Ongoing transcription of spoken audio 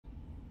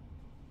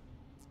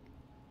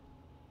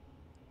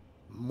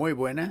Muy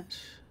buenas,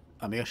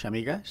 amigos y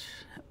amigas.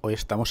 Hoy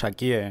estamos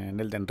aquí en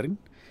Elden Ring.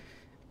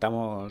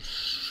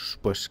 Estamos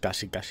pues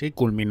casi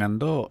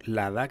culminando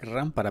la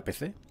DarkRun para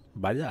PC.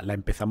 Vaya, la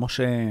empezamos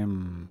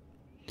en...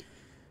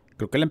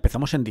 Creo que la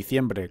empezamos en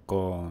diciembre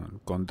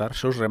con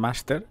Darksouls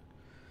remastered.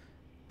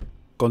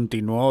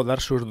 Continuó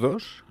Darksouls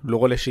 2,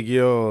 luego le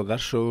siguió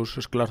Darksouls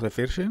Scrolls de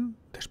Firsin,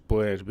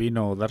 después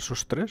vino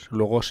Darksouls 3,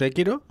 luego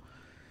Sekiro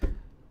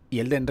y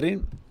Elden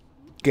Ring,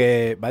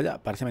 que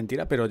vaya, parece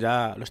mentira, pero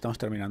ya lo estamos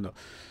terminando.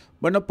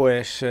 Bueno,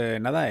 pues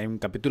nada, en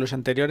capítulos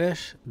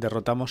anteriores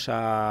derrotamos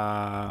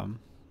a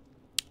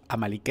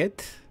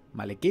Malekith,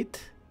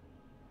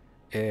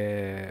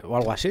 o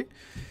algo así,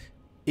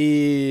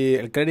 y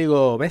el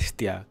clérigo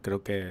Bestia,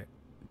 creo que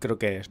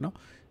es, ¿no?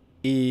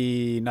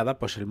 Y nada,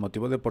 pues el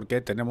motivo de por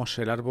qué tenemos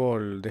el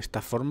árbol de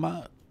esta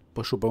forma,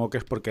 pues supongo que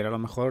es porque a lo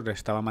mejor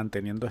estaba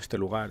manteniendo este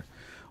lugar,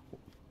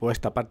 o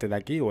esta parte de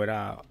aquí, o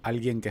era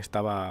alguien que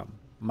estaba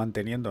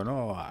manteniendo,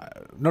 ¿no?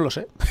 No lo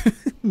sé,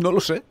 no lo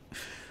sé.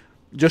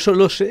 Yo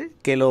solo sé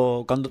que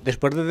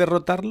después de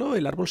derrotarlo,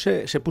 el árbol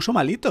se puso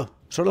malito.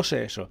 Solo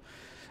sé eso.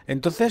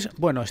 Entonces,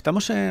 bueno,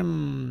 estamos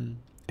en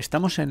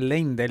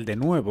Leyndell de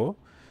nuevo,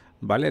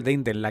 ¿vale?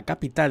 Leyndell, la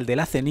capital de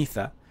la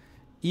ceniza.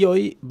 Y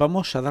hoy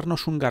vamos a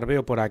darnos un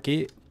garbeo por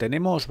aquí.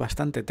 Tenemos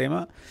bastante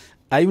tema.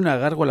 Hay una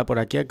gárgola por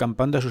aquí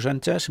acampando a sus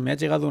anchas. Me ha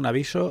llegado un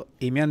aviso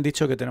y me han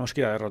dicho que tenemos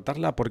que ir a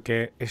derrotarla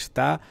porque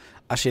está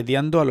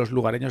asediando a los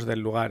lugareños del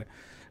lugar.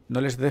 No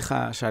les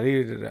deja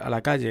salir a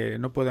la calle,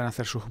 no pueden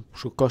hacer sus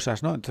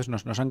cosas, ¿no? Entonces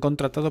nos han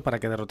contratado para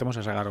que derrotemos a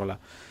esa gárgola.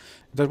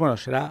 Entonces, bueno,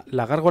 será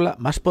la gárgola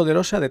más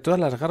poderosa de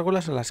todas las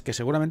gárgolas a las que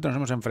seguramente nos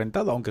hemos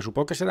enfrentado, aunque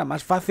supongo que será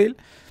más fácil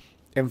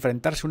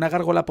enfrentarse a una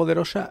gárgola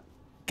poderosa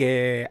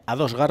que a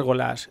dos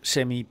gárgolas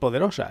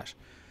semipoderosas.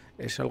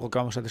 Es algo que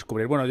vamos a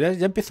descubrir. Bueno, ya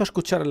empiezo a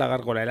escuchar a la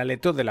gárgola, el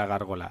aleteo de la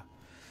gárgola,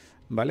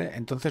 ¿vale?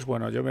 Entonces,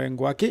 bueno, yo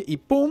vengo aquí y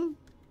 ¡pum!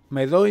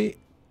 Me doy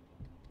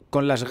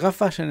con las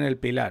gafas en el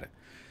pilar.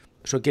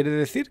 ¿Eso quiere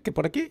decir que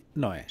por aquí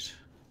no es?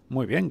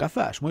 Muy bien,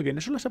 gafas, muy bien.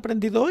 ¿Eso lo has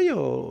aprendido hoy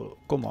o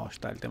cómo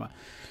está el tema?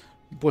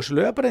 Pues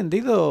lo he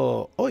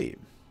aprendido hoy.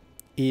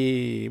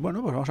 Y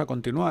bueno, pues vamos a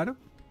continuar.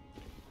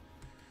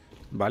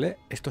 ¿Vale?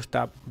 Esto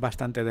está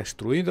bastante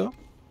destruido.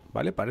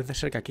 ¿Vale? Parece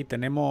ser que aquí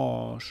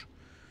tenemos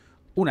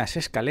unas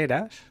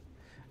escaleras.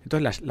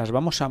 Entonces las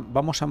vamos a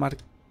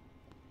marcar.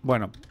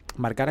 Bueno,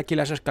 marcar aquí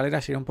las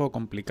escaleras sería un poco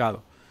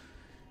complicado.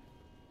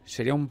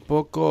 Sería un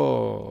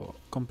poco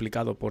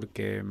complicado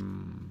porque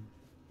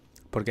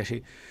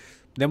sí.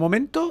 De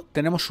momento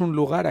tenemos un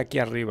lugar aquí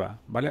arriba,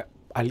 ¿vale?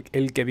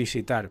 El que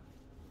visitar.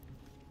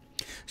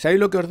 ¿Sabéis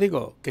lo que os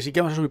digo? Que sí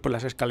que vamos a subir por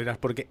las escaleras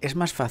porque es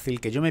más fácil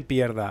que yo me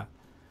pierda.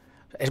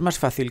 Es más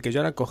fácil que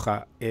yo ahora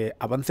coja,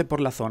 avance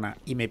por la zona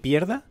y me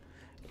pierda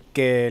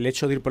que el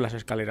hecho de ir por las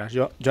escaleras.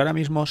 Yo ahora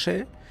mismo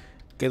sé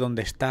que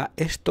donde está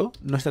esto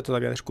no está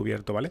todavía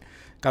descubierto, ¿vale?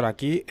 Claro,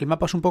 aquí el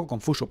mapa es un poco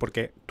confuso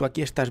porque tú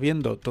aquí estás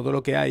viendo todo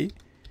lo que hay,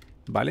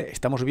 ¿vale?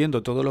 Estamos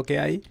viendo todo lo que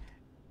hay,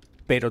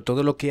 pero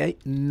todo lo que hay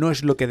no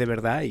es lo que de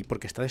verdad hay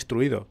porque está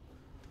destruido.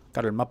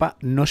 Claro, el mapa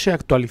no se ha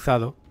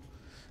actualizado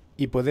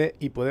y puede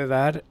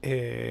dar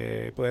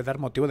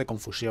motivo de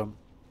confusión.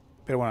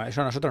 Pero bueno,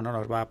 eso a nosotros no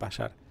nos va a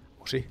pasar.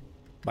 ¿O sí?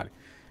 Vale.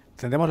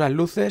 Encendemos las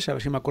luces, a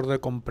ver si me acuerdo de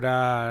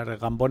comprar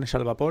gambones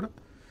al vapor.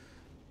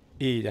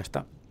 Y ya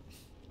está.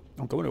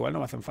 Aunque bueno, igual no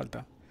me hacen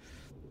falta.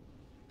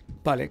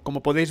 Vale,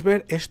 como podéis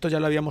ver, esto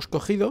ya lo habíamos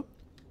cogido.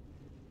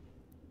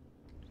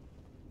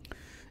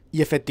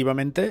 Y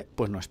efectivamente,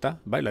 pues no está.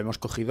 Vale, lo hemos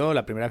cogido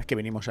la primera vez que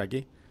venimos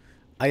aquí.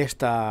 Ahí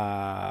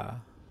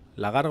está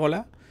la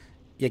gárgola.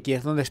 Y aquí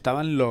es donde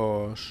estaban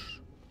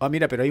los... Ah,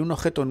 mira, pero hay un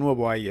objeto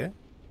nuevo ahí, ¿eh?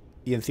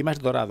 Y encima es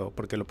dorado,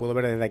 porque lo puedo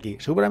ver desde aquí.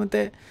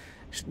 Seguramente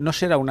no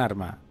será un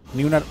arma,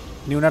 ni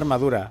una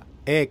armadura.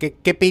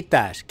 ¿Qué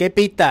pitas? ¿Qué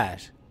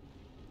pitas?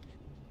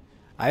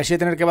 A ver si voy a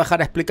tener que bajar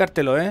a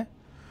explicártelo, ¿eh?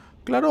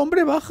 Claro,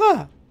 hombre,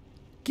 baja.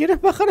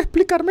 ¿Quieres bajar a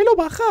explicármelo?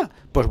 Baja.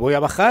 Pues voy a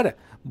bajar.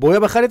 Voy a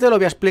bajar y te lo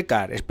voy a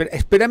explicar.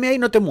 Espérame ahí,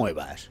 no te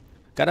muevas.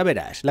 Que ahora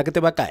verás la que te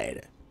va a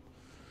caer.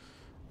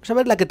 Vas a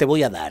ver la que te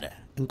voy a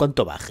dar en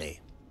cuanto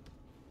baje.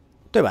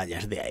 No te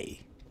vayas de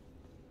ahí.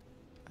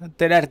 A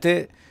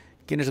enterarte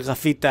quién es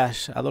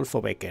Gafitas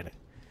Adolfo Becker.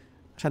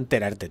 Vas a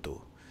enterarte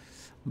tú.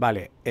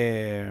 Vale,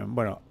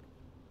 bueno.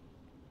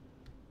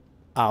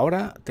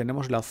 Ahora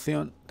tenemos la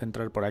opción de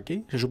entrar por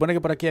aquí. Se supone que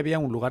por aquí había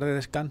un lugar de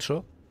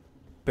descanso,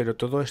 pero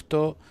todo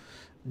esto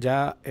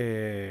ya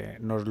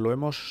nos lo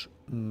hemos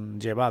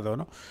llevado,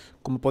 ¿no?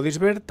 Como podéis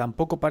ver,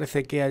 tampoco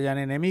parece que hayan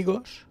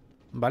enemigos,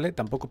 ¿vale?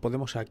 Tampoco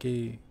podemos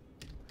aquí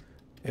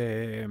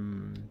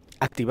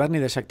activar ni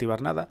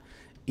desactivar nada.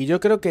 Y yo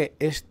creo que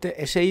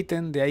ese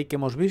ítem de ahí que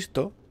hemos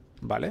visto,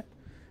 ¿vale?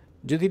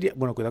 Yo diría...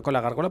 Bueno, cuidado con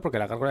la gárgola, porque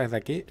la gárgola desde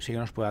aquí sí que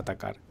nos puede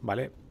atacar,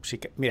 ¿vale? Sí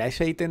que, mira,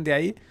 ese ítem de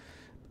ahí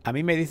a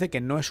mí me dice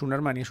que no es un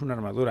arma ni es una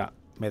armadura.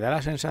 Me da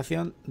la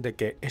sensación de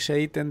que ese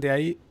ítem de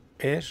ahí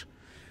es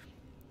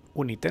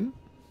un ítem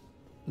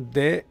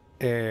de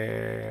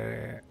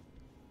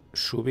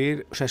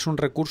subir... O sea, es un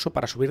recurso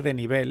para subir de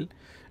nivel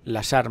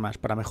las armas,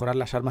 para mejorar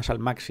las armas al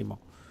máximo.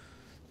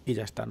 Y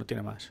ya está, no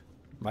tiene más.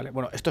 ¿Vale?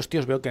 Bueno, estos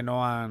tíos veo que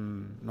no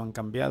han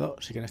cambiado.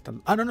 Siguen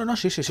estando... Ah, no,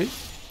 sí.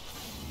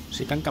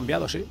 Sí que han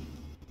cambiado, sí.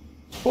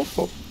 Pop,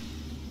 pop.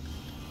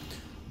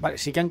 Vale,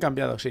 sí que han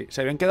cambiado, sí.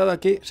 Se habían quedado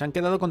aquí, se han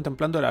quedado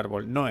contemplando el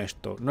árbol. No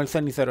esto, no el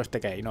cenicero este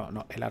que hay, no,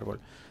 el árbol.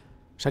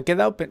 Se han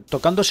quedado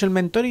tocándose el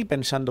mentón y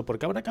pensando, ¿por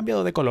qué habrá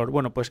cambiado de color?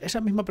 Bueno, pues esa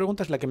misma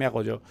pregunta es la que me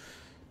hago yo.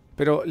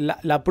 Pero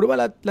la prueba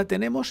la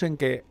tenemos en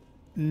que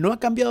no ha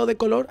cambiado de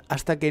color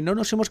hasta que no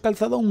nos hemos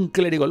calzado un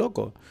clérigo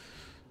loco.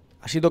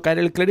 Ha sido caer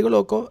el clérigo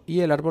loco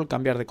y el árbol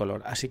cambiar de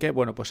color. Así que,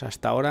 bueno, pues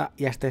hasta ahora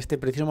y hasta este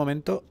preciso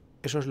momento,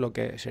 eso es lo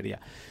que sería.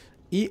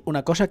 Y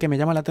una cosa que me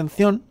llama la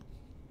atención,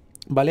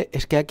 ¿vale?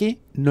 Es que aquí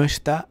no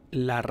está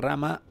la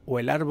rama o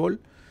el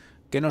árbol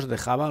que nos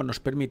dejaba o nos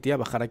permitía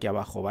bajar aquí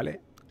abajo,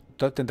 ¿vale?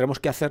 Entonces tendremos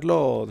que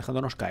hacerlo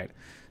dejándonos caer,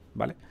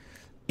 ¿vale?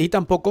 Y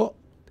tampoco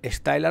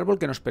está el árbol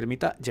que nos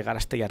permita llegar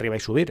hasta ahí arriba y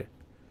subir.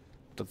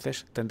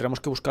 Entonces tendremos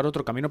que buscar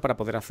otro camino para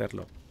poder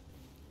hacerlo,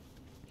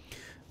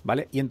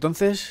 ¿vale? Y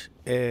entonces,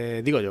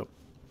 digo yo,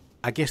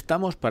 aquí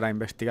estamos para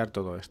investigar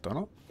todo esto,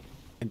 ¿no?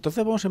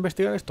 Entonces vamos a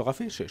investigar esto,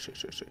 Gafi.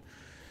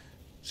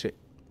 Sí.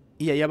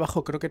 Y ahí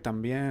abajo creo que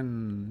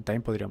también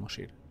podríamos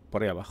ir.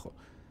 Por ahí abajo.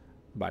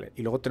 Vale.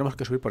 Y luego tenemos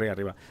que subir por ahí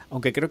arriba.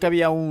 Aunque creo que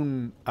había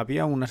un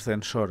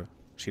ascensor.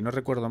 Si no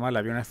recuerdo mal,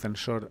 había un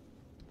ascensor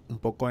un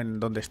poco en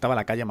donde estaba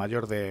la calle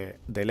mayor de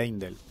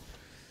Leindel.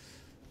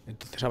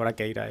 Entonces habrá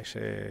que ir a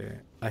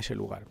ese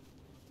lugar.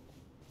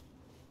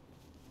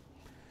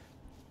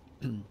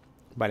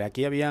 Vale,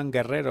 aquí habían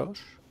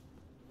guerreros.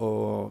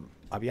 O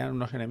habían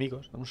unos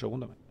enemigos. Dame un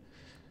segundo.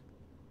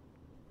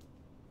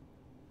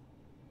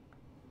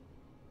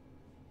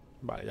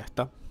 Vale, ya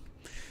está.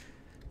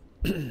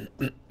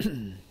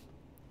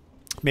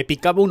 Me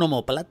picaba un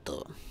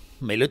omoplato.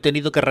 Me lo he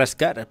tenido que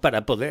rascar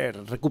para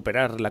poder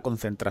recuperar la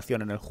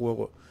concentración en el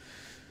juego.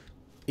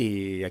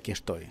 Y aquí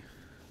estoy.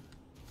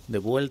 De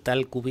vuelta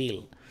al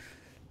cubil.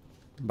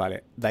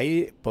 Vale, de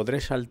ahí podré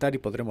saltar y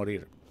podré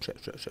morir. Sí.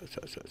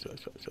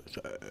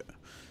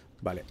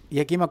 Vale,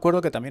 y aquí me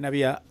acuerdo que también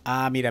había...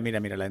 Ah, mira,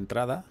 la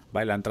entrada.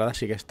 Vale, la entrada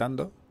sigue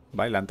estando.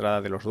 Vale, la entrada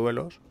de los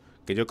duelos.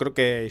 Que yo creo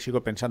que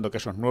sigo pensando que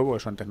eso es nuevo,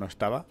 eso antes no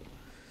estaba.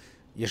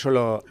 Y eso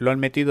lo han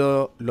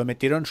metido, lo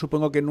metieron,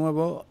 supongo que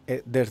nuevo,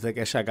 desde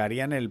que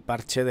sacarían el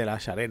parche de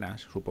las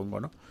arenas, supongo,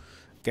 ¿no?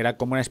 Que era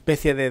como una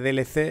especie de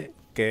DLC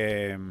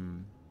que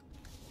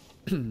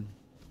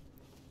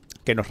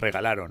nos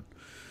regalaron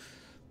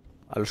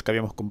a los que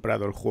habíamos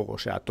comprado el juego, o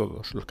sea, a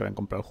todos los que habían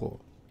comprado el juego.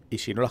 Y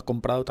si no lo has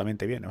comprado también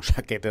te viene, o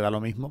sea que te da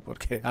lo mismo,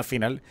 porque al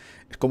final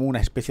es como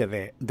una especie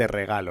de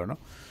regalo, ¿no?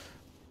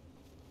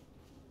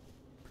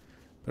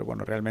 Pero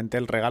bueno, realmente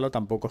el regalo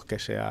tampoco es que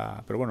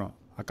sea... Pero bueno,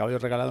 a caballo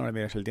regalado no le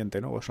mires el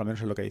diente, ¿no? O eso al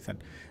menos es lo que dicen.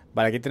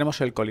 Vale, aquí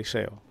tenemos el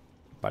coliseo.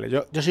 Vale,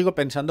 yo sigo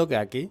pensando que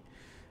aquí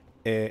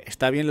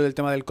está bien lo del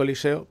tema del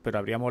coliseo, pero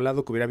habría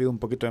molado que hubiera habido un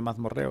poquito de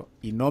mazmorreo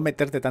y no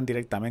meterte tan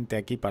directamente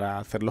aquí para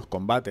hacer los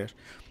combates.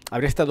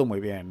 Habría estado muy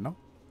bien, ¿no?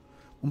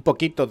 Un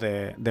poquito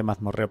de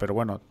mazmorreo, pero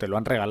bueno, te lo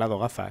han regalado,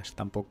 gafas.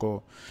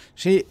 Tampoco...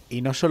 Sí,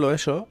 y no solo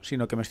eso,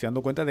 sino que me estoy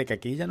dando cuenta de que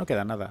aquí ya no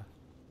queda nada.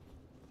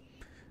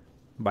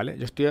 Vale,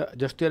 yo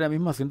estoy ahora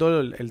mismo haciendo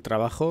el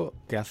trabajo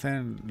que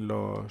hacen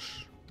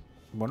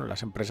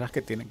las empresas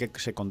que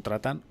se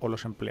contratan o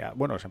los empleados,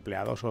 los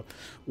empleados o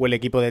el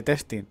equipo de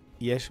testing.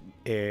 Y es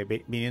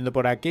viniendo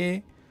por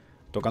aquí,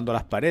 tocando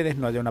las paredes,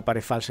 no haya una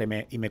pared falsa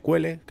y me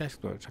cuele,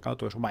 sacando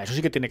todo eso. Eso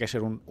sí que tiene que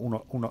ser un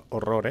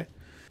horror, ¿eh?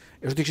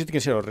 Eso sí que tiene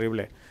que ser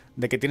horrible.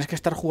 De que tienes que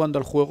estar jugando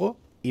al juego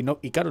y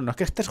claro, no es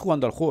que estés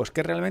jugando al juego, es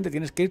que realmente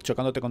tienes que ir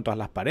chocándote con todas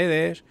las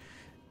paredes.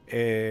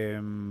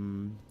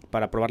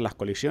 Para probar las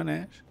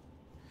colisiones,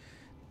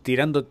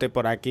 tirándote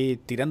por aquí,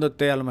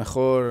 tirándote a lo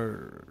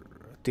mejor,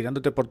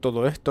 tirándote por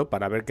todo esto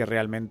para ver que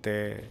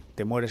realmente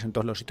te mueres en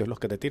todos los sitios en los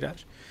que te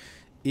tiras.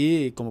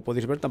 Y como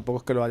podéis ver, tampoco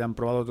es que lo hayan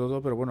probado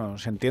todo, pero bueno,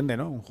 se entiende,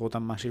 ¿no? Un juego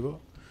tan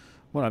masivo.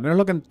 Bueno, al menos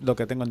lo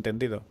que tengo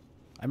entendido.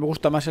 A mí me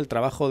gusta más el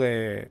trabajo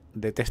de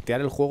testear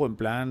el juego, en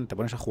plan, te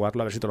pones a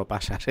jugarlo a ver si te lo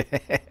pasas.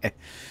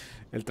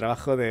 El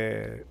trabajo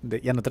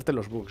y anotarte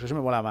los bugs, eso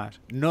me mola más.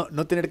 No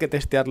tener que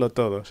testearlo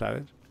todo,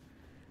 ¿sabes?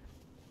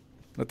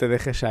 No te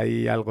dejes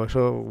ahí algo,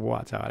 eso,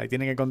 guau, chaval. Ahí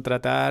tienen que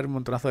contratar un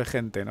montonazo de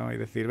gente, ¿no? Y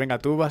decir, venga,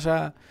 tú vas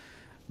a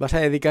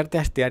dedicarte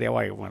a este área,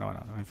 guay. Bueno,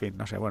 en fin,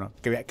 no sé, bueno,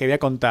 que voy a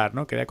contar,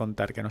 ¿no? Que voy a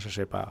contar que no se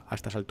sepa a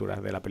estas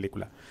alturas de la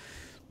película.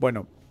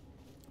 Bueno,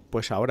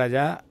 pues ahora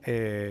ya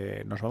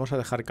nos vamos a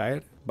dejar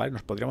caer, ¿vale?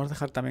 Nos podríamos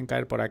dejar también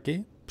caer por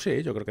aquí.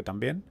 Sí, yo creo que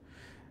también,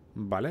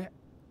 ¿vale?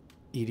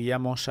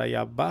 Iríamos ahí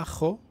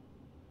abajo,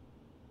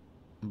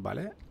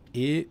 ¿vale?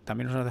 Y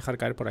también nos vamos a dejar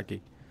caer por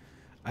aquí.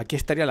 Aquí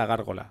estaría la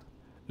gárgola.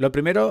 Lo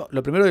primero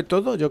de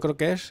todo, yo creo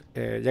que es,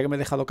 ya que me he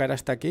dejado caer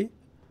hasta aquí,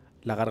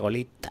 la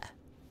gargolita.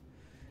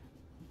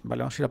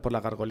 Vale, vamos a ir a por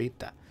la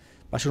gargolita.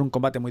 Va a ser un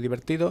combate muy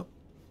divertido,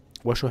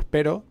 o eso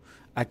espero.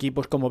 Aquí,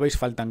 pues como veis,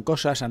 faltan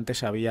cosas.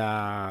 Antes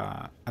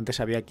había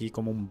aquí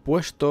como un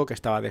puesto que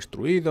estaba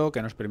destruido,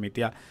 que nos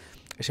permitía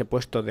ese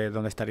puesto de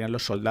donde estarían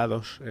los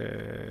soldados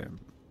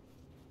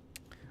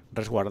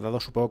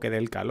resguardados, supongo que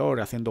del calor,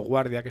 haciendo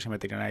guardia, que se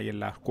meterían ahí en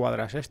las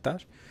cuadras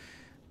estas.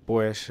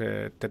 pues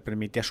te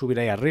permitía subir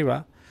ahí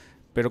arriba,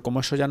 pero como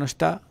eso ya no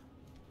está,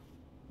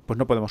 pues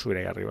no podemos subir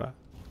ahí arriba.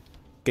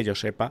 Que yo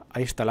sepa,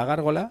 ahí está la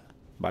gárgola,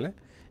 ¿vale?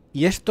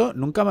 Y esto,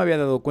 nunca me había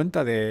dado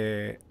cuenta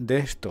de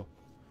esto.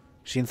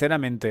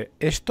 Sinceramente,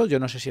 esto yo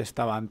no sé si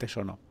estaba antes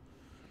o no.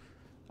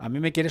 A mí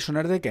me quiere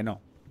sonar de que no.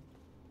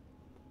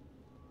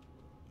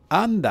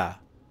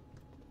 ¡Anda!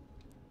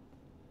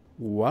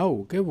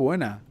 ¡Wow! ¡Qué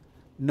buena!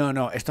 No,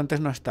 no, esto antes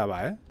no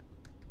estaba, ¿eh?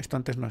 Esto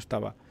antes no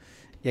estaba.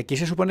 Y aquí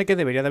se supone que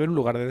debería de haber un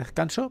lugar de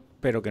descanso,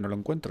 pero que no lo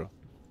encuentro.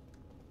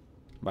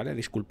 ¿Vale?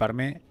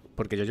 Disculparme,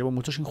 porque yo llevo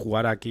mucho sin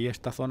jugar aquí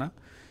esta zona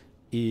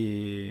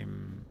y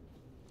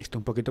estoy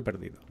un poquito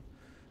perdido.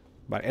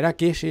 Vale, era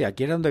aquí, sí,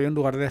 aquí era donde había un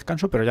lugar de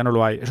descanso, pero ya no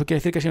lo hay. Eso quiere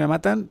decir que si me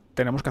matan,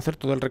 tenemos que hacer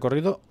todo el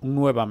recorrido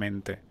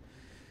nuevamente.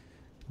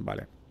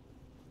 Vale.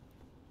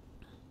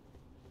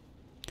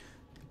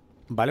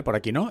 Vale, por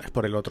aquí no, es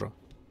por el otro.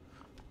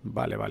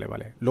 Vale, vale,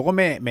 vale. Luego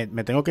me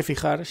tengo que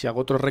fijar, si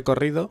hago otro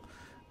recorrido,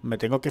 me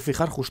tengo que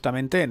fijar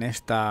justamente en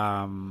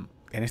esta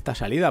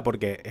salida,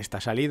 porque esta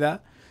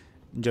salida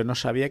yo no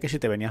sabía que si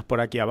te venías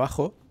por aquí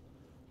abajo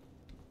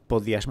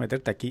podías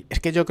meterte aquí. Es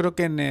que yo creo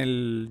que en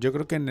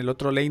el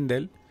otro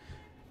Leindel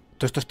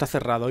todo esto está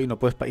cerrado y no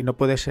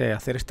puedes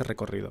hacer este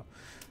recorrido.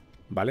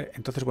 Vale,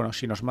 entonces bueno,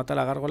 si nos mata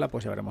la gárgola,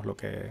 pues ya veremos lo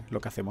que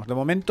hacemos. De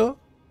momento,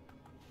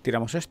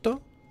 tiramos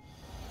esto.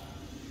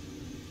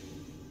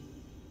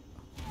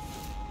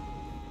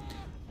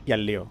 Y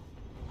al lío.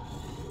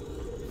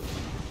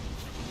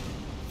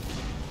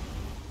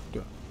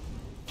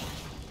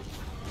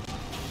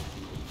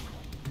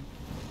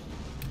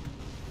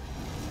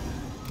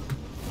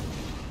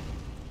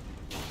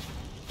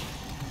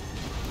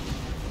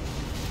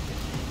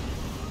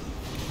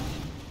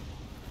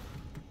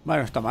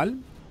 Vale, no está mal.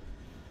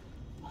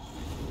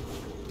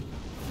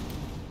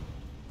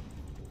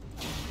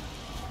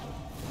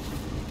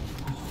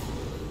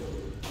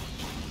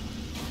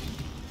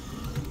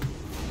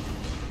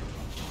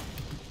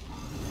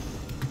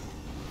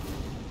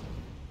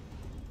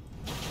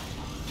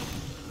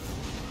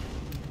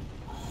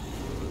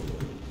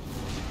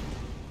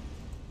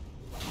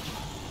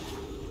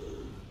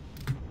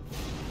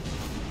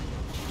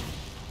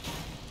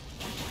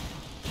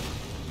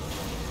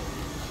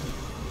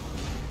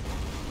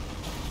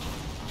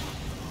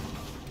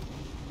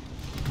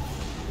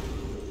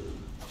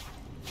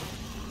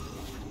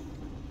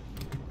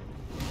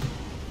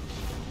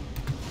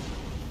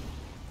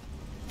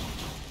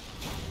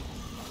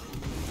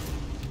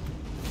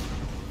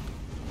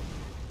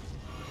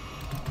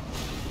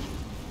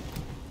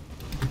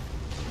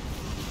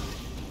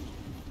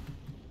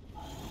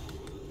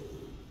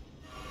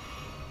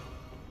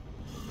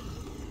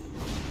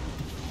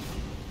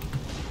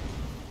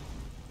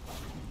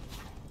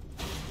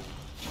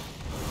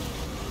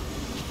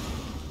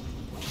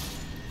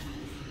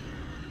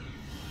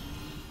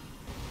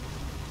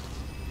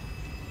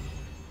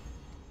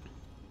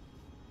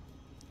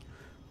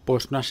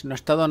 Pues no ha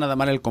estado nada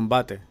mal el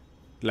combate.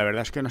 La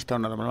verdad es que no ha estado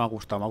nada mal, me ha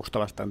gustado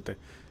bastante.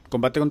 El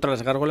combate contra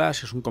las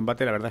gárgolas es un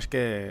combate, la verdad es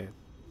que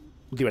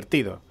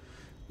divertido.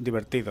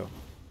 Divertido.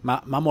 Me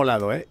ha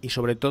molado, ¿eh? Y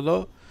sobre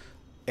todo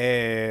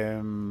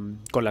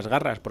con las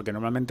garras, porque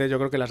normalmente yo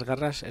creo que las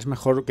garras es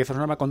mejor que hacer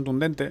un arma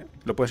contundente,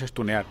 lo puedes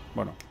stunear.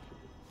 Bueno,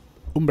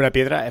 umbra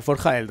piedra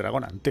forja el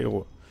dragón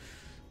antiguo.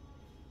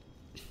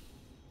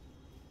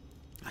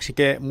 Así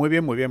que muy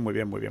bien, muy bien, muy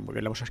bien, muy bien, muy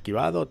bien. Lo hemos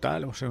esquivado,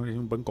 tal, hemos hecho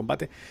un buen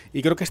combate.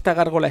 Y creo que esta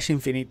gárgola es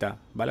infinita,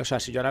 ¿vale? O sea,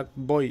 si yo ahora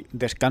voy,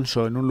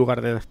 descanso en un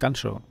lugar de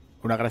descanso,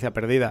 una gracia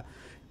perdida,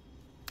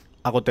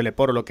 hago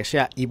teleport o lo que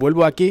sea, y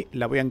vuelvo aquí,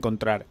 la voy a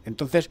encontrar.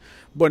 Entonces,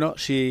 bueno,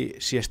 si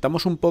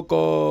estamos un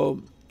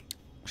poco...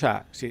 O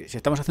sea, si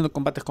estamos haciendo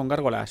combates con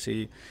gárgolas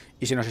y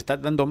se nos está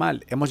dando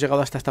mal, hemos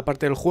llegado hasta esta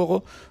parte del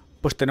juego,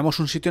 pues tenemos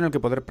un sitio en el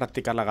que poder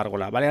practicar la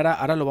gárgola, ¿vale?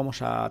 Ahora lo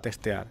vamos a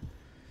testear.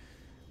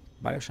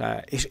 ¿Vale? O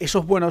sea, eso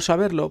es bueno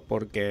saberlo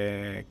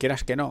porque,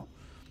 quieras que no,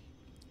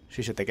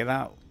 si se te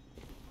queda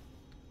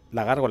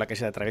la gárgola, que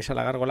se atraviesa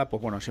la gárgola,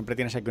 pues bueno, siempre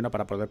tienes aquí una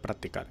para poder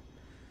practicar.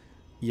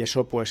 Y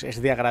eso pues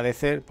es de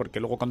agradecer, porque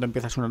luego cuando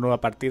empiezas una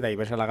nueva partida y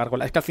ves a la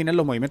gárgola... Es que al final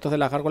los movimientos de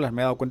las gárgolas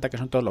me he dado cuenta que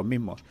son todos los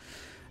mismos.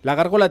 La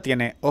gárgola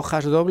tiene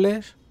hojas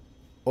dobles,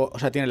 o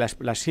sea, tiene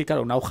sí,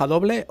 claro, una hoja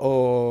doble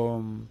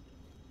o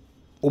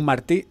un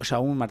martillo, o sea,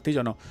 un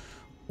martillo no,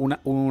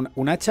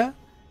 un hacha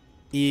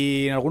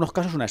y en algunos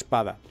casos una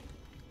espada.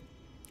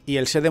 Y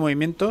el set de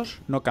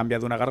movimientos no cambia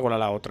de una gárgola a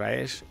la otra,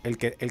 es el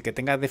que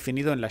tenga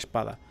definido en la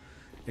espada.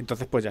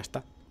 Entonces pues ya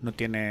está, no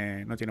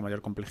tiene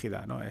mayor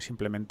complejidad, ¿no? Es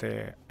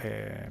simplemente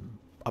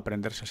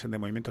aprenderse el set de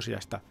movimientos y ya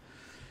está.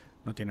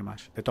 No tiene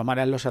más. De todas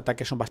maneras los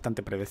ataques son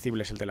bastante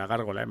predecibles, el de la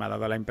gárgola, me ha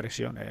dado la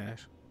impresión,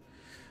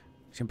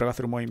 siempre va a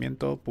hacer un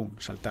movimiento, pum,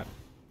 saltar.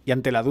 Y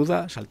ante la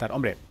duda, saltar.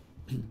 Hombre,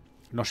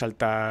 no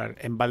saltar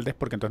en baldes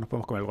porque entonces nos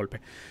podemos comer el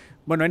golpe.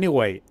 Bueno,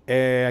 anyway,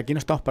 aquí no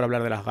estamos para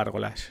hablar de las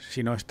gárgolas,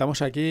 sino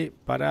estamos aquí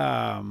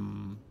para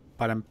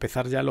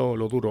empezar ya lo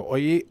duro.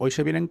 Hoy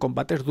se vienen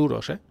combates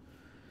duros, ¿eh?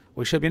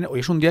 Hoy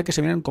es un día que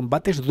se vienen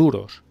combates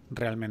duros,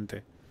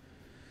 realmente.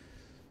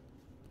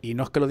 Y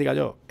no es que lo diga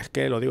yo, es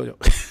que lo digo yo.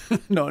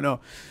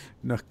 No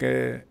es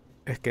que...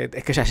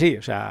 Es así,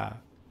 o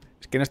sea...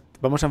 Es que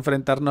vamos a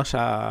enfrentarnos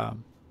a...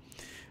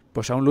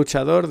 Pues a un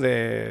luchador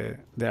de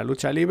la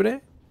lucha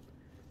libre.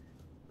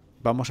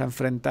 Vamos a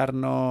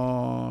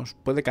enfrentarnos...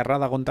 Puede que a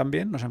Radagon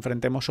también nos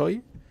enfrentemos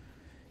hoy.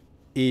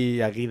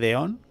 Y a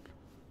Gideon.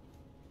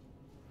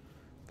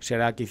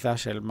 Será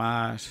quizás el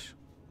más...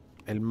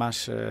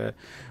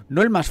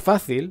 no el más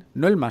fácil.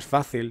 No el más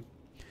fácil.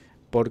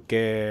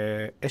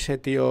 Porque ese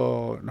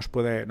tío nos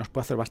puede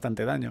hacer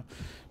bastante daño.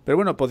 Pero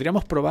bueno,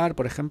 podríamos probar,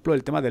 por ejemplo,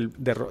 el tema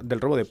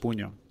del robo de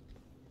puño.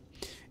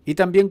 Y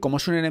también, como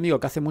es un enemigo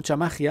que hace mucha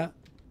magia,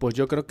 pues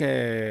yo creo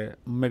que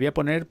me voy a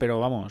poner, pero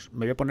vamos,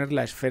 me voy a poner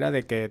la esfera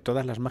de que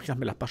todas las magias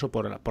me las paso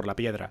por la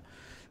piedra.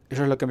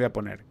 Eso es lo que me voy a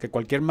poner. Que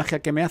cualquier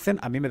magia que me hacen,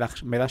 a mí me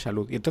da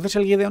salud. Y entonces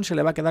el Gideon se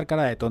le va a quedar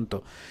cara de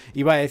tonto.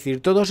 Y va a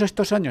decir, todos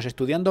estos años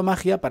estudiando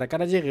magia, para que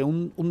ahora llegue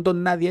un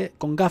don nadie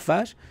con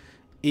gafas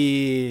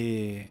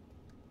y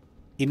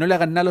no le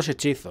hagan nada los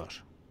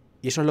hechizos.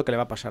 Y eso es lo que le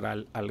va a pasar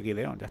al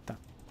Gideon, ya está.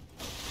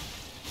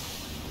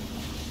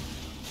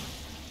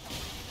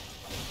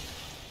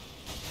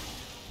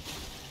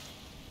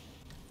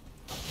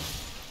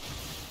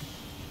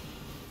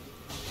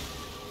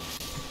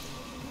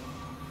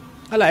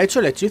 Ah, ¿la ha hecho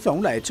el hechizo?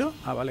 ¿Aún la ha hecho?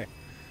 Ah, vale.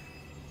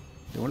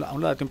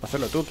 Aún le da tiempo a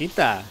hacerlo. Tú,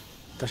 quita.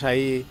 Estás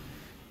ahí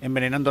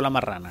envenenando la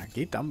marrana.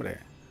 Quita, hombre.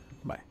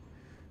 Vale.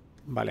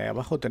 Vale,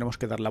 abajo tenemos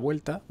que dar la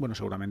vuelta. Bueno,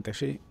 seguramente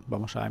sí.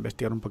 Vamos a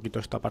investigar un poquito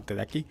esta parte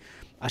de aquí.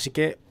 Así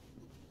que...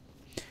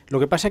 Lo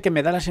que pasa es que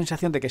me da la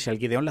sensación de que si al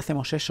Gideon le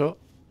hacemos eso,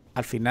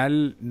 al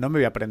final no me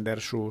voy a aprender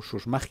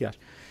sus magias.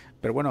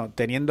 Pero bueno,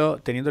 teniendo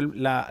el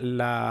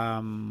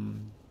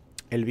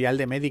vial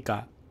de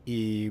médica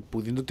y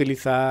pudiendo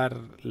utilizar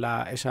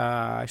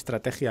esa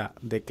estrategia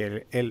de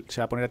que él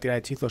se va a poner a tirar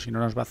hechizos y no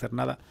nos va a hacer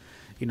nada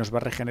y nos va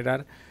a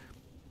regenerar,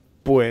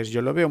 pues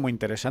yo lo veo muy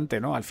interesante,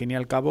 ¿no? Al fin y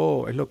al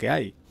cabo es lo que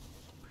hay.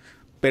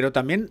 Pero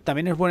también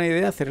es buena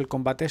idea hacer el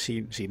combate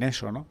sin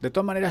eso, ¿no? De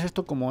todas maneras,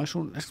 esto como es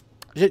un...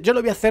 Yo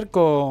lo voy a hacer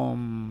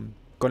con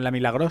la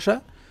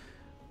milagrosa,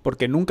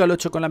 porque nunca lo he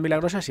hecho con la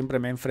milagrosa, siempre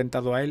me he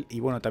enfrentado a él. Y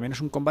bueno, también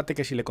es un combate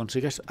que si le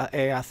consigues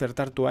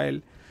acertar tú a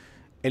él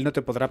no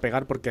te podrá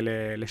pegar porque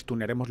le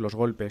stunearemos los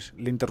golpes,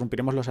 le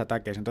interrumpiremos los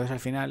ataques. Entonces al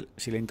final,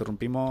 si le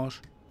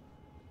interrumpimos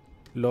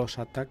los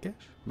ataques...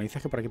 ¿Me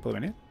dices que por aquí puedo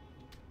venir?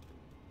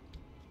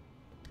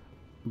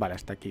 Vale,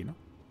 hasta aquí, ¿no?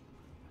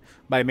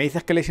 Vale, me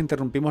dices que le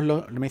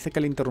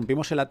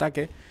interrumpimos el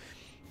ataque.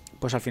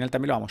 Pues al final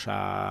también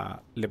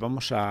le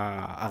vamos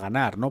a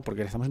ganar, ¿no?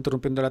 Porque le estamos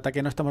interrumpiendo el ataque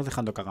y no estamos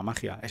dejando que haga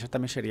magia. Esa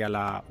también sería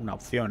una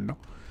opción, ¿no?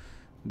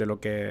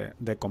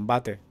 De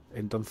combate.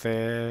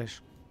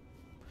 Entonces...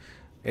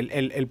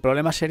 El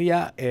problema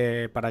sería,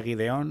 para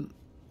Gideon,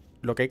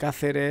 lo que hay que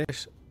hacer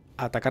es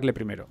atacarle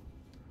primero.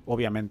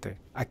 Obviamente.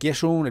 Aquí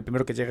es el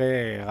primero que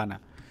llegue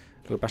gana.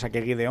 Lo que pasa es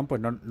que Gideon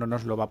pues no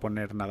nos lo va a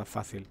poner nada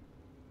fácil.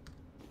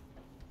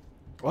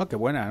 Oh, qué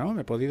buena, ¿no?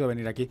 Me he podido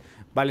venir aquí.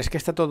 Vale, es que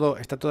está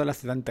toda la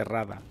ciudad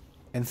enterrada.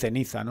 En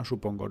ceniza, ¿no?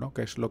 Supongo, ¿no?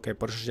 Que es lo que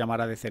por eso se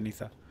llamará de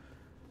ceniza.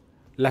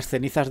 Las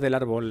cenizas del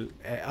árbol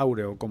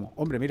áureo, como.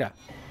 Hombre, mira.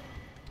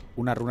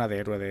 Una runa de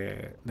héroe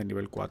de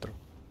nivel 4.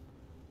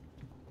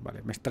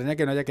 Vale, me extraña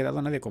que no haya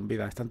quedado nadie con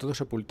vida. Están todos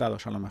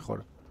sepultados, a lo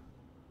mejor.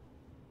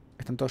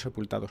 Están todos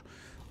sepultados.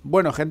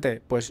 Bueno,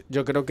 gente, pues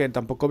yo creo que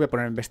tampoco voy a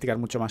poner a investigar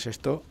mucho más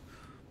esto.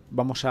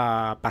 Vamos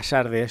a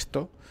pasar de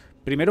esto.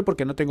 Primero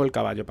porque no tengo el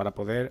caballo para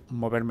poder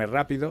moverme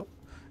rápido.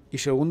 Y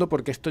segundo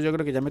porque esto yo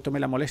creo que ya me tomé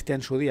la molestia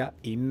en su día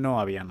y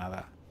no había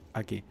nada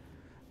aquí.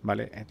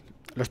 ¿Vale?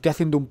 Lo estoy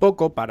haciendo un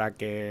poco para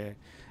que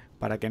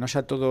no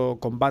sea todo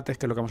combates,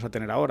 que es lo que vamos a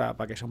tener ahora.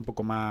 Para que sea un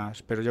poco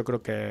más... Pero yo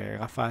creo que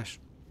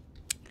gafas...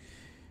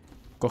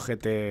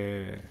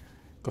 Cógete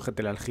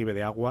el aljibe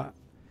de agua.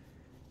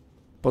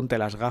 Ponte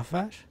las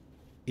gafas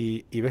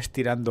y ves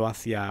tirando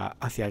hacia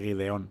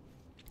Gideon.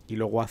 Y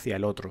luego hacia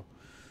el otro.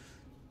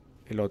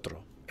 El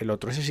otro.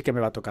 Ese sí que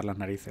me va a tocar las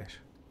narices.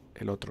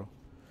 El otro.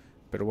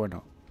 Pero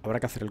bueno, habrá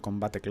que hacer el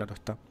combate, claro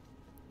está.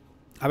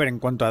 A ver, en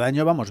cuanto a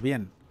daño vamos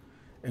bien.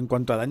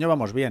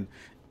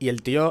 Y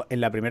el tío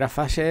en la primera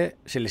fase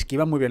se le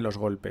esquivan muy bien los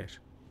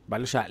golpes.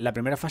 ¿Vale? O sea, la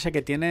primera fase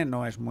que tiene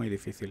no es muy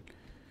difícil.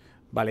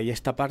 Vale, y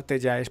esta parte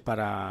ya es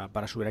para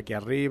subir aquí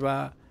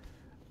arriba.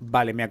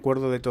 Vale, me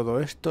acuerdo de todo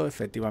esto.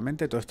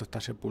 Efectivamente, todo esto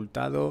está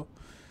sepultado.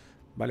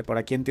 Vale, por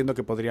aquí entiendo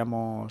que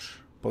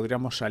podríamos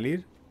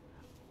salir.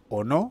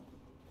 O no.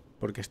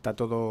 Porque está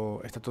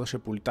todo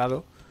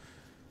sepultado.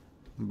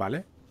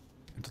 Vale.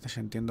 Entonces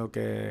entiendo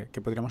que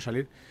podríamos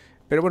salir.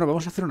 Pero bueno,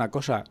 vamos a hacer una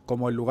cosa.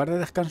 Como el lugar de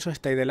descanso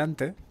está ahí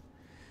delante,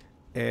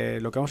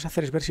 lo que vamos a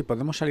hacer es ver si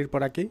podemos salir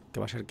por aquí.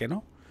 Que va a ser que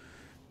no.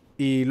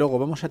 Y luego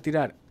vamos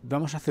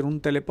a hacer un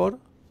teleport.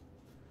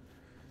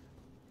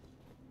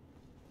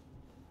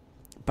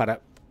 Para...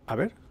 A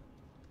ver.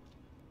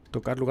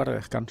 Tocar lugar de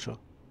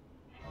descanso.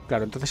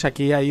 Claro, entonces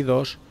aquí hay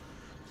dos...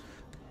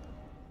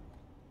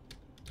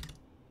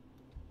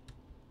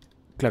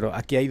 Claro,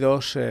 aquí hay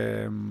dos...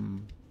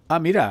 Ah,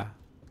 mira.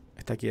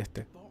 Está aquí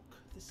este.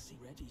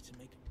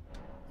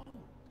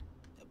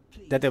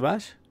 ¿Ya te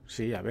vas?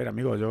 Sí, a ver,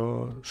 amigo,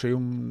 yo soy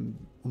un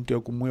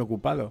tío muy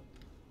ocupado.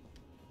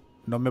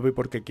 No me voy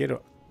porque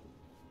quiero.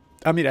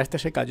 Ah, mira, este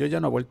se cayó y ya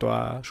no ha vuelto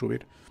a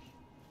subir.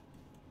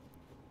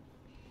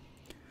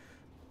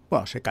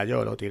 Bueno, se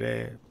cayó, lo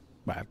tiré.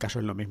 Bueno, el caso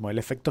es lo mismo. El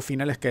efecto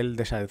final es que él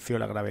desació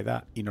la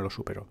gravedad y no lo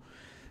superó.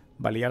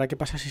 Vale, ¿y ahora qué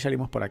pasa si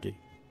salimos por aquí?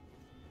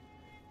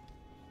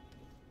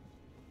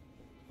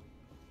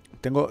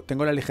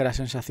 Tengo la ligera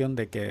sensación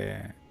de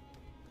que...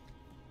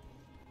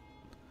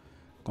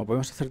 Como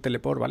podemos hacer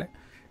teleport, ¿vale?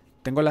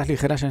 Tengo la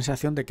ligera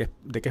sensación de que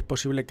es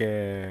posible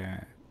que...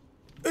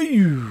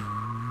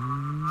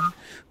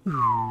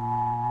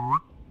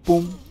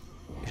 ¡Pum!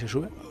 ¿Y se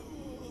sube?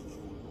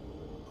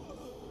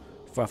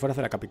 Fue afuera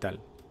de la capital.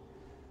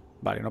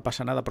 Vale, no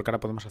pasa nada porque ahora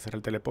podemos hacer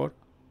el teleport.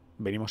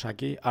 Venimos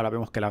aquí, ahora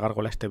vemos que la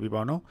gárgola esté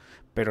viva o no,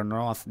 pero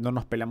no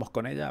nos peleamos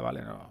con ella,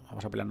 ¿vale? No,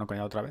 vamos a pelearnos con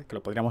ella otra vez, que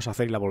lo podríamos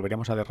hacer y la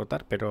volveríamos a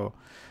derrotar, pero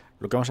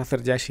lo que vamos a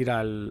hacer ya es ir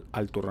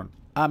al turrón.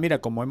 Ah, mira,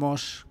 como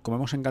hemos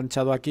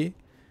enganchado aquí,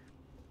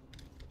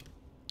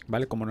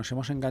 ¿vale? Como nos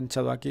hemos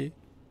enganchado aquí...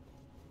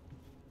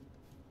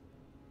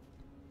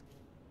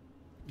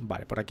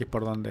 Vale, por aquí es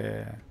por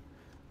donde...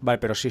 Vale,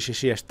 pero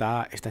sí,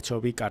 está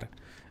hecho Vicar.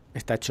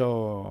 Está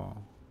hecho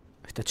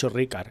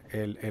Ricard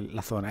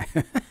la zona.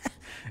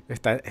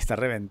 Está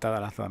reventada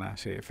la zona,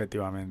 sí,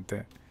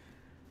 efectivamente.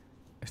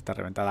 Está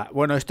reventada.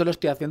 Bueno, esto lo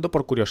estoy haciendo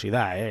por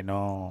curiosidad, ¿eh?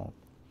 No...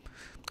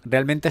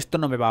 Realmente esto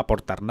no me va a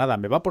aportar nada.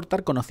 Me va a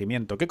aportar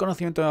conocimiento. ¿Qué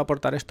conocimiento me va a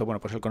aportar esto? Bueno,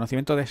 pues el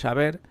conocimiento de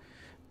saber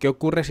qué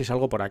ocurre si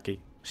salgo por aquí,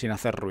 sin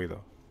hacer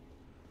ruido.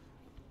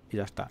 Y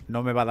ya está.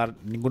 No me va a dar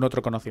ningún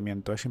otro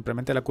conocimiento. Es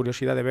simplemente la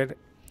curiosidad de ver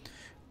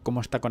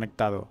cómo está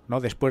conectado, ¿no?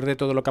 Después de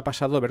todo lo que ha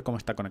pasado, ver cómo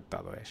está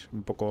conectado. Es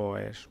un poco...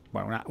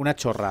 Bueno, una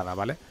chorrada,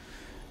 ¿vale?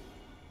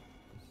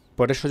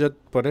 Por eso yo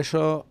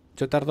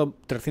tardo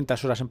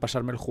 300 horas en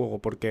pasarme el juego,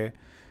 porque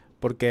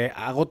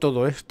hago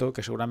todo esto,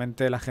 que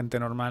seguramente la gente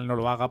normal no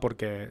lo haga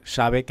porque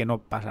sabe que no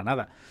pasa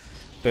nada.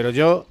 Pero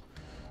yo,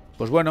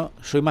 pues bueno,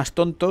 soy más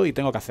tonto y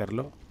tengo que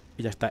hacerlo.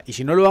 Y ya está. Y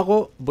si no lo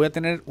hago, voy a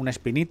tener una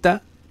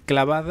espinita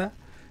clavada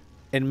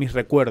en mis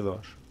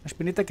recuerdos. Una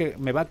espinita que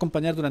me va a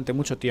acompañar durante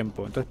mucho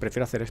tiempo. Entonces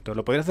prefiero hacer esto.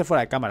 Lo podría hacer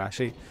fuera de cámara,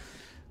 sí.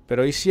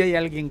 Pero ¿y si hay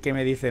alguien que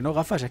me dice, no,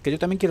 gafas, es que yo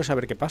también quiero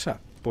saber qué pasa?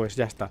 Pues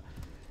ya está.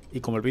 Y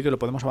como el vídeo lo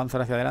podemos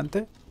avanzar hacia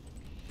adelante,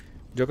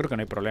 yo creo que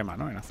no hay problema,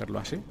 ¿no? En hacerlo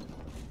así.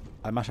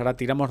 Además ahora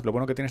tiramos, lo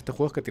bueno que tiene este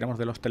juego es que tiramos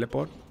de los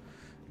teleport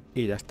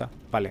y ya está.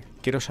 Vale,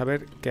 quiero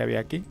saber qué había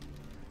aquí.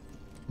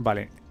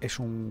 Vale, es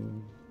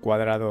un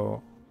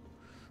cuadrado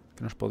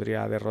que nos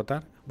podría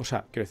derrotar. O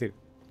sea, quiero decir,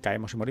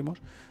 caemos y morimos.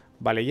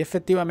 Vale, y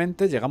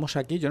efectivamente llegamos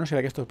aquí. Yo no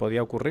sabía que esto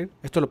podía ocurrir.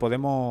 Esto lo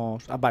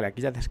podemos... Ah, vale,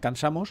 aquí ya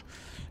descansamos.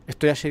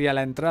 Esto ya sería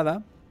la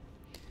entrada,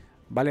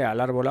 ¿vale? Al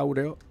árbol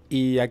áureo.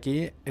 Y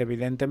aquí,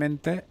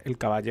 evidentemente, el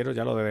caballero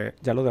ya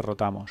lo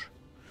derrotamos.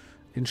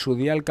 En su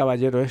día el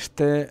caballero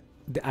este...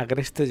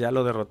 Agreste ya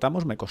lo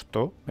derrotamos, me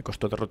costó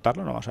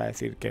derrotarlo, no vamos a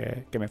decir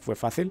que me fue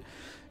fácil.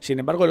 Sin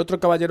embargo, el otro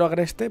caballero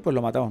agreste, pues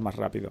lo matamos más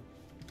rápido.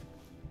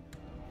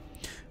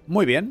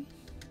 Muy bien,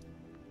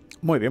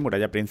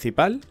 muralla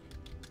principal,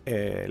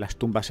 las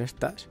tumbas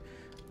estas,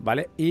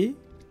 ¿vale? Y,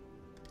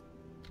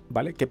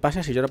 ¿vale? ¿Qué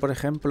pasa si yo ahora, por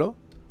ejemplo,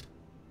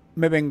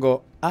 me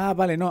vengo... Ah,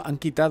 vale, no, han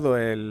quitado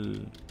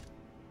el...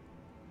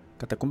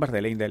 Catacumbas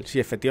de Leindel. Sí,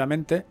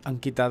 efectivamente, han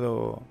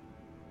quitado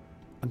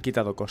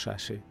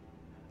cosas, sí.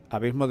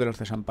 Abismo de los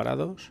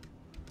Desamparados.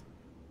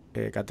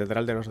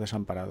 Catedral de los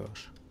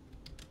Desamparados.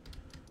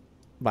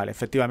 Vale,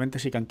 efectivamente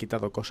sí que han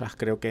quitado cosas.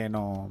 Creo que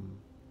no...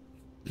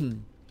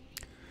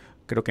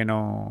 Creo que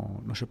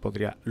no se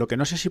podría... Lo que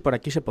no sé si por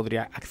aquí se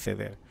podría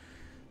acceder.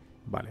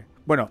 Vale.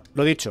 Bueno,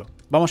 lo dicho.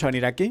 Vamos a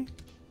venir aquí.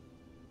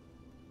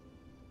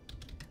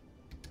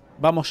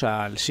 Vamos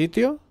al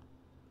sitio.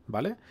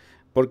 ¿Vale?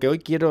 Porque hoy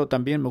quiero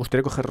también... Me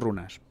gustaría coger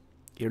runas.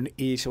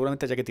 Y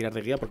seguramente haya que tirar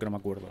de guía porque no me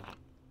acuerdo.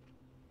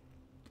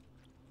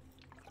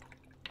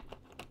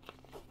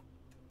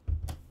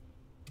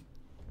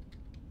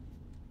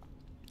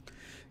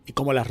 Y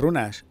como las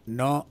runas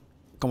no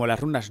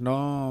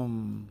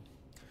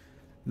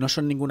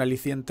son ningún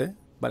aliciente,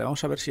 vale,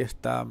 vamos a ver si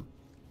está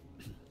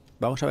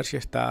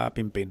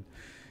Pin Pin.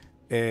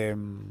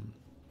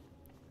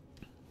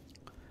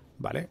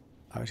 Vale,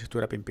 a ver si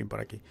estuviera Pin Pin por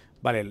aquí.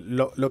 Vale,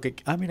 lo que...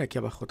 Ah, mira, aquí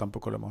abajo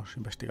tampoco lo hemos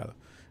investigado.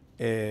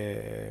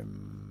 Vale,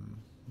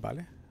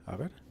 a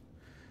ver.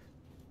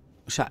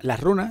 O sea,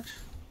 las runas...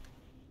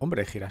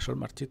 Hombre, girasol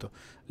marchito.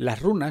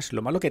 Las runas,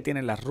 lo malo que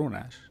tienen las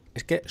runas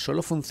es que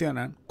solo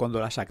funcionan cuando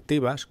las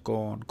activas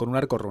con un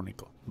arco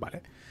rúnico,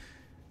 ¿vale?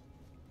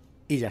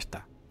 Y ya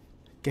está.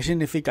 ¿Qué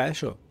significa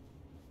eso?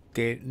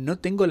 Que no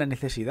tengo la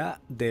necesidad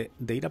de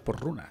ir a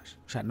por runas.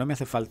 O sea, no me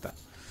hace falta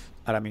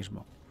ahora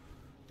mismo.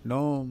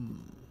 No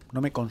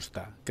me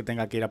consta que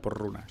tenga que ir a por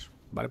runas,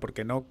 ¿vale?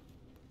 Porque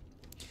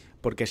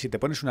si te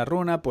pones una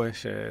runa,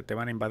 pues te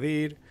van a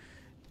invadir,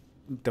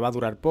 te va a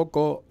durar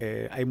poco,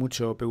 hay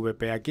mucho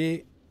PvP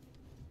aquí.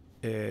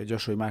 Yo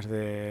soy más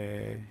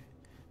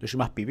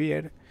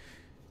pibier,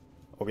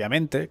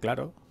 obviamente,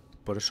 claro.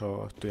 Por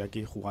eso estoy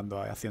aquí jugando,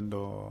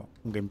 haciendo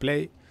un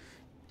gameplay.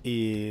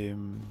 Y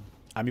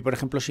A mí, por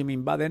ejemplo, si me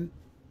invaden,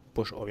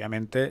 pues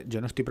obviamente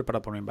yo no estoy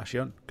preparado por una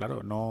invasión.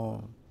 Claro,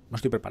 no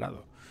estoy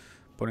preparado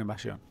por una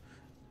invasión.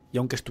 Y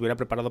aunque estuviera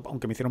preparado,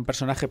 aunque me hiciera un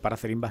personaje para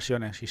hacer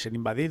invasiones y ser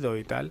invadido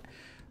y tal,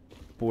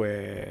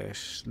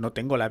 pues no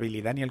tengo la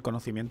habilidad ni el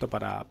conocimiento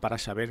para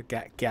saber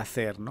qué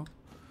hacer, ¿no?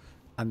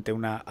 Ante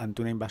una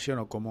invasión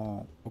o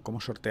cómo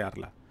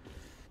sortearla.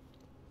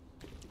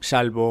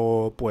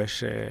 Salvo,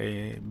 pues,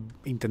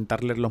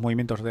 intentar leer los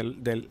movimientos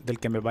del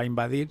que me va a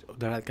invadir,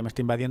 del que me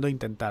está invadiendo, e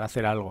intentar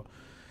hacer algo.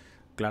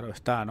 Claro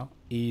está, ¿no?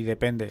 Y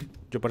depende.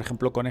 Yo, por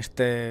ejemplo, con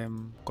este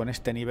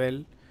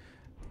nivel,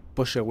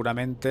 pues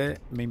seguramente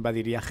me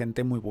invadiría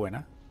gente muy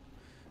buena.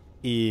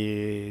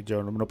 Y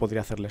yo no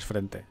podría hacerles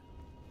frente.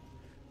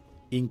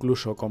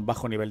 Incluso con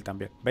bajo nivel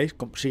también. ¿Veis?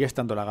 Sigue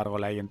estando la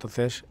gárgola ahí.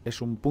 Entonces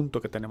es un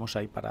punto que tenemos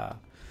ahí para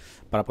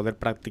poder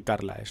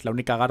practicarla. Es la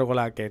única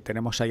gárgola que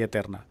tenemos ahí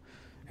eterna.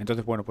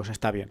 Entonces, bueno, pues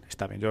está bien,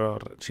 está bien. Yo,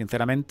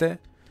 sinceramente,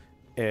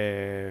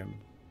 ya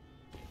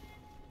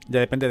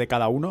depende de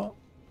cada uno,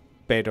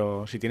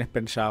 pero si tienes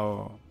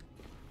pensado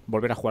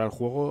volver a jugar al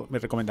juego, mi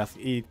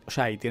recomendación, y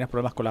tienes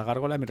problemas con las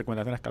gárgolas, mi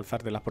recomendación es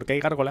calzártelas, porque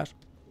hay gárgolas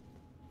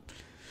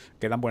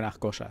que dan buenas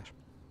cosas.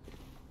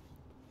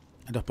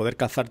 Entonces, poder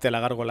calzarte la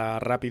gárgola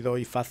rápido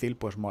y fácil,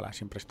 pues mola,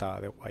 siempre está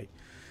de guay.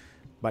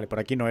 Vale, por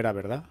aquí no era,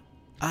 ¿verdad?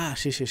 Ah,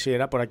 sí,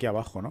 era por aquí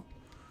abajo, ¿no?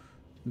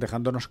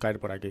 Dejándonos caer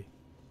por aquí.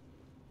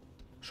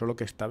 Solo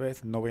que esta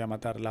vez no voy a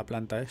matar la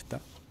planta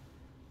esta.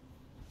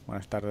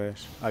 Buenas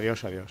tardes.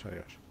 Adiós.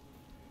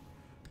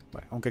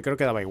 Vale, aunque creo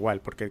que daba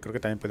igual, porque creo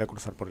que también podía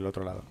cruzar por el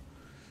otro lado.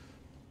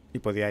 Y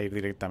podía ir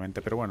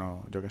directamente, pero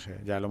bueno, yo qué sé,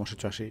 ya lo hemos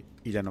hecho así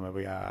y ya no me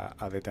voy a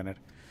detener.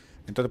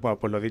 Entonces, bueno,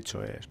 pues lo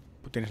dicho,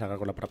 tienes la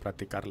gárgola para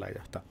practicarla y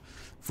ya está.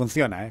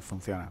 Funciona,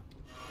 funciona.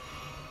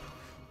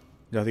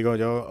 Ya os digo,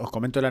 yo os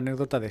comento la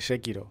anécdota de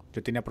Sekiro.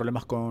 Yo tenía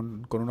problemas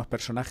con unos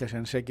personajes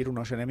en Sekiro,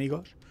 unos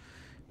enemigos.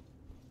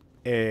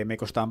 Me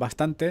costaban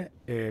bastante,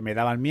 me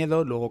daban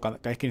miedo. Luego cada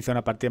vez que iniciaba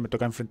una partida me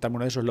tocaba enfrentarme a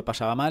uno de esos, lo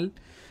pasaba mal.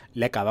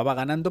 Le acababa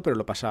ganando, pero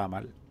lo pasaba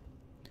mal.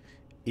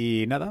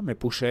 Y nada,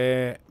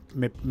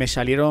 me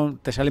salieron,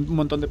 te salen un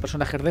montón de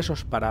personajes de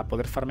esos para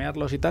poder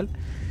farmearlos y tal.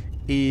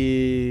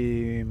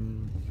 Y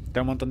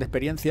tengo un montón de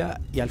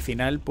experiencia. Y al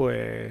final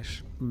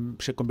pues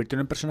se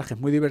convirtieron en personajes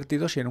muy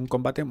divertidos y en un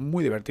combate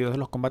muy divertido. De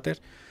los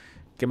combates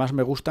que más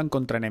me gustan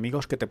contra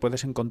enemigos que te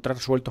puedes encontrar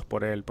sueltos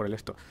por el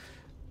esto.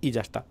 Y ya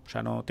está, o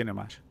sea, no tiene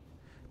más.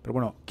 Pero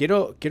bueno,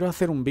 quiero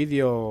hacer un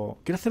vídeo,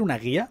 quiero hacer una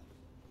guía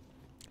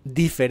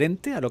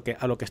diferente a lo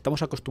que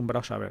estamos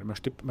acostumbrados a ver. Me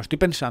estoy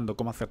pensando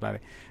cómo hacerla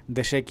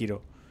de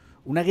Sekiro.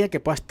 Una guía que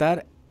pueda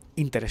estar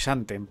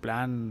interesante, en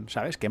plan,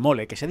 ¿sabes? Que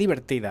mole, que sea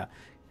divertida.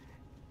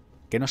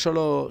 Que no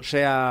solo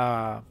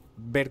sea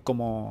ver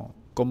cómo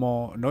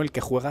no el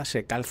que juega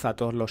se calza a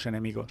todos los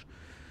enemigos,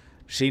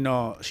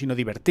 sino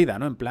divertida,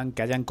 ¿no? En plan,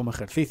 que hayan como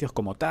ejercicios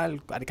como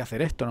tal, hay que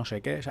hacer esto, no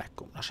sé qué, ¿sabes?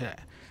 No sé.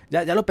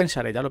 Ya lo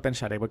pensaré,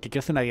 porque quiero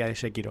hacer una guía de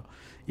Sekiro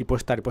y puede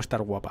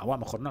estar guapa. O a lo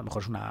mejor no, a lo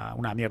mejor es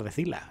una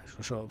mierdecilla.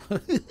 Eso.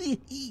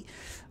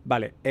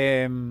 Vale.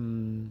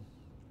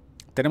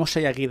 Tenemos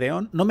ahí a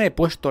Gideon. No me he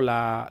puesto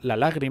la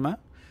lágrima,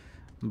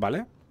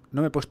 ¿vale?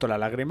 No me he puesto la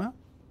lágrima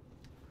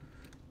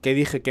que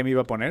dije que me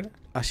iba a poner.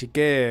 Así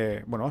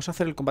que, bueno, vamos a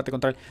hacer el combate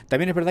contra él.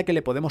 También es verdad que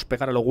le podemos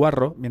pegar a lo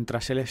guarro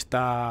mientras él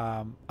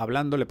está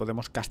hablando, le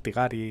podemos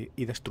castigar y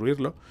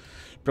destruirlo.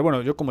 Pero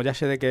bueno, yo como ya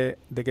sé de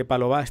qué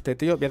palo va este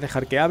tío, voy a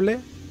dejar que hable,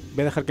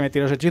 voy a dejar que me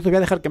tire los hechizos, voy a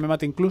dejar que me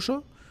mate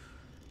incluso.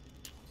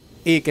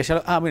 Y que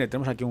sea... Ah, mire,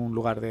 tenemos aquí un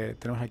lugar de...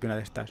 Tenemos aquí una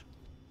de estas.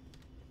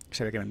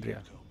 Se ve que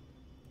vendría.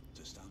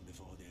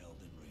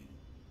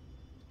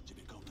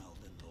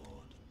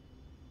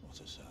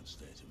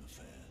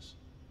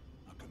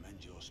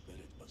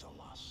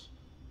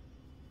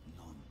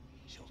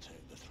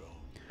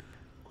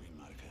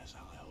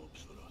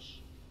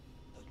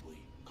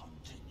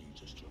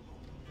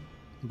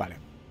 Vale,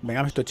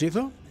 vengamos este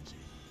hechizo.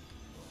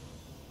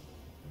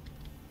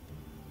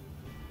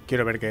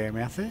 Quiero ver qué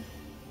me hace.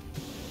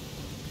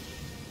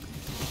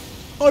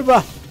 ¡Ay,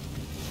 va!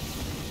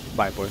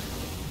 Vale, pues.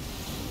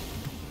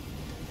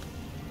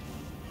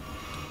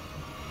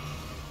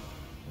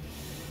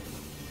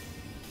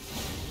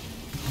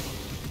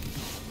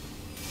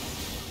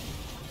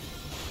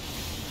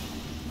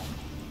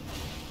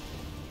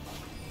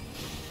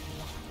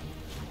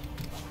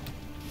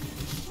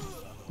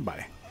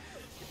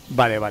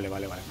 Vale.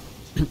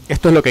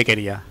 Esto es lo que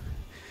quería.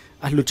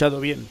 Has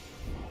luchado bien.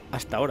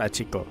 Hasta ahora,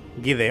 chico.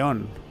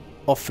 Gideon.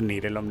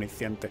 Ofnir, el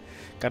Omnisciente.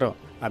 Claro,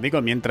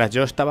 amigo, mientras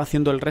yo estaba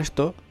haciendo el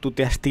resto, tú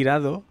te has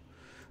tirado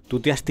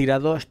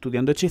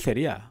estudiando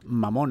hechicería.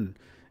 Mamón.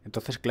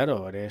 Entonces,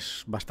 claro,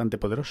 eres bastante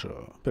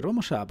poderoso. Pero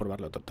vamos a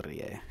probarlo otro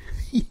día.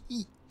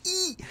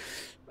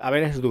 A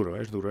ver, es duro.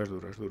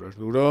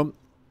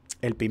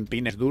 El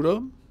pimpín es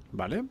duro,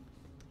 ¿vale?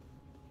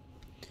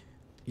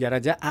 Y ahora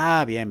ya...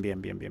 Ah, bien.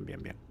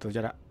 Entonces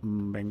ya ahora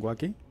vengo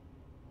aquí.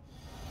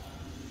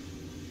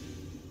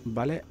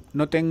 Vale,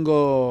 no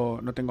tengo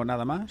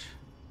nada más.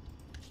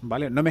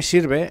 Vale, no me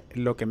sirve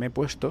lo que me he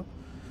puesto.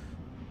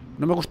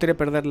 No me gustaría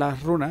perder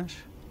las runas.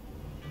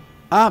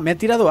 Ah, me ha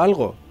tirado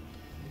algo.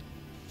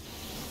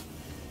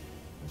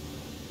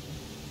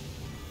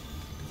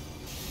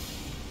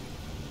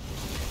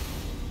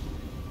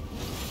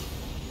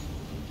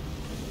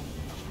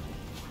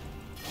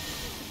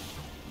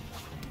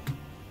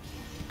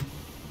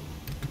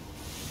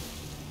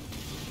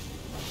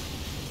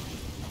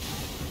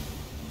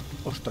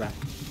 Ostras.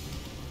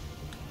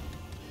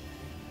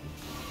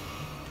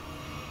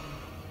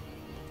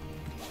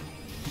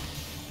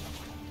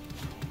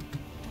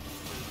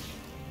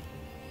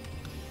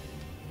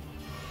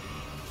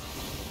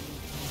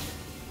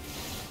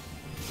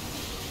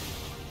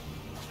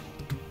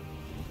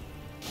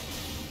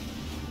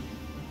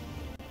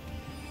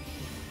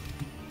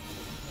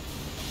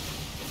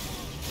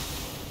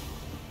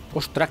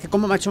 Ostras, que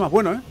combo me ha hecho más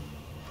bueno, ¿eh?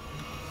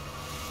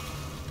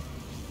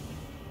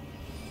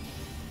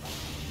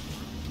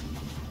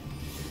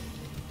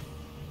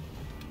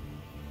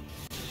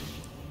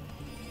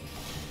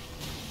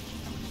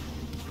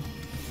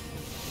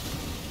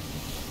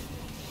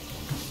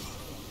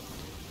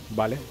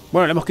 Vale.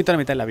 Bueno, le hemos quitado la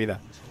mitad de la vida.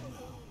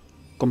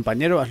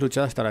 Compañero, has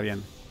luchado, estará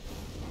bien.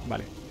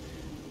 Vale.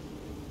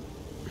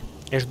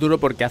 Es duro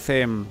porque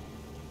hace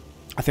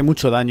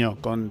mucho daño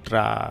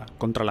contra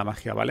la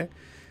magia, ¿vale?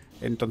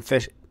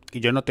 Entonces, y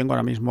yo no tengo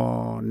ahora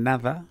mismo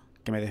nada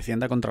que me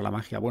defienda contra la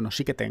magia. Bueno,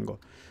 sí que tengo,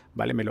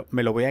 ¿vale?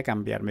 Me lo voy a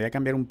cambiar. Me voy a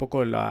cambiar un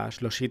poco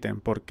los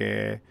ítems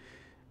porque...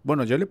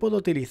 Bueno, yo le puedo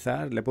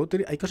utilizar...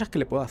 hay cosas que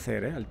le puedo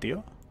hacer, ¿eh? Al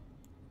tío.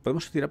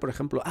 Podemos tirar, por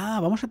ejemplo... Ah,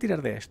 vamos a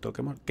tirar de esto,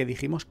 que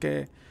dijimos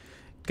que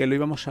lo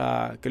íbamos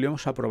a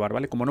probar,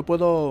 ¿vale? Como no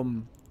puedo...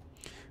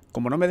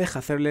 Como no me deja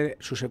hacerle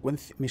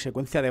mi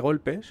secuencia de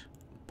golpes,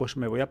 pues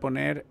me voy a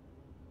poner...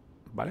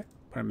 ¿Vale?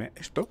 Ponerme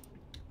esto.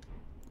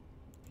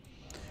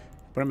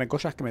 Ponerme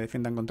cosas que me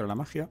defiendan contra la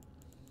magia.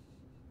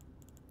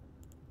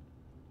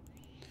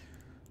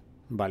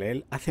 Vale,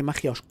 él hace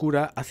magia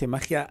oscura, hace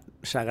magia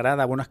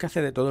sagrada. Bueno, es que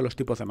hace de todos los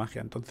tipos de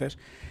magia, entonces...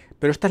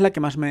 Pero esta es la que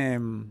más me...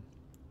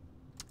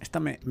 Esta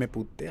me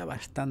putea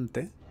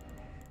bastante.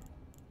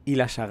 Y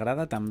la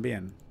sagrada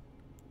también.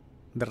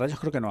 De rayos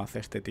creo que no hace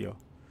este tío.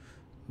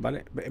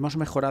 Vale, hemos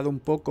mejorado un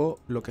poco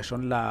lo que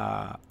son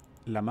la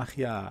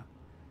magia...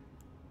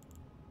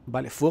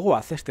 Vale, ¿fuego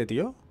hace este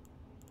tío?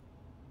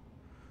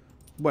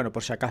 Bueno,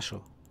 por si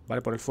acaso.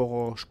 Vale, por el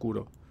fuego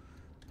oscuro.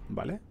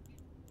 Vale.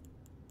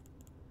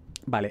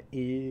 Vale,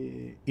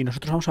 y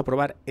nosotros vamos a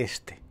probar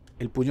este.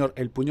 El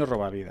puño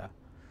robavida.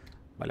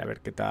 Vale, a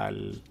ver qué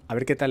tal... A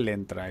ver qué tal le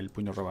entra el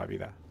puño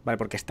robavida. Vale,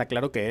 porque está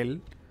claro que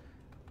él...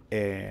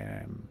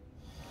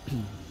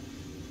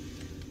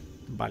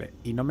 Vale,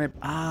 y no me...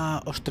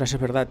 Ah, ostras, es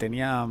verdad,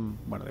 tenía...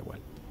 Bueno, da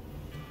igual.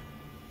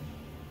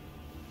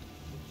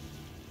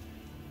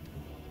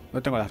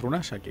 ¿No tengo las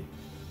runas? Aquí.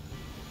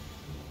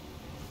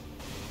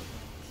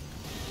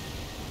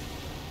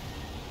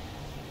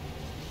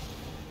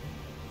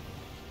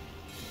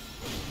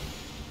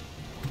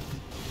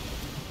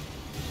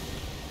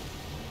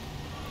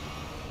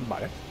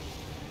 Vale.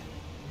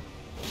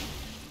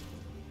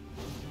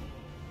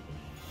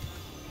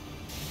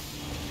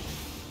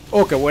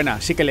 Oh, qué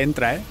buena. Sí que le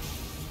entra, ¿eh?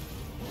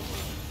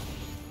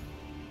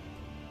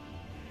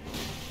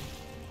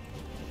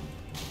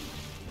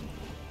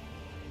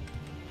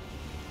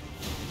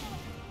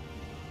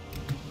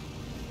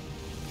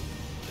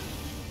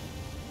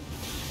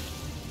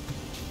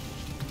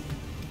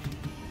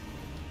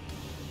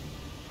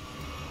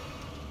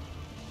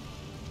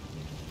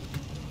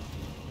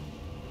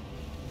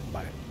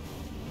 Vale.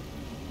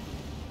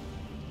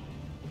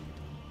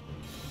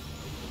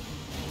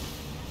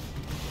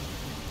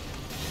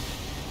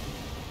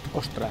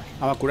 Ostras.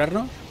 ¿Vamos a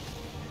curarnos?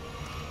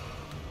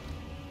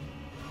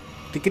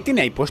 ¿Qué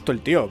tiene ahí puesto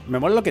el tío? Me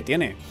mola lo que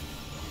tiene.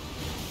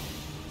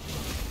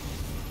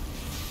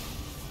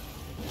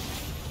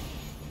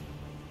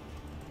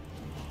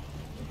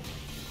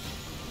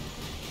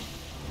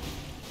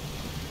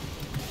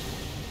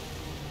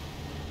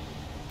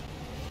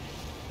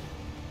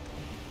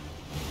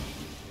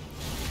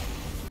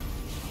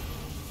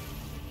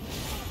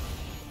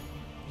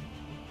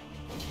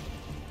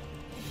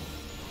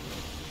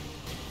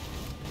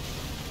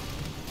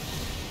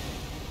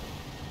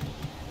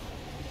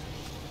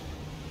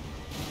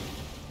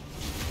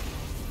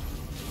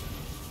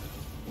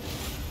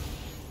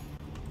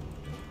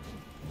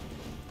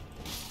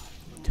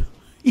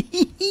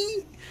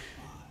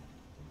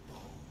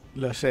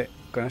 Lo sé,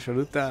 con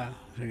absoluta...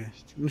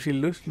 Un sin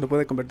luz no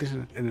puede convertirse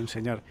en el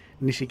señor.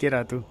 Ni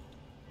siquiera tú.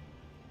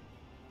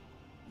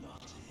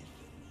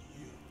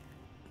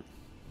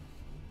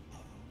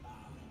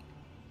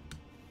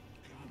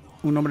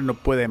 Un hombre no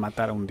puede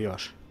matar a un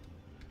dios.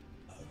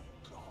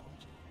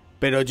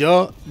 Pero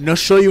yo no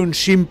soy un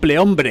simple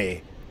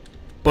hombre.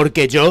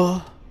 Porque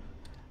yo...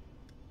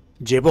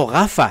 llevo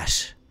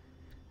gafas.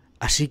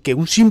 Así que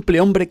un simple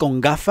hombre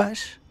con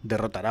gafas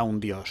derrotará a un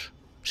dios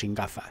sin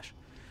gafas.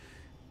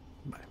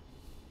 Vale.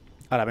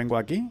 Ahora vengo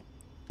aquí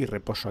y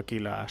reposo aquí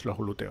los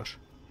glúteos.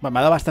 Bueno, me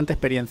ha dado bastante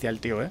experiencia el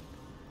tío, ¿eh?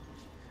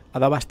 Ha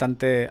dado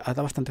bastante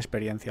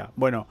experiencia.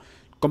 Bueno,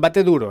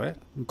 combate duro, ¿eh?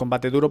 Un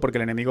combate duro porque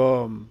el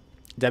enemigo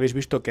ya habéis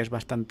visto que es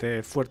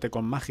bastante fuerte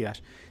con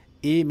magias.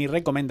 Y mi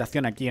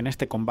recomendación aquí en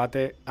este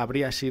combate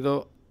habría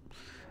sido...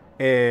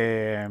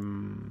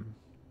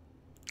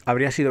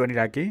 habría sido venir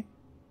aquí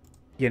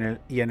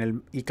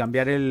y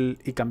cambiar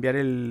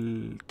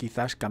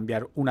quizás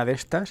cambiar una de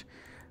estas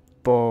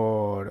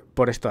por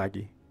esto de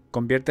aquí.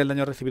 Convierte el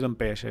daño recibido en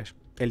PS.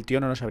 el tío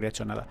no nos habría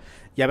hecho nada.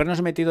 Y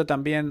habernos metido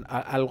también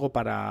algo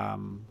para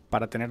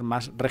tener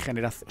más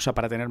regeneración, o sea,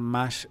 para tener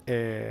más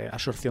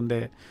absorción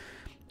de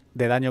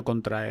daño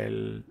contra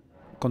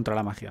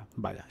la magia.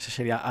 Vaya,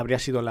 esa habría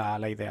sido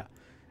la idea.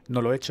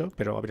 No lo he hecho,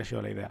 pero habría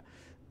sido la idea.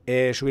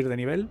 Subir de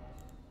nivel.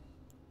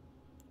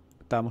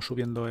 Estábamos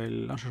subiendo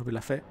vamos a subir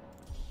la fe.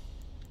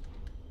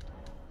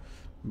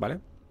 Vale.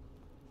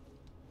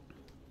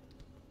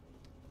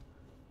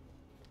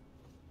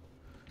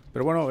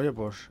 Pero bueno, oye,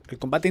 pues el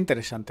combate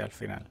interesante al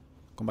final.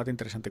 Combate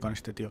interesante con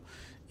este tío.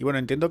 Y bueno,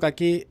 entiendo que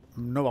aquí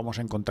no vamos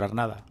a encontrar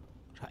nada.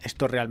 O sea,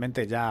 esto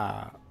realmente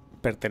ya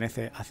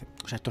pertenece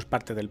o sea, esto es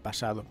parte del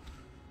pasado.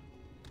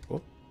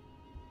 Oh.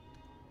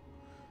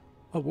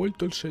 Ha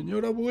vuelto el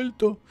señor, ha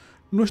vuelto.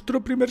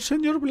 Nuestro primer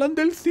señor Blan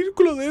del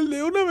Círculo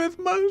de una vez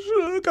más.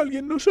 Que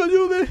alguien nos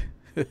ayude.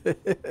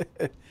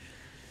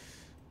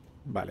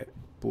 Vale,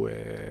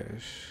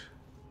 pues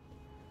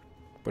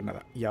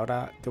nada. Y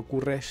ahora, ¿qué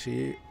ocurre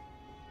si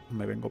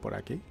me vengo por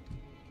aquí?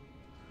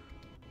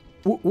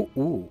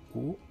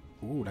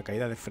 La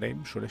caída de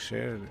frame suele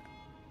ser...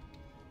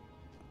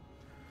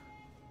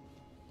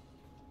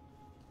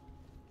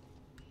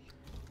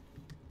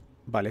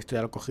 Vale, esto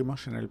ya lo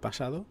cogimos en el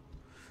pasado.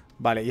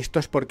 Vale, y esto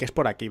es porque es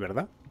por aquí,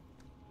 ¿verdad?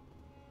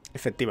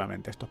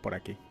 Efectivamente, esto es por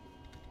aquí.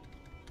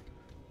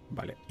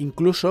 Vale,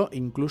 incluso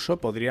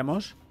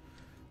podríamos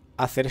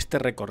hacer este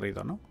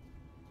recorrido, ¿no?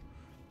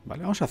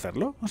 Vale, vamos a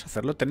hacerlo,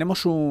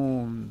 Tenemos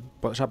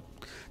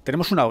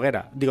tenemos una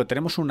hoguera. Digo,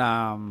 tenemos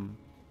una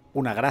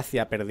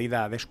gracia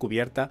perdida,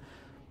 descubierta.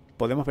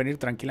 Podemos venir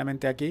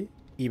tranquilamente aquí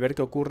y ver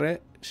qué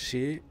ocurre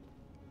si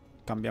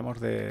cambiamos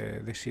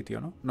de sitio,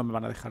 ¿no? No me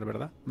van a dejar,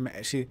 ¿verdad?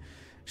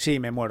 Sí,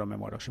 me muero.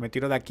 Si me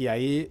tiro de aquí a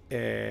ahí,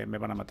 me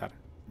van a matar.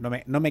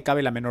 No me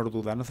cabe la menor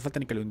duda. No hace falta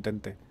ni que lo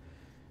intente.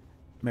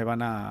 Me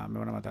van a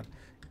matar.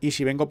 Y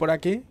si vengo por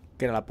aquí,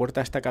 que era la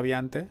puerta esta que había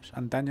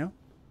antaño.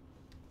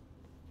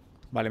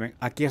 Vale,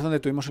 aquí es donde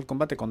tuvimos el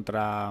combate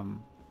contra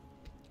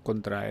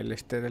el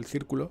del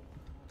círculo.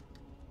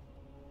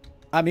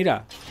 Ah,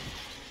 mira.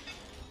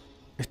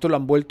 Esto lo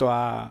han vuelto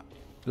a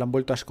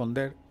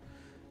esconder.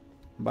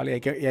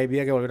 Vale, y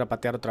había que volver a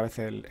patear otra vez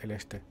el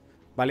este.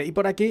 Vale, y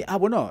por aquí... Ah,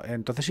 bueno,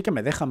 entonces sí que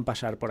me dejan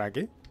pasar por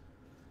aquí.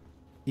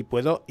 Y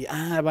puedo...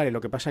 vale,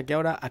 lo que pasa es que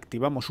ahora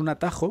activamos un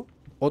atajo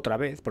otra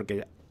vez,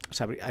 porque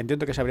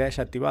entiendo que se habría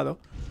desactivado.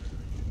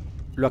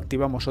 Lo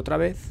activamos otra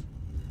vez.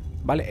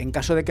 Vale, en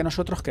caso de que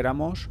nosotros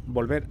queramos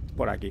volver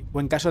por aquí. O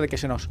en caso de que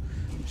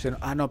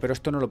ah, no, pero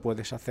esto no lo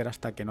puedes hacer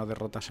hasta que no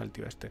derrotas al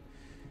tío este.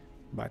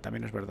 Vale,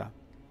 también es verdad.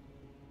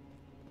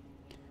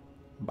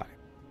 Vale.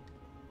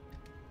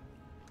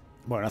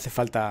 Bueno, no hace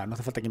falta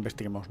que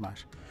investiguemos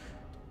más.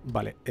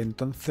 Vale,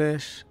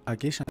 entonces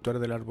aquí santuario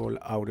del árbol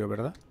áureo,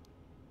 ¿verdad?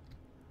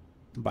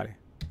 Vale.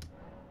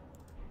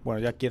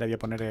 Bueno, ya aquí ahora voy a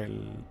poner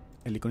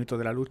el iconito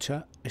de la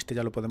lucha. Este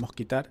ya lo podemos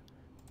quitar.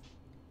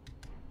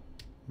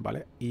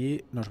 Vale,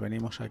 y nos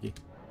venimos aquí.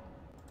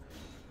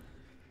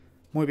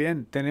 Muy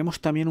bien,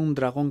 tenemos también un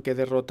dragón que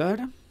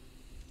derrotar,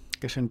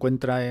 que se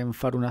encuentra en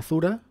Faerûn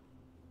Azula.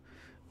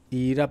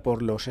 Y ir a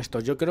por los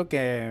estos. Yo creo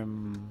que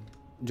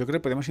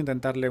podemos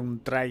intentarle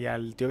un try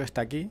al tío que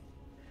está aquí.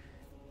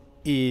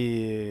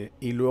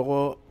 Y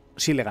luego,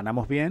 si le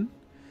ganamos bien,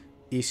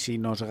 y si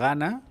nos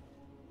gana,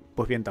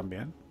 pues bien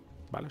también.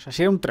 Vale, o sea,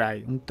 sería un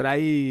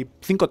try,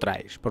 5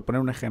 tries, por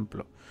poner un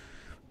ejemplo.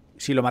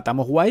 Si lo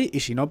matamos, guay,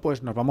 y si no,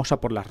 pues nos vamos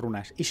a por las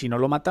runas. Y si no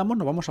lo matamos,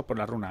 nos vamos a por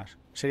las runas.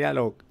 Sería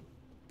lo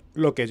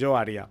que yo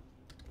haría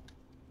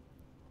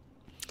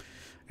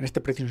en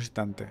este preciso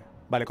instante.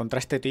 Vale, contra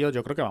este tío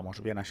yo creo que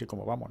vamos bien así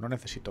como vamos. No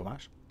necesito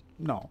más.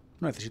 No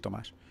necesito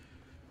más.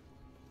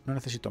 No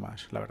necesito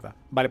más, la verdad.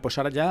 Vale, pues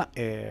ahora ya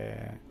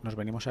nos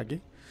venimos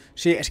aquí.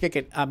 Sí, es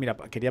que... mira,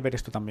 quería ver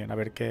esto también. A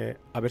ver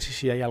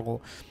si hay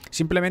algo...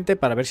 Simplemente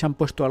para ver si han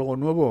puesto algo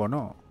nuevo o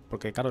no.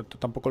 Porque claro,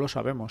 tampoco lo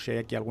sabemos. Si hay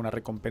aquí alguna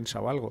recompensa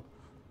o algo.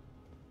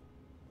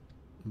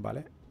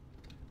 Vale.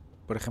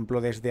 Por ejemplo,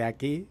 desde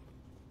aquí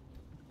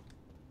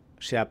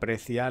se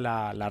aprecia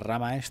la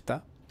rama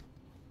esta.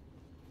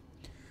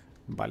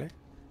 Vale.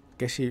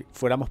 Que si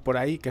fuéramos por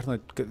ahí, que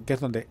es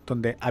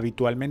donde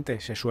habitualmente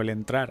se suele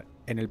entrar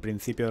en el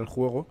principio del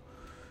juego,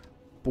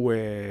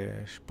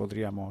 pues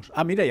podríamos...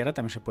 Ah, mira, y ahora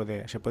también se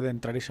puede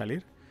entrar y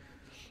salir.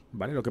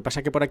 Vale, lo que pasa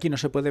es que por aquí no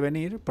se puede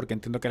venir porque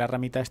entiendo que la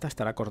ramita esta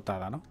estará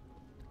cortada, ¿no?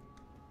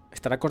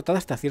 Estará cortada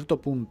hasta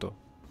cierto punto.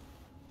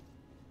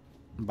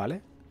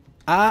 Vale.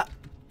 Ah,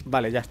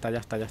 vale, ya está.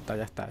 Está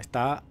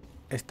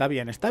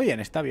bien. Está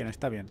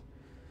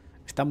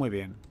muy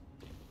bien.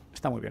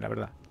 Está muy bien, la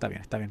verdad.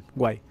 Está bien.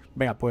 Guay.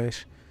 Venga,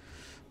 pues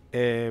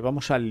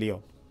vamos al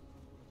lío.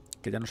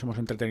 Que ya nos hemos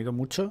entretenido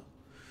mucho.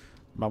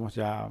 Vamos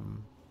ya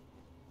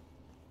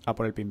a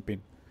por el pin.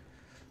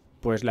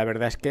 Pues la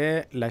verdad es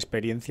que la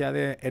experiencia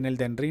en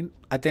Elden Ring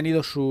ha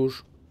tenido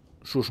sus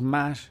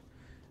más...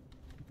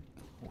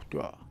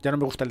 Hostia, ya no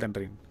me gusta Elden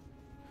Ring.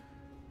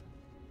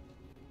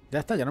 Ya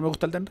está, ya no me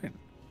gusta Elden Ring.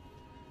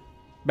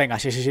 Venga,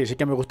 sí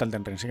que me gusta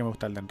Elden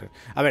Ring.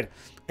 A ver,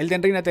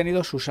 Elden Ring ha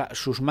tenido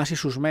sus más y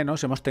sus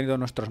menos. Hemos tenido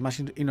nuestros más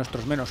y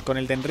nuestros menos con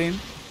Elden Ring.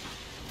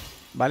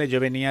 ¿vale? Yo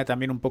venía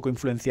también un poco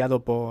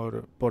influenciado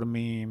por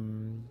mi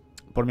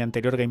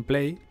anterior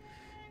gameplay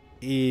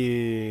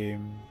y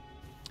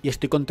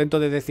estoy contento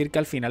de decir que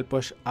al final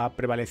pues ha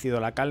prevalecido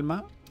la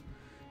calma.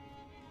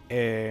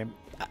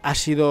 Ha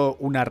sido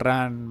una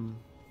run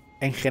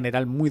en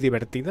general muy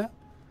divertida.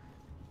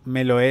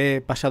 Me lo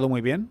he pasado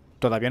muy bien.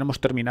 Todavía no hemos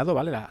terminado,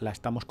 ¿vale? La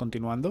estamos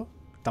continuando.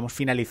 Estamos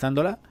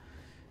finalizándola.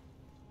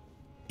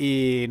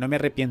 Y no me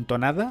arrepiento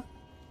nada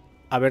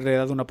haberle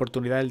dado una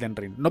oportunidad al Elden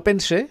Ring. No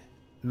pensé,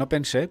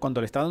 cuando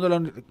le estaba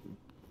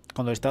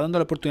dando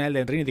la oportunidad al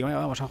Elden Ring y digo,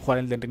 vamos a jugar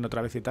el Elden Ring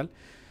otra vez y tal,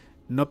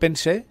 no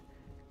pensé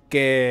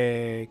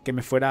que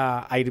me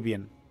fuera a ir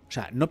bien. O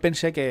sea, no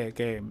pensé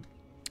que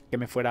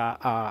me fuera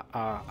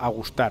a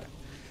gustar.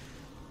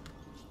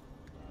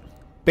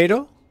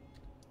 Pero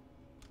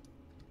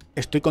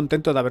estoy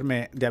contento de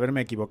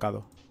haberme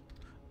equivocado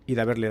y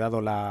de haberle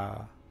dado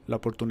la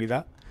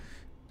oportunidad.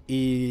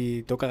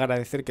 Y tengo que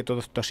agradecer que todo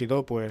esto ha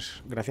sido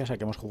pues gracias a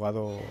que hemos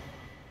jugado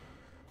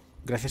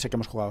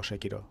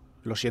Sekiro.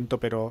 Lo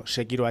siento, pero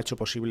Sekiro ha hecho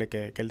posible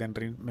que Elden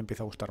Ring me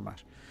empiece a gustar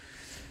más.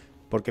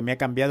 Porque me ha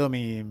cambiado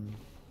mi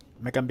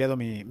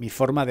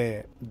forma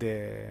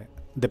de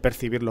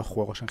percibir los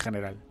juegos en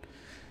general.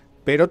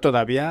 Pero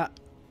todavía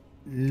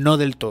no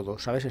del todo,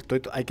 ¿sabes?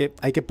 Hay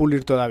que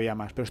pulir todavía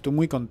más, pero estoy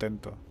muy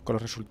contento con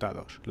los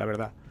resultados, la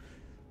verdad.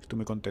 Estoy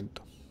muy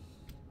contento.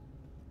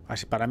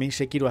 Así, para mí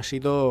Sekiro ha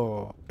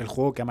sido el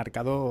juego que ha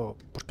marcado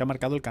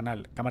el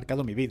canal, que ha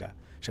marcado mi vida.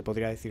 Se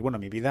podría decir, bueno,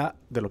 mi vida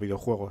de los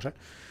videojuegos, ¿eh?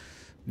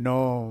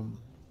 No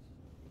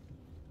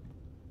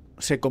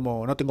sé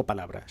cómo, no tengo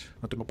palabras.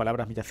 No tengo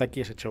palabras,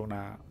 Miyazaki, has hecho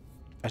una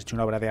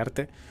obra de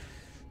arte.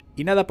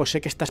 Y nada, pues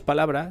sé que estas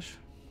palabras,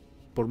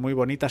 por muy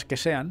bonitas que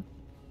sean,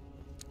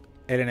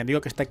 el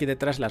enemigo que está aquí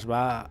detrás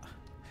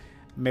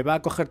me va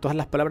a coger todas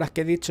las palabras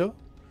que he dicho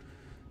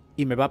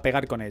y me va a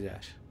pegar con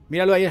ellas.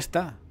 Míralo, ahí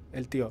está,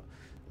 el tío.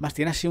 Más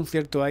tiene así un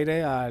cierto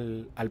aire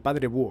al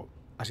padre búho.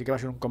 Así que va a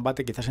ser un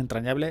combate quizás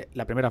entrañable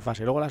la primera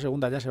fase. Luego la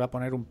segunda ya se va a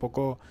poner un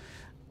poco...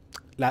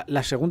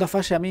 La segunda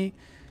fase a mí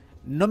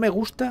no me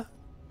gusta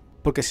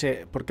porque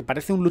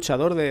parece un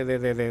luchador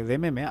de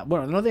MMA.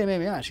 Bueno, no de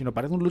MMA, sino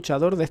parece un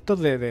luchador de estos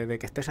de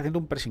que estés haciendo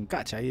un pressing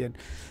catch ahí.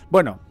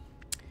 Bueno,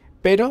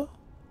 pero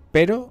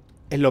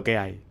es lo que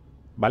hay,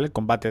 ¿vale? El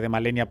combate de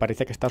Malenia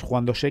parece que estás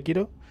jugando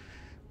Sekiro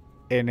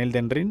en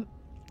Elden Ring.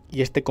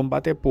 Y este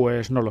combate,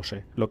 pues no lo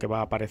sé lo que va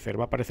a aparecer.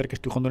 Va a parecer que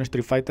estoy jugando en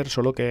Street Fighter,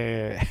 solo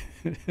que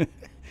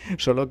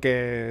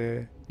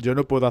yo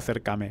no puedo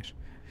hacer kames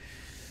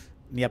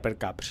ni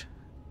uppercuts.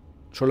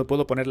 Solo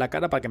puedo poner la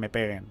cara para que me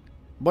peguen.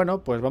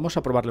 Bueno, pues vamos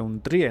a probarle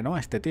un trie, ¿no? A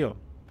este tío.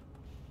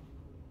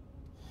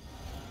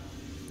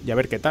 Y a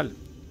ver qué tal.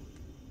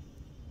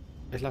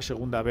 Es la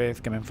segunda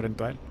vez que me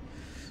enfrento a él.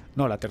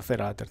 No, la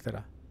tercera.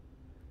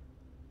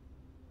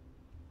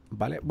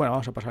 Vale, bueno,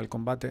 vamos a pasar el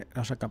combate.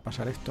 Vamos a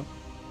pasar esto.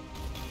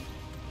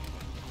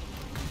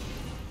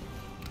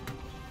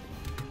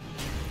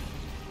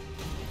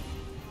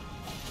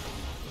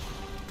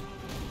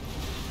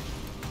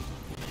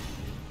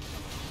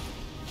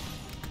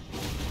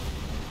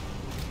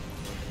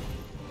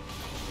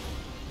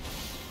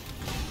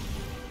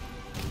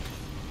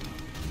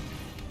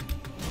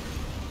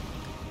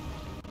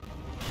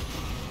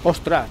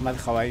 ¡Ostras! Me ha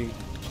dejado ahí.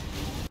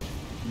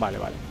 Vale.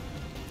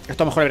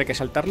 Esto a lo mejor habría que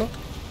saltarlo.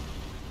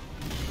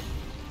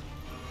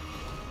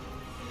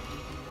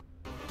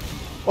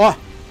 ¡Oh!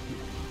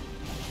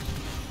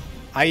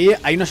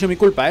 Ahí no ha sido mi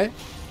culpa, ¿eh?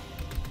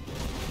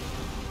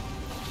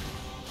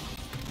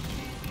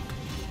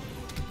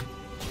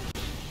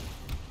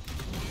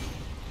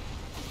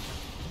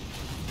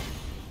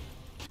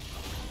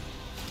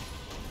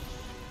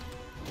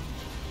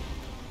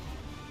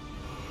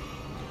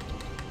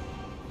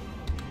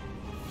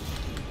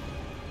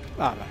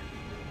 Ah, vale.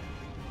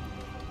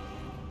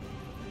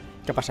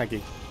 ¿Qué pasa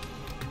aquí?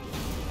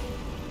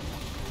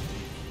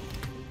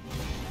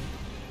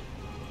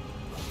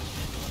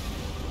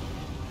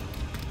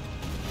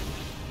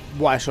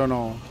 Buah, eso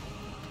no...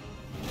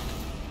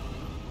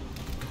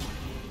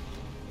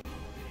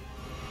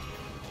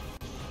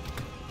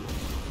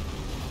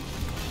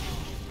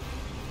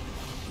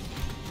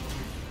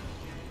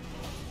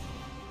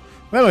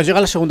 Bueno, pues llega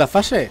la segunda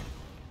fase.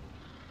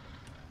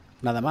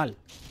 Nada mal.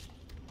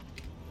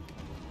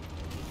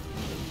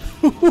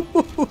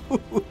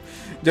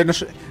 Yo no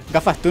sé...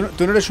 Gafas, tú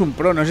no eres un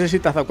pro. No sé si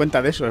te has dado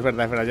cuenta de eso. Es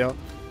verdad, yo...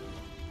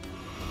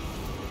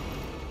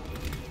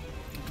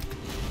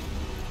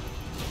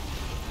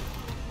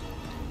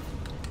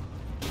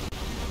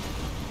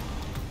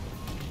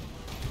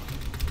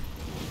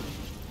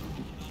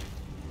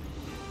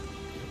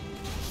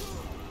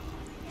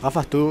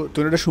 Gafas, tú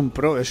no eres un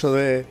pro. Eso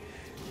de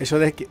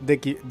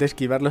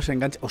esquivar los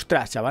enganches.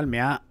 Ostras, chaval,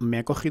 me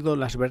ha cogido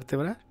las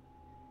vértebras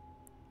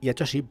y ha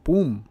hecho así,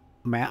 ¡pum!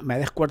 Me ha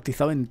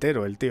descuartizado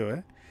entero el tío,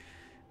 ¿eh?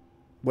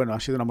 Bueno,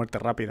 ha sido una muerte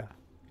rápida.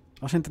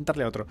 Vamos a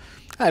intentarle otro.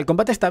 El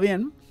combate está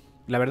bien.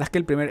 La verdad es que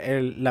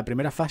la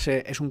primera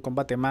fase es un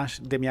combate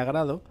más de mi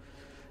agrado.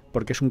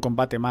 Porque es un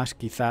combate más,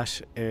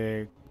 quizás...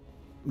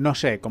 no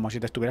sé, como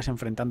si te estuvieras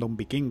enfrentando a un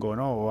vikingo,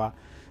 ¿no?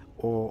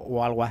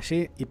 o algo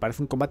así, y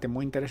parece un combate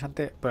muy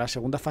interesante, pero la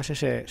segunda fase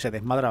se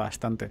desmadra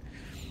bastante.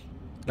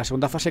 La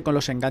segunda fase con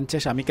los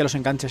enganches, a mí que los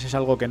enganches es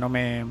algo que no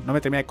me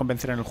termina de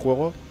convencer en el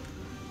juego,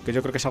 que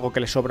yo creo que es algo que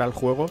le sobra al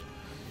juego.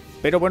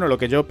 Pero bueno, lo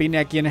que yo opine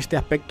aquí en este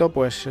aspecto,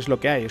 pues es lo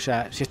que hay. O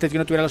sea, si este tío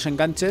no tuviera los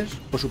enganches,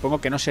 pues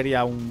supongo que no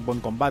sería un buen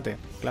combate,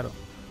 claro.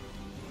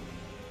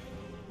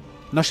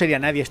 No sería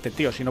nadie este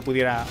tío si no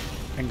pudiera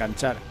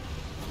enganchar.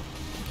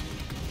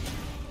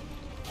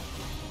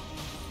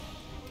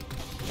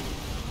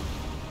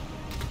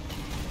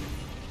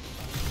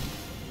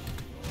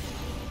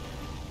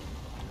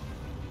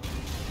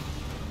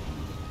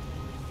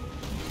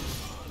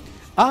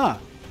 ¡Ah!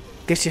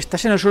 Que si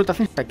estás en el suelo te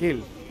hacen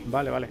insta-kill.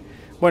 Vale, vale.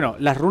 Bueno,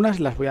 las runas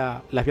las voy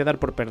a dar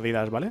por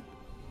perdidas, ¿vale?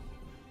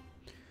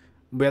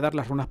 Voy a dar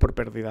las runas por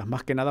perdidas.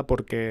 Más que nada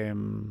porque...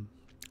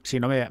 si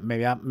no, me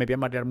voy a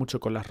marear mucho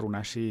con las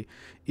runas. Y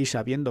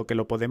sabiendo que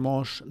lo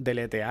podemos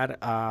deletear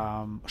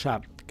a... O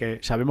sea, que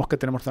sabemos que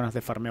tenemos zonas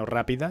de farmeo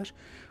rápidas.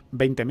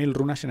 20.000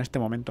 runas en este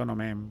momento no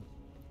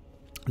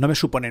me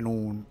suponen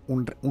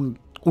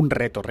un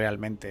reto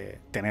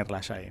realmente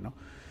tenerlas ahí, ¿no?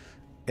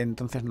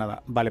 Entonces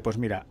nada, vale, pues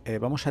mira,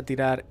 vamos a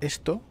tirar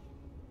esto.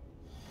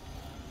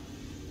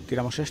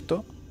 Tiramos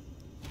esto.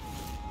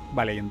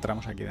 Vale, y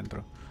entramos aquí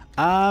dentro.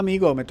 Ah,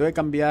 amigo, me tengo que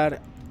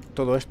cambiar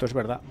todo esto, es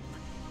verdad.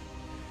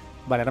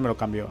 Vale, ahora me lo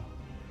cambio.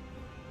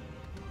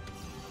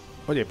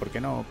 Oye, ¿por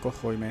qué no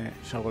cojo y me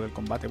salgo del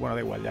combate? Bueno,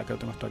 da igual, ya que lo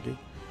tengo esto aquí.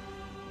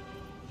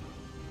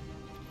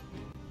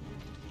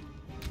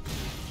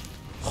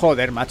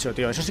 Joder, macho,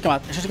 tío, eso sí que me ha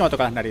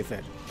tocado las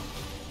narices.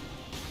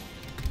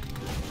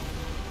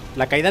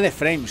 La caída de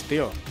frames,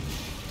 tío.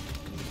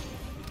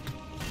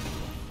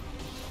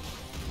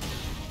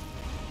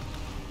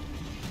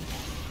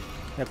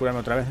 Voy a curarme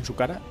otra vez en su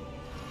cara.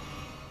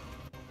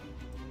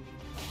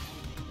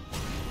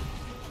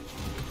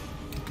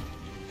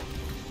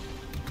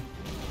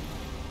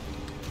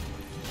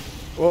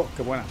 Oh,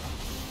 qué buena.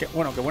 Qué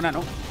buena,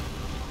 ¿no?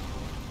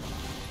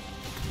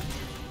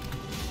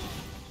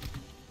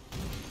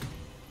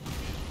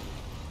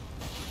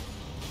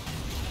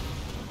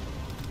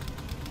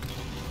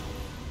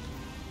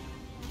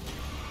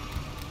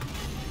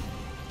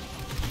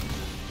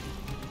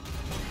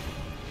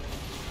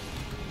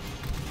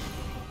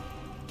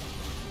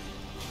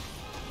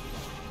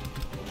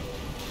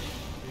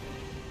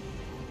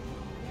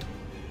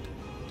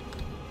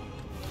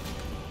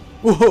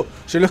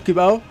 Se lo he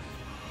esquivado,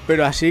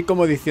 pero así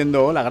como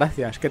diciendo, hola,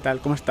 gracias, ¿qué tal?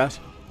 ¿Cómo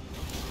estás?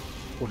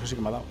 Pues eso sí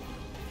que me ha dado.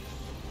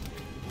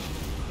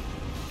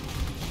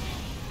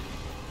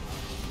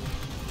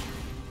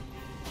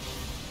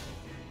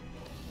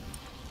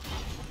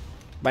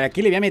 Vale,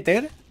 aquí le voy a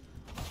meter.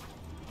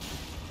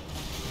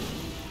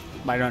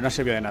 Vale, no ha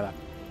servido de nada.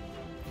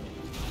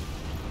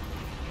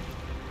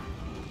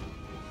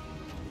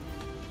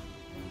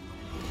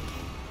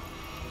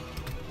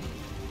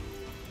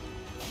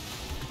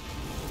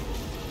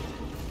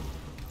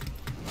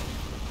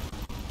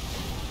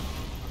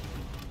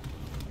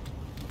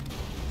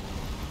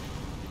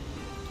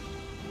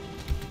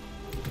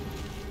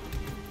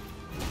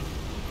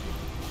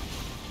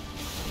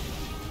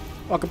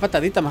 Oh, qué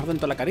patadita, más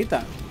dentro de la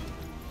carita.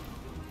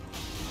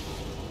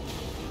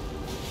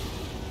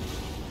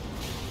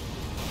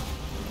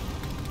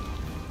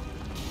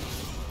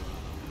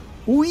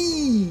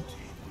 ¡Uy!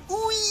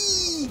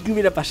 ¡Uy! ¿Qué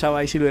hubiera pasado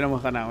ahí si lo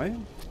hubiéramos ganado, eh?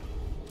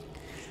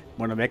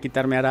 Bueno, voy a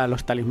quitarme ahora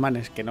los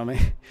talismanes, que no me...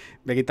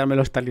 Voy a quitarme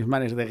los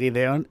talismanes de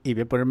Gideon y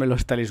voy a ponerme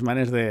los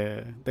talismanes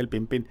del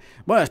Pimpín.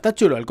 Bueno, está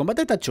chulo, el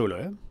combate está chulo,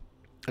 eh.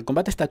 El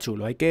combate está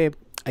chulo, hay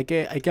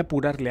que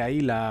apurarle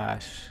ahí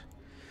las...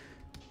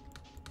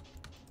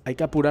 Hay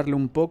que apurarle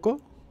un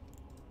poco.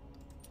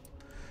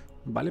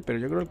 Vale, pero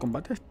yo creo que el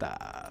combate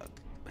está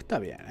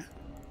bien, ¿eh?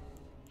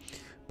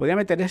 Podría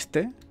meter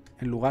este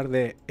en lugar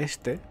de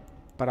este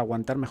para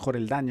aguantar mejor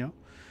el daño.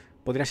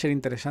 Podría ser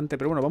interesante,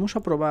 pero bueno, vamos a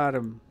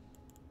probar...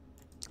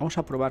 Vamos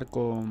a probar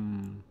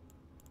con...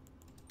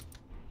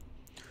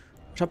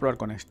 Vamos a probar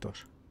con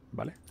estos,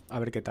 ¿vale? A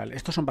ver qué tal.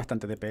 Estos son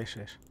bastante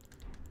DPS.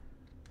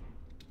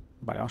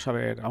 Vale, vamos a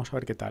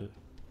ver qué tal.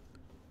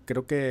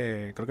 Creo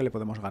que le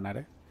podemos ganar,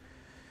 ¿eh?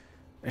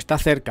 Está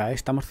cerca,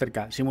 estamos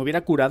cerca. Si me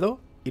hubiera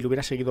curado y lo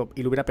hubiera seguido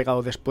y lo hubiera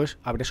pegado después,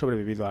 habría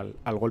sobrevivido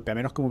al golpe, a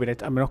menos que hubiera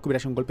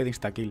sido un golpe de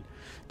insta-kill.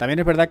 También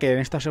es verdad que en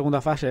esta segunda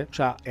fase, o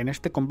sea, en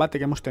este combate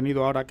que hemos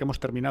tenido ahora, que hemos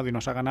terminado y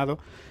nos ha ganado,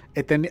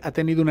 ha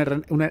tenido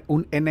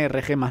un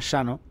NRG más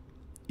sano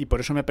y por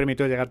eso me ha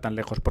permitido llegar tan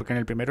lejos, porque en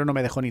el primero no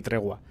me dejó ni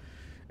tregua.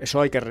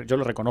 Eso yo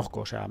lo reconozco,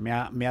 o sea, me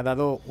ha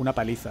dado una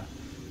paliza.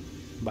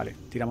 Vale,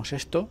 tiramos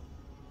esto.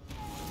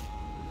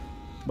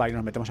 Vale, y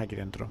nos metemos aquí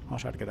dentro.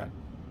 Vamos a ver qué tal.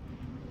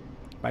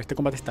 Vale, este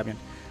combate está bien.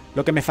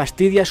 Lo que me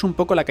fastidia es un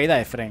poco la caída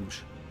de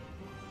frames.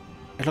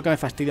 Es lo que me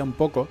fastidia un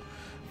poco.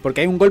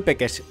 Porque hay un golpe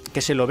que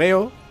se lo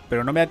veo,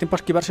 pero no me da tiempo a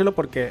esquivárselo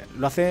porque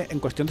lo hace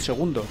en cuestión de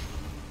segundos.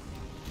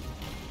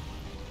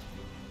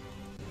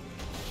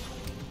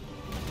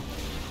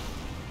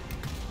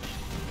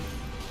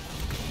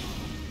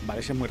 Vale,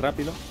 ese es muy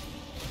rápido.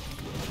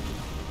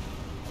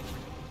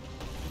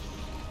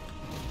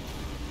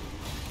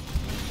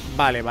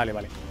 Vale, vale,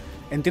 vale.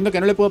 Entiendo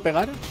que no le puedo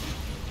pegar.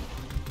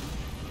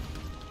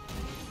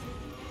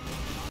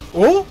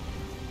 ¡Oh!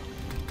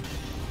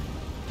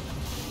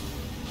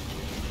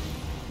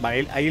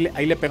 Vale, ahí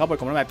le he pegado porque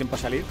como no me da tiempo a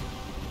salir.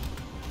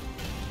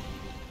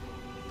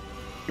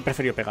 He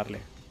preferido pegarle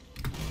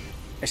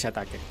ese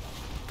ataque.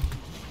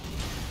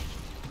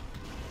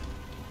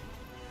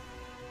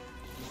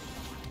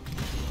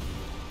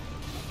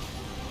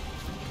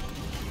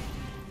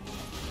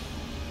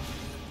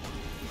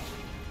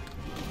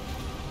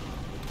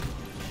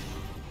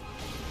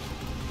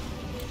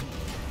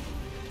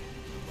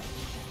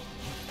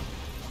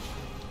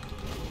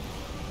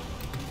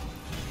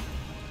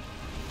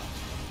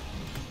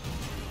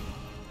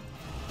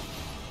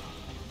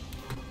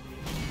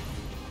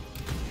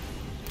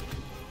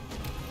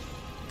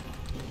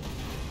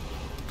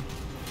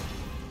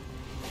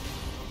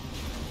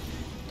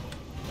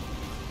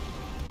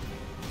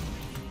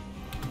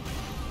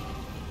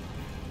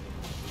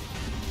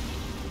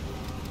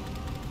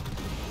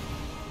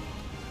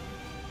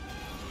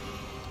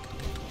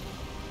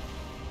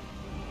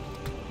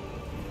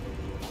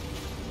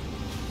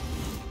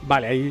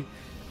 Vale, ahí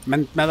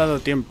me ha dado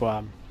tiempo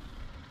a...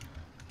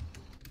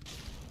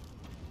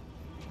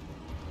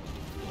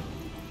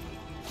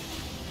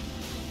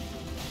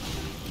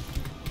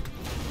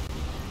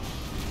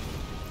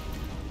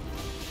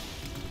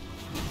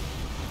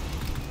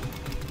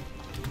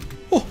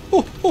 ¡Oh,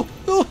 oh, oh,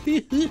 oh!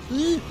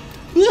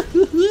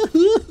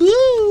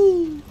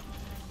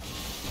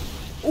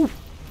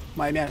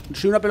 Madre mía,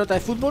 ¿soy una pelota de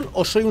fútbol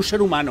o soy un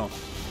ser humano?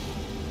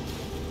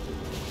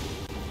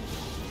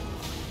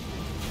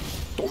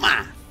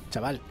 ¡Toma!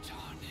 Chaval.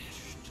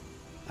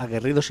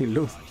 Aguerrido sin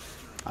luz.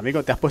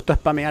 Amigo, te has puesto a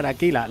spamear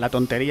aquí la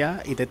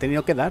tontería y te he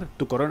tenido que dar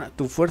tu corona.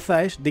 Tu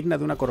fuerza es digna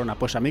de una corona.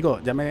 Pues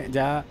amigo,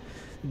 ya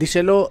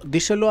díselo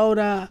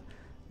ahora.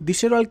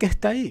 Díselo al que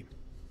está ahí.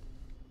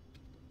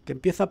 Que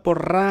empieza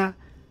por Ra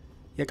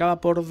y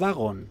acaba por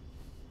Dagon.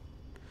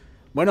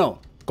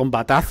 Bueno,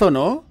 combatazo,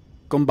 ¿no?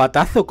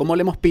 Combatazo. ¿Cómo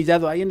le hemos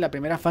pillado ahí en la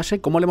primera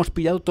fase? ¿Cómo le hemos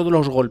pillado todos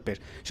los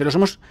golpes? Se los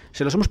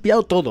hemos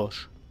pillado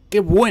todos. ¡Qué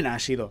buena ha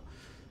sido!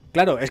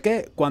 Claro, es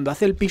que cuando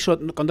hace el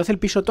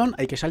pisotón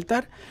hay que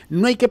saltar.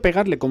 No hay que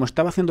pegarle como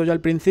estaba haciendo yo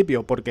al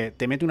principio, porque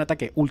te mete un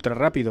ataque ultra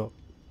rápido,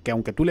 que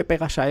aunque tú le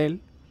pegas a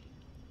él,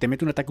 te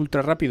mete un ataque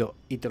ultra rápido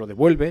y te lo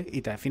devuelve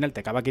y al final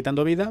te acaba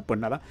quitando vida. Pues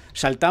nada,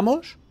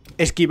 saltamos,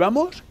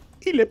 esquivamos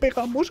y le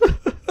pegamos.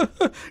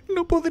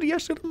 No podría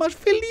ser más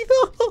feliz.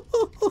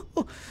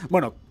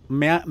 Bueno,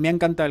 me ha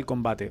encantado el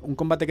combate. Un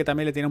combate que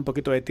también le tiene un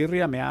poquito de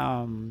tirria, me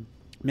ha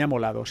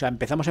molado. O sea,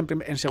 empezamos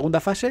en segunda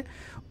fase,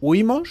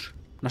 huimos,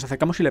 nos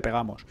acercamos y le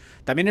pegamos.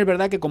 También es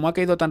verdad que como ha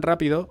caído tan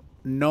rápido,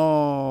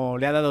 no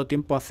le ha dado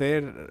tiempo a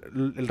hacer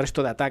el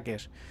resto de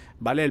ataques,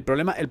 ¿vale? El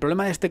problema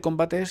de este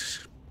combate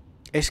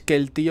es que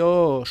el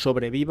tío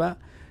sobreviva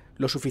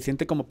lo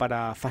suficiente como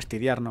para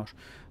fastidiarnos.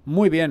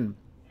 Muy bien.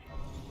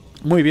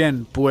 Muy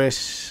bien,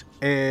 pues...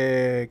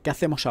 ¿qué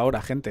hacemos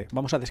ahora, gente?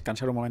 Vamos a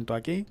descansar un momento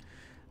aquí.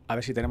 A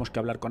ver si tenemos que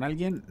hablar con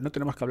alguien. No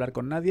tenemos que hablar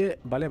con nadie,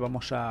 ¿vale?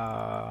 Vamos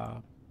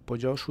a...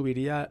 Pues yo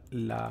subiría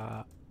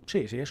la...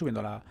 Sí, sigue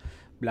subiendo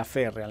la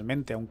fe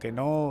realmente, aunque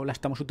no la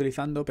estamos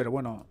utilizando, pero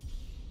bueno,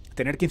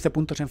 tener 15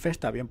 puntos en fe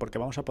está bien, porque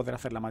vamos a poder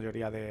hacer la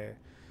mayoría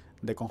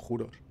de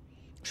conjuros.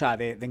 O sea,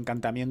 de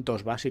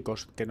encantamientos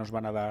básicos que nos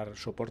van a dar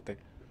soporte.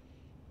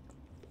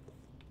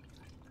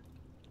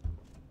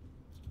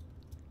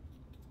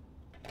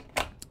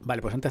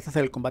 Vale, pues antes de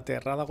hacer el combate de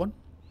Radagon,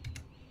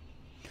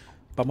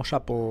 vamos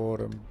a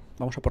por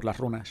las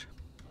runas.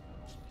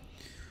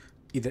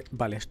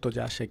 Vale, esto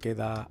ya se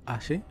queda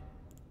así.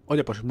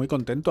 Oye, pues muy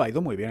contento, ha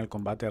ido muy bien el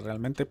combate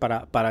realmente.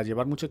 Para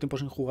llevar mucho tiempo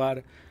sin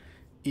jugar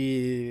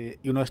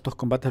y uno de estos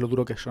combates, lo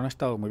duro que son, ha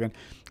estado muy bien.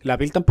 La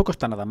build tampoco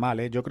está nada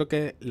mal, ¿eh? Yo creo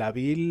que la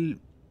build...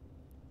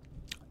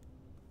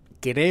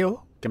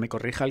 Creo, que me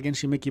corrija alguien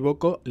si me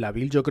equivoco, la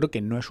build yo creo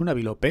que no es una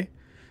build OP.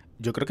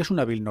 Yo creo que es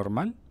una build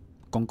normal,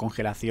 con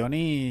congelación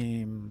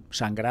y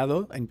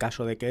sangrado, en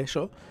caso de que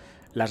eso...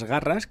 Las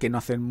garras, que no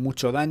hacen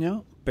mucho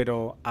daño,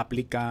 pero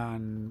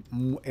aplican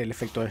el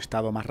efecto de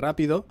estado más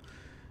rápido,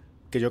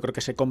 que yo creo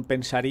que se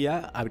compensaría,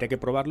 habría que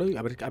probarlo y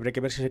habría que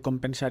ver si se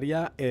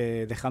compensaría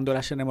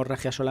dejándolas en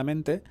hemorragia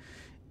solamente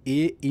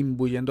y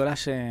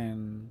imbuyéndolas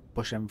en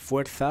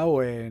fuerza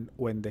o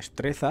en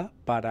destreza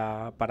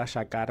para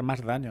sacar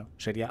más daño.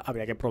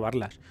 Habría que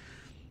probarlas.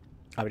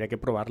 Habría que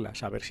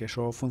probarlas, a ver si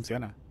eso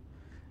funciona.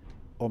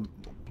 O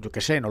yo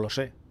qué sé, no lo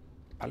sé.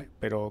 ¿Vale?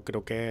 Pero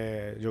yo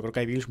creo que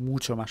hay builds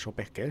mucho más OP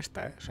que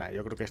esta, ¿eh? O sea,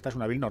 yo creo que esta es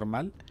una build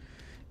normal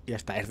y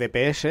hasta es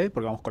DPS,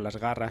 porque vamos con las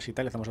garras y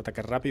tal, y hacemos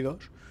ataques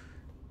rápidos,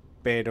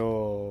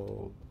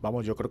 pero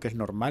vamos, yo creo que es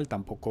normal,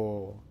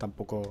 tampoco,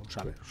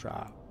 ¿sabes? O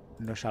sea,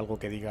 no es algo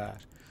que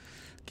digas,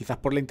 quizás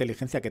por la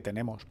inteligencia que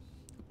tenemos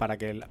para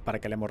que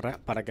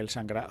el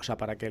sangrado, o sea,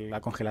 para que la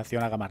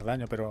congelación haga más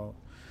daño, pero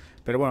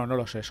bueno, no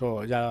lo sé,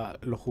 eso ya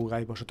lo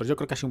jugáis vosotros. Yo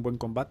creo que ha sido un buen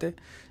combate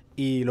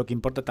y lo que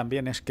importa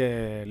también es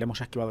que le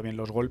hemos esquivado bien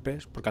los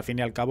golpes, porque al fin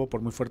y al cabo,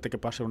 por muy fuerte que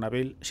pueda ser una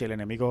build, si el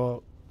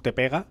enemigo te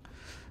pega,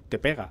 te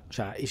pega. O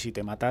sea, y si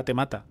te mata, te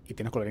mata. Y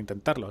tienes que volver a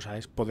intentarlo. O sea,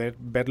 es poder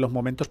ver los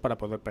momentos para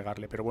poder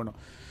pegarle. Pero bueno,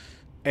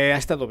 ha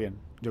estado bien.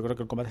 Yo creo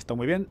que el combate está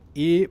muy bien.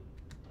 Y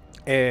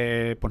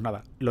pues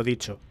nada, lo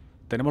dicho.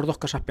 Tenemos dos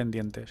cosas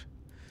pendientes.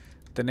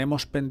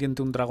 Tenemos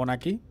pendiente un dragón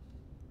aquí,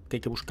 que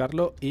hay que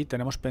buscarlo. Y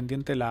tenemos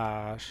pendiente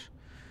las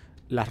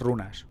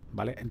runas,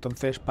 ¿vale?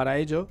 Entonces, para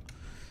ello,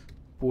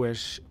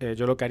 pues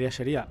yo lo que haría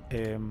sería...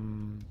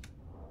 un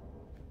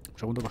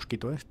segundo que os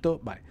quito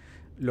esto. Vale.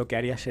 Lo que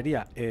haría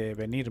sería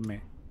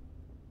venirme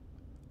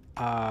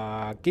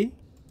aquí,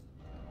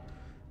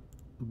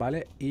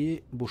 ¿vale?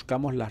 Y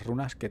buscamos las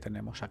runas que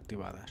tenemos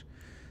activadas.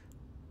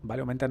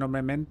 ¿Vale? Aumenta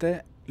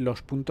enormemente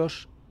los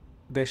puntos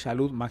de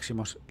salud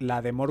máximos.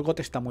 La de Morgoth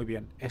está muy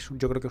bien.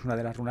 Yo creo que es una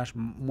de las runas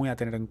muy a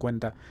tener en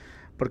cuenta,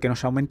 porque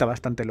nos aumenta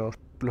bastante los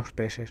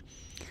PS.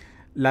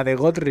 La de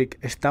Godfrey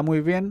está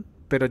muy bien,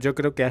 pero yo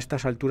creo que a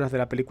estas alturas de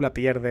la película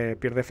pierde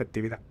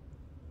efectividad,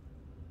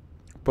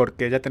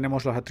 porque ya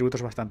tenemos los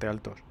atributos bastante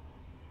altos.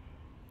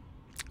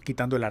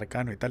 Quitando el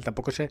arcano y tal,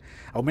 tampoco se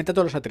aumenta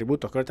todos los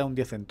atributos, creo que está un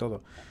 10 en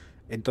todo.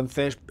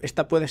 Entonces,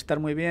 esta puede estar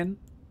muy bien,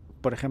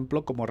 por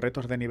ejemplo, como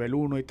retos de nivel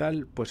 1 y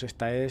tal, pues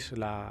esta es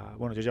la...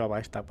 Bueno, yo llevaba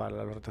esta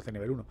para los retos de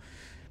nivel 1,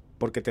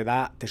 porque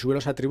te sube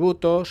los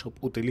atributos,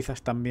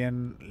 utilizas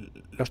también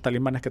los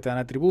talismanes que te dan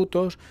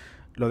atributos,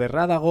 lo de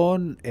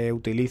Radagon,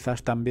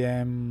 utilizas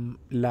también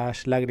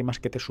las lágrimas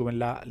que te suben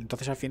la...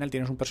 Entonces al final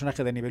tienes un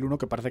personaje de nivel 1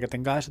 que parece que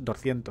tengas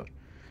 200,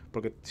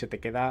 porque se te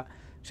queda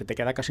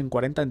casi en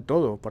 40 en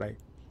todo, por ahí.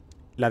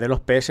 La de los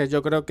PS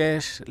yo creo que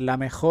es la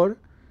mejor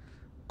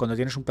cuando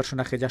tienes un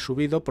personaje ya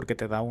subido, porque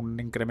te da un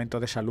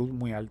incremento de salud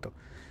muy alto.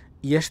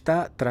 Y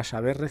esta, tras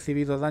haber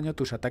recibido daño,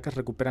 tus ataques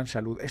recuperan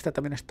salud. Esta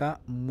también está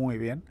muy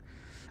bien.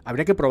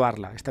 Habría que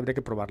probarla,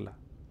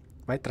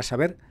 ¿vale?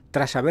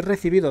 Tras haber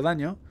recibido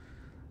daño,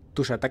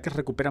 tus ataques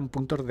recuperan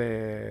puntos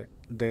de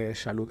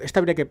salud. Esta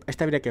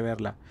habría que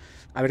verla,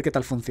 a ver qué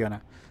tal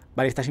funciona.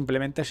 Vale, esta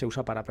simplemente se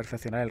usa para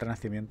perfeccionar el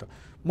renacimiento.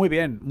 Muy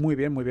bien, muy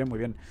bien, muy bien, muy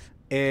bien.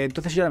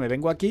 Entonces yo ahora me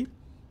vengo aquí.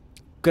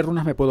 ¿Qué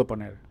runas me puedo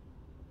poner?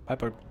 Vale,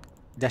 pues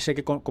ya sé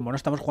que como no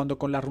estamos jugando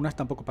con las runas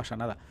tampoco pasa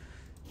nada.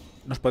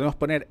 Nos podemos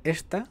poner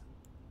esta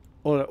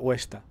o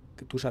esta.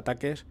 Que tus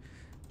ataques...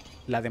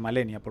 La de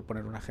Malenia, por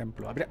poner un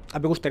ejemplo.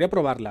 Me gustaría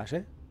probarlas,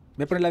 ¿eh?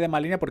 Voy a poner la de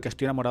Malenia porque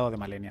estoy enamorado de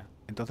Malenia.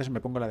 Entonces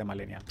me pongo la de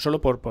Malenia.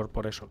 Solo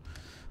por eso.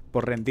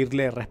 Por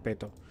rendirle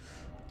respeto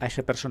a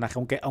ese personaje.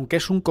 Aunque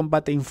es un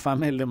combate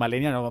infame el de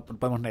Malenia, no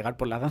podemos negar,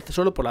 por la danza,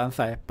 solo por la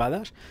danza de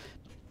espadas.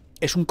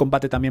 Es un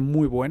combate también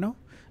muy bueno.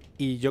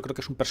 Y yo creo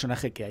que es un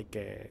personaje que hay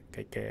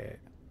que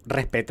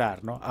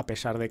respetar, ¿no? A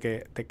pesar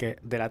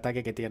del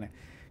ataque que tiene.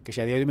 Que si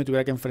a día de hoy me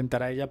tuviera que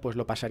enfrentar a ella, pues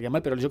lo pasaría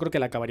mal, pero yo creo que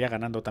la acabaría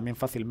ganando también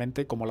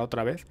fácilmente, como la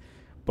otra vez,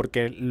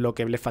 porque lo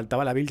que le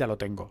faltaba a la build ya lo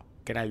tengo,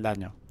 que era el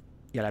daño.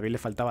 Y a la build le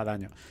faltaba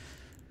daño.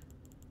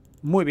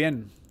 Muy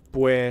bien,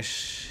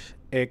 pues...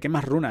 ¿qué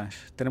más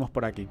runas tenemos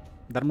por aquí?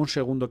 Darme un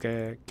segundo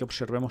que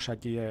observemos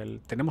aquí el...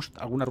 ¿Tenemos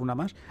alguna runa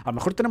más? A lo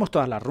mejor tenemos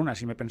todas las runas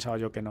y me pensaba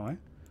yo que no, ¿eh?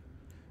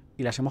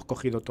 Y las hemos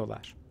cogido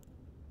todas.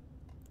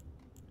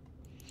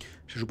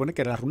 Se supone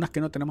que las runas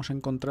que no tenemos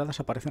encontradas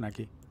aparecen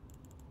aquí.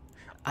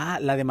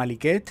 Ah, la de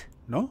Maliket,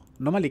 ¿no?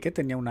 ¿No Maliket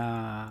tenía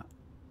una...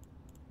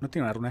 ¿No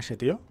tiene una runa ese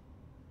tío?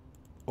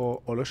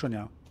 ¿O lo he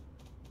soñado?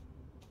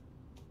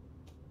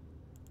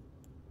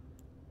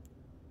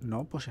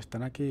 No, pues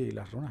están aquí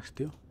las runas,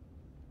 tío.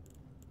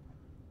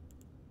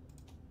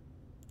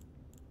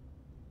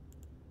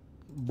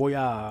 Voy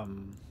a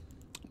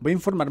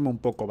informarme un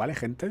poco, ¿vale,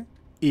 gente?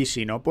 Y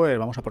si no, pues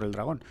vamos a por el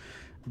dragón.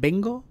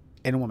 Vengo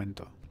en un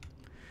momento.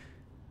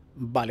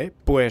 Vale,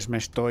 pues me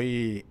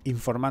estoy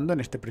informando en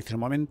este preciso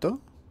momento.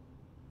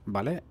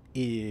 ¿Vale?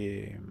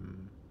 Y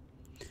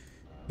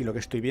lo que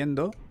estoy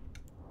viendo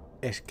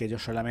es que yo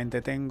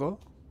solamente tengo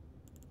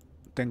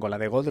la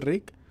de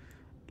Godric,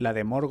 la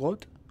de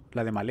Morgoth,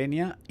 la de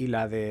Malenia y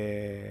la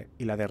de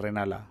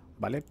Renala,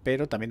 ¿vale?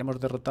 Pero también hemos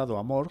derrotado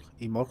a Morg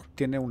y Morg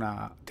tiene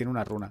una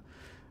runa.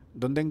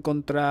 ¿Dónde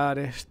encontrar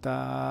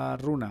esta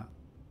runa?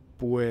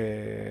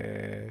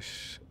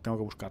 Pues tengo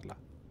que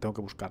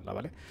buscarla,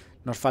 ¿vale?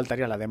 Nos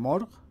faltaría la de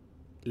Morg,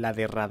 la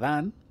de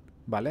Radagon,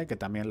 ¿vale? Que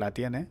también la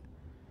tiene.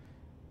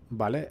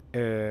 Vale,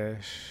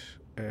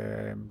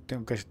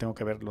 tengo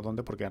que verlo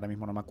dónde, porque ahora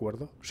mismo no me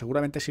acuerdo.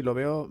 Seguramente si lo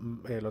veo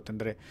lo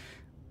tendré.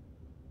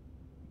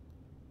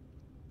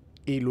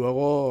 Y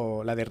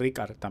luego la de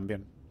Ricard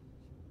también.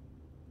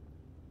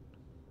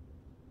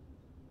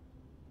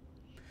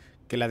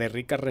 Que la de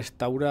Ricard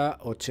restaura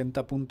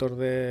 80 puntos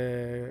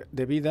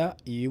de vida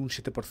y un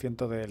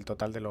 7% del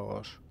total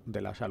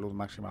de la salud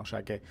máxima. O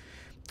sea que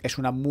es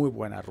una muy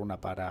buena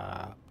runa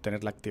para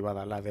tenerla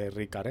activada, la de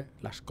Ricard, ¿eh?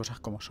 Las cosas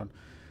como son.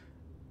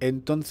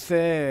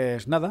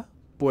 Entonces, nada,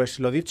 pues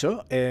lo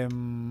dicho,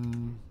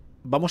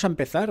 vamos a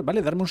empezar,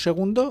 ¿vale? Darme un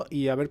segundo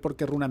y a ver por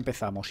qué runa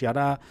empezamos. Y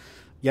ahora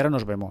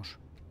nos vemos.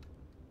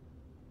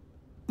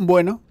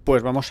 Bueno,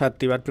 pues vamos a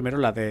activar primero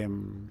la de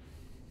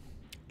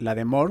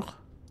Morg,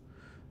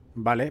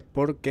 ¿vale?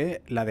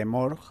 Porque la de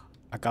Morg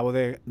acabo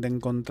de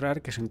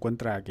encontrar que se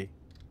encuentra aquí,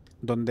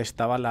 donde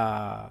estaba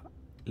la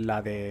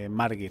la de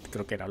Margit,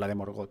 creo que era, la de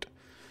Morgoth.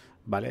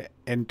 Vale,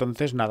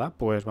 entonces nada,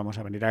 pues vamos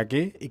a venir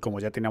aquí y como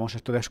ya teníamos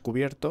esto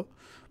descubierto,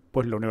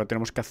 pues lo único que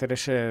tenemos que hacer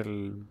es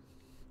el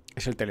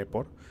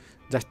teleport.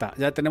 Ya está,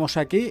 ya tenemos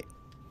aquí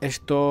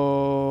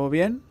esto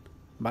bien,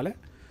 ¿vale?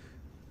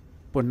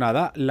 Pues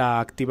nada, la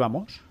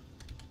activamos.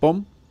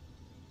 ¡Pum!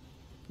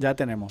 Ya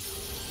tenemos.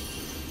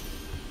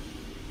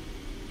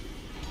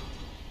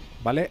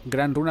 ¿Vale?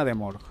 Gran runa de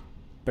Morg.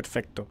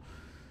 Perfecto.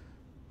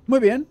 Muy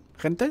bien,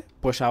 gente.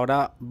 Pues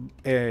ahora,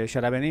 si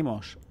ahora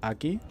venimos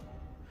aquí,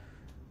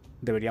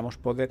 deberíamos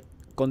poder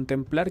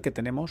contemplar que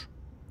tenemos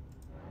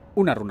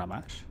una runa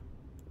más.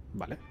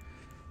 ¿Vale?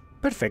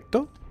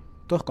 Perfecto.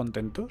 Todos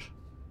contentos.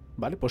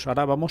 Vale, pues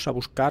ahora vamos a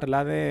buscar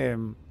la de...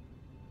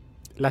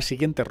 la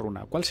siguiente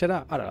runa. ¿Cuál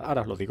será?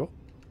 Ahora os lo digo.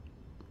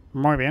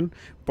 Muy bien.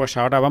 Pues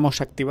ahora vamos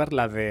a activar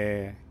la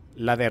de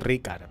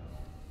Ricard.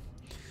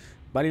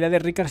 Vale, y la de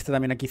Ricard está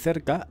también aquí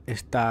cerca.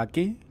 Está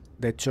aquí.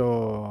 De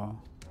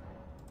hecho,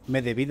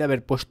 me debí de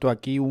haber puesto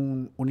aquí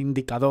un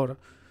indicador.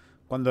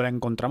 Cuando la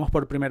encontramos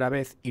por primera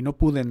vez y no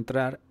pude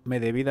entrar, me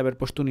debí de haber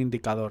puesto un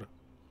indicador.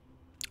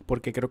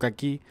 Porque creo que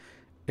aquí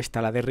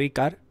está la de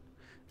Ricard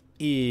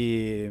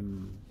y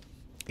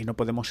no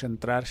podemos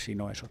entrar si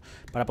no eso.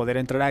 Para poder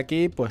entrar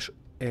aquí, pues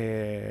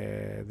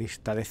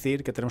dista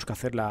decir que tenemos que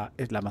hacer la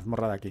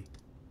mazmorra de aquí.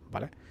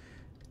 ¿Vale?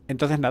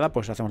 Entonces nada,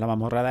 pues hacemos la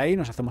mazmorra de ahí,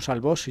 nos hacemos al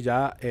boss y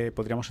ya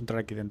podríamos entrar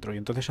aquí dentro. Y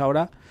entonces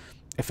ahora,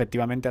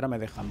 efectivamente ahora me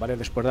dejan, ¿vale?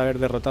 Después de haber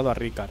derrotado a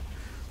Ricard.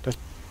 Entonces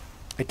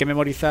hay que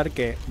memorizar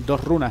que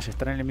dos runas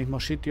están en el mismo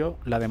sitio,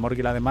 la de Morg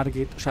y la de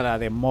Margit, o sea, la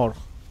de Morg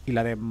y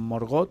la de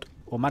Morgoth,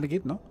 o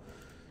Margit, ¿no?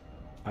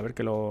 A ver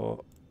que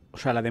lo... O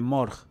sea, la de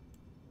Morg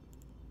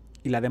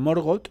y la de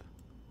Morgoth,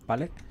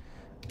 ¿vale?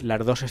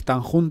 Las dos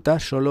están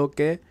juntas, solo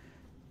que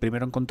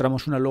primero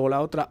encontramos una, luego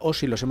la otra, o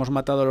si los hemos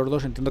matado a los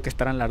dos, entiendo que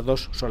estarán las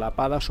dos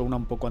solapadas o una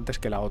un poco antes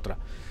que la otra.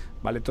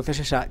 Vale, entonces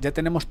esa, ya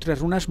tenemos tres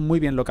runas muy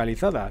bien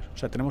localizadas. O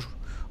sea, tenemos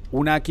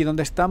una aquí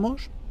donde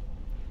estamos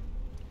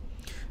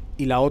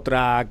y la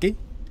otra aquí.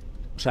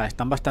 O sea,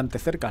 están bastante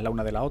cerca la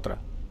una de la otra.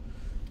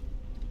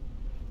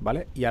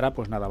 Vale, y ahora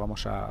pues nada,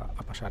 vamos a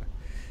pasar.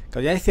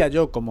 Pero ya decía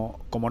yo, como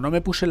no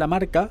me puse la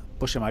marca,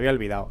 pues se me había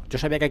olvidado. Yo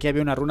sabía que aquí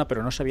había una runa,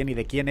 pero no sabía ni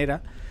de quién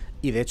era.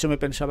 Y de hecho me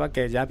pensaba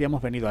que ya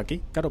habíamos venido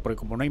aquí. Claro, porque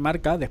como no hay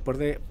marca, después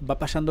de... va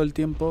pasando el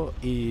tiempo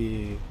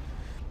y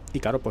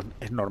claro, pues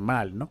es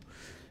normal, ¿no?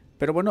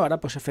 Pero bueno, ahora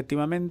pues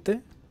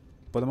efectivamente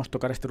podemos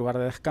tocar este lugar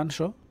de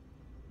descanso.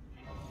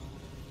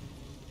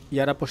 Y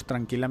ahora pues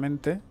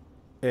tranquilamente,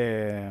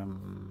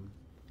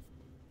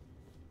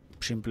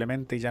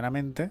 simplemente y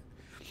llanamente,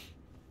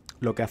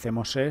 lo que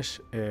hacemos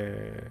es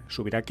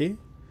subir aquí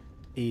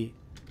y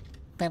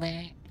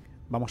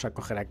vamos a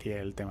coger aquí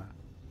el tema.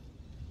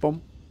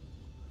 ¡Pum!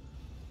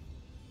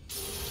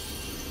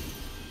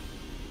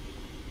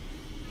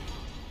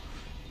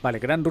 Vale,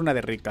 gran runa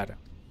de Ricard.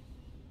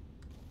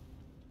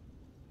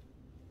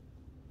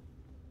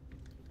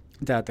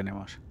 Ya la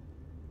tenemos.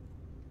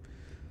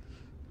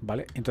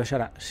 Vale, entonces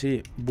ahora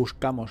si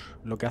buscamos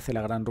lo que hace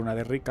la gran runa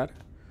de Ricard,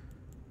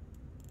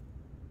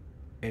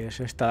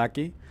 es esta de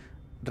aquí.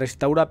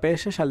 Restaura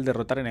PS al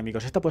derrotar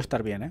enemigos. Esta puede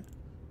estar bien, ¿eh?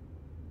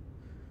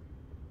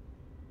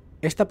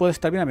 Esta puede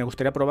estar bien, me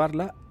gustaría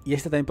probarla. Y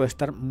esta también puede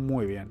estar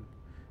muy bien.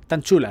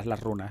 Están chulas las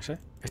runas, ¿eh?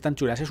 Están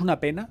chulas. Es una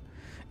pena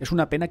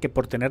que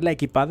por tenerla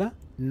equipada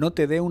no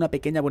te dé una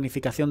pequeña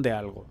bonificación de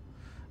algo.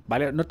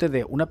 ¿Vale? No te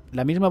dé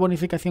la misma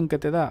bonificación que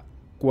te da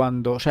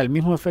cuando... O sea, el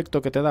mismo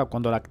efecto que te da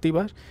cuando la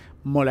activas.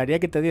 Molaría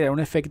que te diera un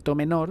efecto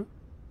menor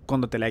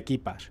cuando te la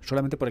equipas.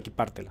 Solamente por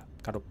equipártela.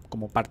 Claro,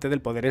 como parte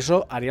del poder.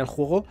 Eso haría el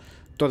juego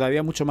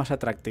todavía mucho más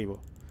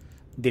atractivo,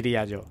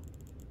 diría yo.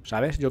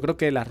 ¿Sabes? Yo creo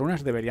que las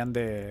runas deberían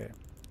de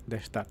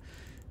estar.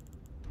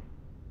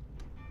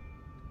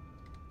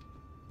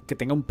 Que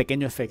tenga un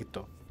pequeño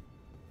efecto.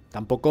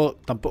 Tampoco,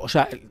 o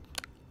sea,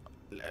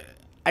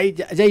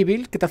 ya hay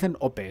builds que te hacen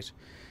OPs.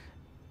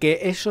 Que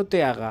eso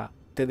te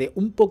dé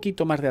un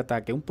poquito más de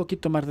ataque, un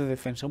poquito más de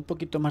defensa, un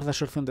poquito más de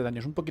absorción de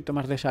daños, un poquito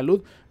más de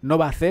salud, no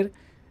va a hacer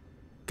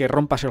que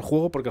rompas el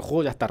juego porque el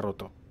juego ya está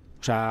roto.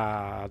 O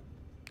sea,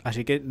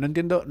 así que no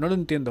lo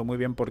entiendo muy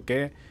bien por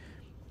qué.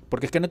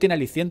 Porque es que no tiene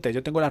aliciente.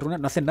 Yo tengo las runas,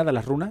 no hacen nada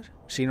las runas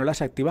si no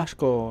las activas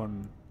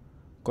con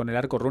el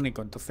arco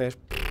rúnico. Entonces,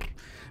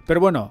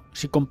 pero bueno,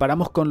 si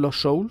comparamos con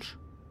los Souls,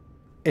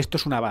 esto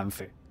es un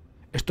avance.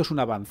 Esto es un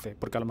avance,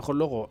 porque a lo mejor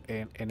luego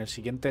en la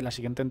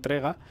siguiente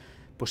entrega,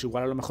 pues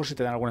igual a lo mejor se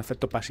te dan algún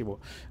efecto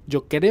pasivo.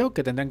 Yo creo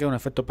que tendrán que dar un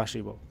efecto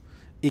pasivo.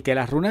 Y que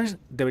las runas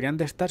deberían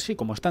de estar, sí,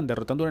 como están,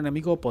 derrotando a un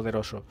enemigo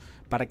poderoso.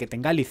 Para que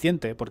tenga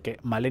aliciente, porque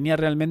Malenia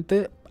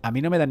realmente a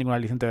mí no me da ningún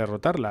aliciente de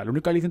derrotarla. El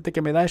único aliciente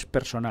que me da es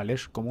personal,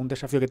 es como un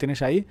desafío que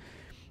tienes ahí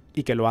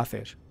y que lo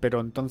haces.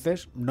 Pero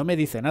entonces no me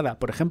dice nada.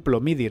 Por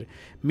ejemplo, Midir.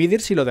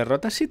 Midir, si lo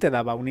derrotas, sí te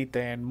daba un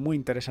ítem muy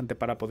interesante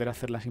para poder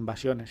hacer las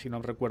invasiones, si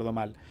no recuerdo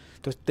mal.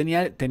 Entonces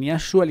tenía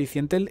su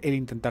aliciente el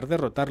intentar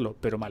derrotarlo.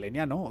 Pero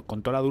Malenia no,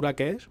 con toda la dura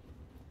que es,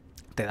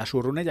 te da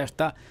su runa y ya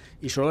está.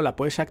 Y solo la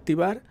puedes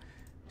activar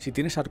si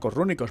tienes arcos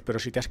rúnicos, pero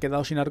si te has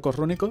quedado sin arcos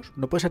rúnicos,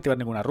 no puedes activar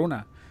ninguna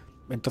runa.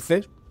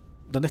 Entonces,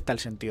 ¿Dónde está el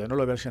sentido? No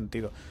lo veo el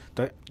sentido.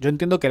 Entonces, yo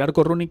entiendo que el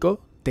arco rúnico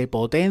te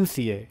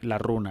potencie la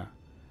runa.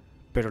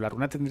 Pero la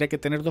runa tendría que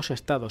tener dos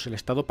estados. El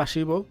estado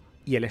pasivo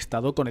y el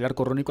estado con el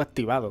arco rúnico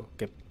activado.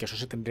 Que eso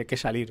se tendría que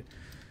salir.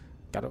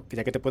 Claro, que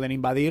ya que te pueden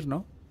invadir,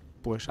 ¿no?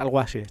 Pues algo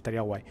así,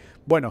 estaría guay.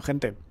 Bueno,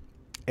 gente.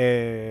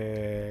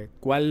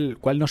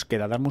 ¿Cuál nos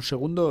queda? Dame un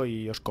segundo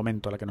y os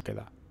comento la que nos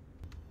queda.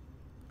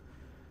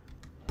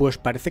 Pues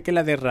parece que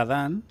la de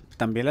Radagon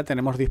también la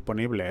tenemos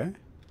disponible, ¿eh?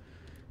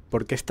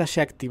 Porque esta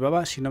se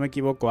activaba, si no me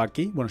equivoco,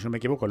 aquí. Bueno, si no me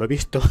equivoco, lo he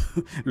visto.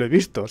 Lo he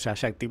visto, o sea,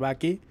 se activa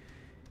aquí.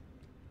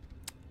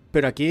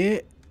 Pero aquí...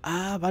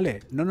 Ah,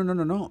 vale.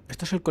 No.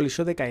 Esto es el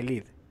coliseo de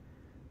Caelid.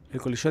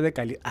 El coliseo de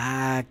Caelid.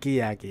 Aquí.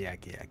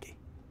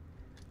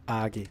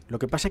 Aquí. Lo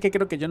que pasa es que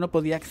creo que yo no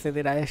podía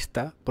acceder a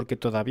esta porque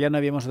todavía no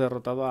habíamos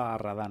derrotado a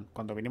Radagon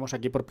cuando vinimos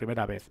aquí por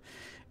primera vez.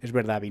 Es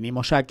verdad,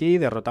 vinimos aquí,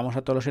 derrotamos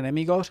a todos los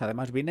enemigos.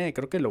 Además vine,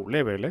 creo que low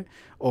level, ¿eh?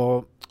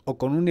 O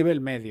con un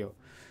nivel medio.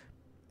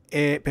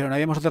 Pero no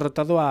habíamos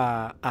derrotado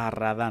a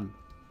Radagon,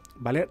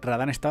 ¿vale?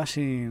 Radagon estaba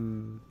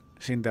sin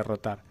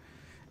derrotar.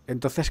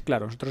 Entonces,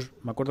 claro, nosotros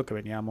me acuerdo que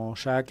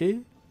veníamos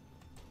aquí.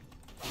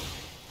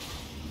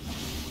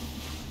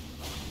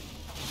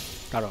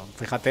 Claro,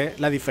 fíjate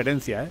la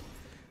diferencia, ¿eh?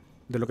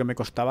 De lo que me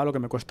costaba a lo que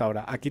me cuesta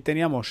ahora. Aquí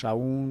teníamos a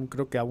un,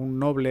 creo que a un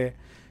noble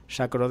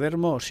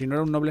sacrodermo. Si no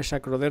era un noble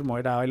sacrodermo,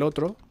 era el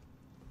otro.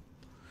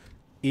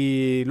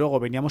 Y luego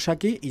veníamos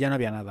aquí y ya no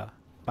había nada,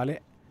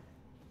 ¿vale?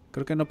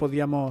 Creo que no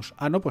podíamos...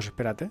 Ah, no, pues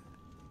espérate.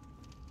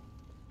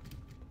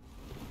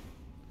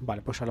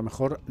 Vale, pues a lo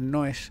mejor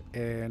no es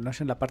en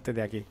la parte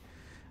de aquí.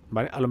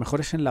 ¿Vale? A lo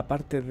mejor es en la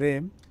parte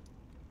de...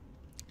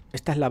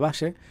 Esta es la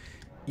base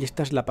y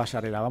esta es la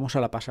pasarela. Vamos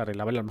a la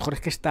pasarela, ¿vale? A lo mejor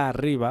es que está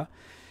arriba.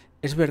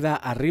 Es verdad,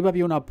 arriba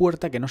había una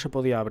puerta que no se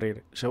podía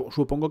abrir.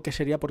 Supongo que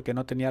sería porque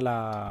no tenía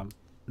la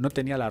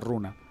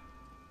runa.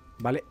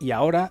 ¿Vale? Y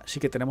ahora sí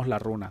que tenemos la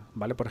runa,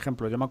 ¿vale? Por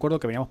ejemplo, yo me acuerdo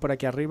que veníamos por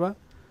aquí arriba.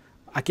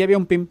 Aquí había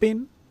un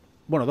pin-pin.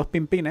 Bueno, dos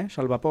pin-pines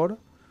al vapor.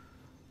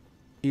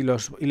 Y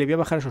le voy a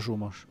bajar esos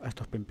humos a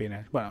estos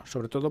pin-pines. Bueno,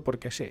 sobre todo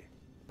porque sí,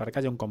 para que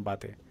haya un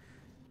combate.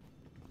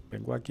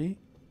 Vengo aquí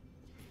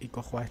y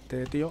cojo a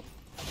este tío.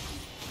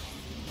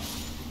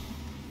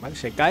 Vale,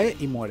 se cae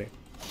y muere.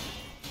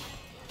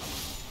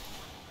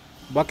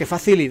 Buah, qué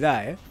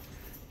facilidad, ¿eh?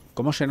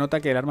 Cómo se nota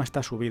que el arma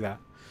está subida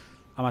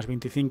a más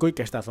 25 y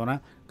que esta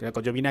zona...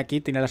 Yo vine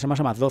aquí, tenía las armas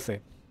a más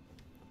 12.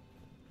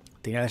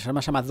 Tenía las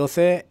armas a más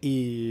 12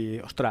 y...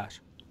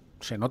 Ostras,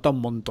 se nota un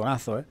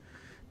montonazo, ¿eh?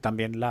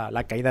 También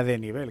la caída de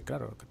nivel,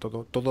 claro. Que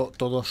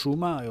todo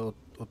suma o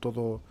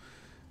todo...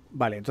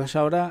 Vale, entonces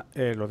ahora,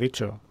 lo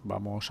dicho,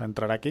 vamos a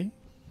entrar aquí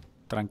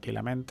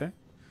tranquilamente.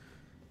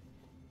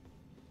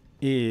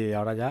 Y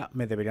ahora ya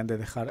me deberían de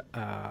dejar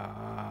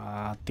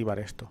activar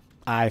esto.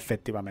 Ah,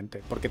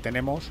 efectivamente, porque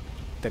tenemos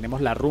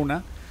la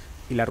runa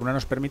y la runa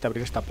nos permite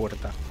abrir esta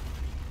puerta.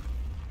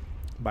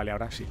 Vale,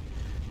 ahora sí.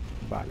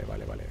 Vale.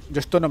 Yo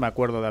esto no me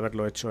acuerdo de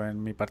haberlo hecho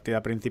en mi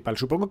partida principal.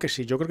 Supongo que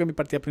sí, yo creo que mi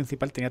partida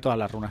principal tenía todas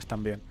las runas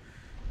también.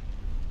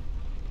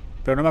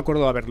 Pero no me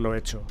acuerdo de haberlo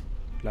hecho.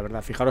 La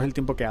verdad, fijaros el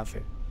tiempo que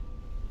hace.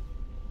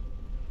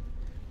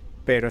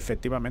 Pero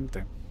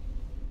efectivamente.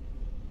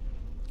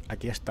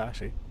 Aquí está,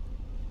 sí.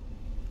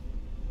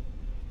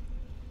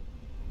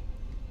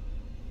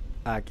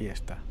 Aquí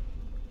está.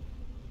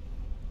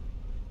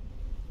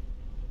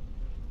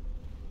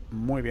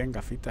 Muy bien,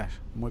 gafitas.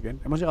 Muy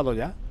bien. ¿Hemos llegado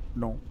ya?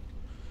 No.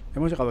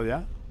 ¿Hemos llegado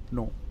ya?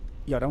 No.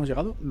 ¿Y ahora hemos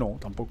llegado? No,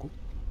 tampoco.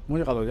 ¿Hemos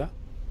llegado ya?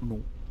 No.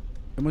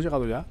 ¿Hemos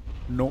llegado ya?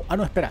 No. Ah,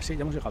 no, espera, sí,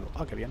 ya hemos llegado.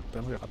 Ah, qué bien,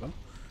 hemos llegado, ¿no?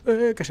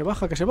 Que se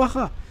baja, que se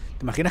baja.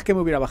 ¿Te imaginas que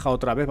me hubiera bajado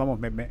otra vez? Vamos,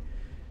 me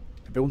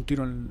pego un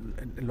tiro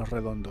en los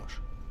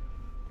redondos.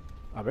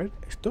 A ver,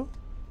 ¿esto?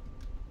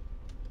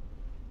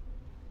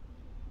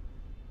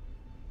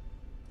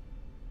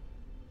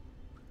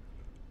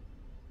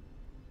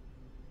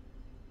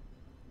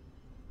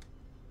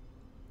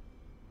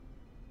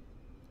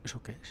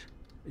 ¿Eso qué es?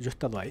 ¿Yo he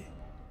estado ahí?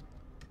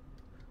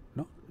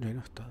 No, yo no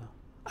he estado.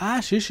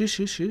 Ah, sí. Sí,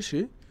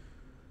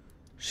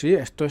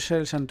 esto es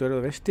el santuario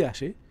de bestia,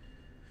 sí.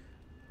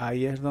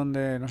 Ahí es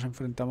donde nos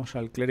enfrentamos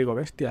al clérigo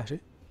bestia,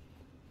 sí.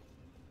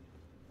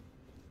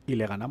 Y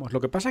le ganamos.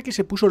 Lo que pasa es que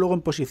se puso luego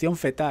en posición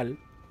fetal.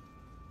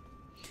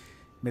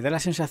 Me da la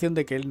sensación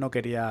de que él no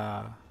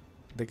quería...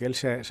 De que él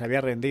se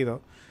había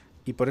rendido.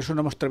 Y por eso no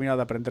hemos terminado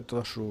de aprender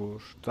todas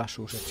sus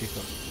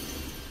hechizos.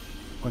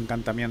 O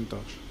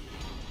encantamientos.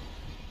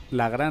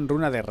 La gran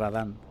runa de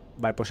Radagon.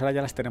 Vale, pues ahora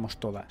ya las tenemos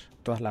todas.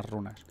 Todas las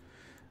runas.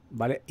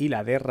 Vale, y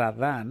la de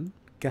Radagon...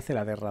 ¿Qué hace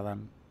la de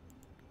Radagon?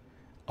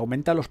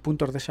 Aumenta los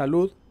puntos de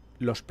salud,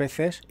 los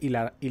peces y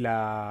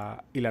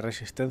la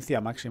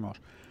resistencia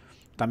máximos.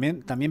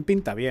 También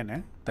pinta bien,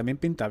 ¿eh? También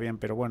pinta bien,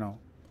 pero bueno,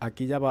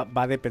 aquí ya va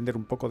a depender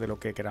un poco de lo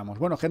que queramos.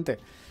 Bueno, gente,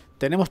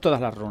 tenemos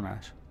todas las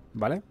runas,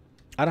 ¿vale?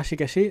 Ahora sí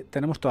que sí,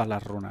 tenemos todas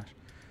las runas.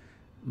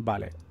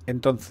 Vale,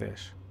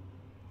 entonces...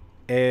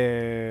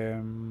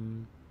 que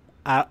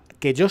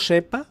yo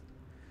sepa...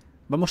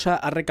 Vamos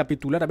a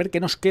recapitular, a ver qué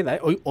nos queda,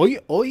 ¿eh?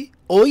 Hoy.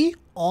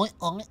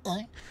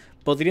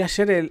 Podría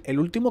ser el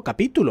último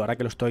capítulo, ahora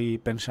que lo estoy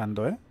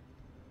pensando, ¿eh?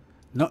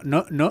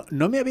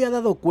 No me había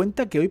dado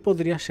cuenta que hoy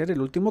podría ser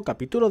el último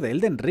capítulo de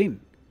Elden Ring.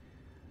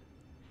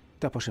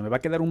 Pues se me va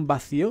a quedar un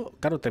vacío.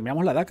 Claro,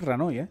 terminamos la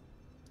DarkRun hoy, ¿eh?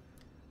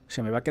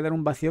 Se me va a quedar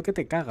un vacío que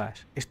te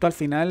cagas. Esto al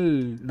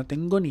final no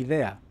tengo ni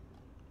idea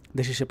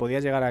de si se podía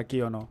llegar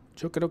aquí o no.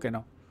 Yo creo que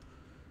no.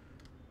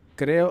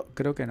 Creo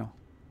que no.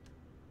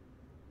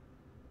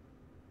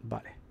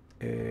 Vale.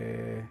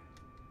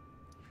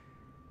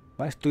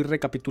 Vale, estoy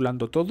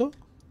recapitulando todo.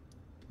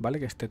 Vale,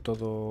 que esté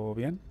todo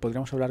bien.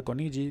 Podríamos hablar con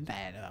Iggy.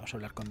 No vamos a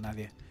hablar con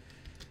nadie.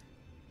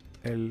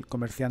 El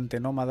comerciante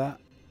nómada.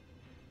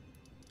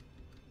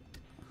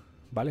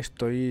 Vale,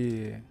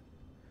 estoy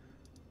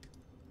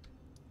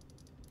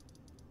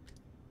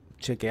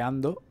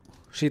chequeando.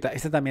 Sí,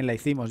 esta también la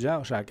hicimos ya,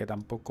 o sea que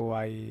tampoco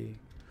hay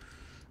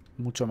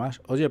mucho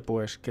más. Oye,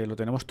 pues que lo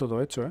tenemos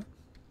todo hecho, ¿eh?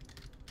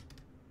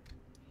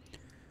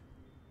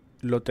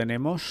 Lo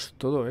tenemos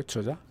todo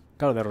hecho ya.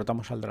 Claro,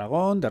 derrotamos al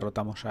dragón,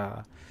 derrotamos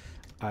a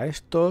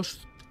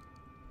estos.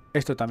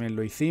 Esto también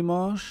lo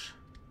hicimos.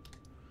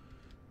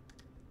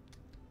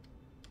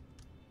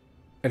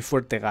 El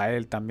fuerte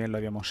Gael también lo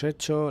habíamos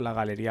hecho. La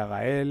galería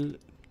Gael.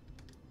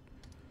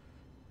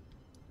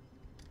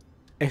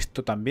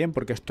 Esto también,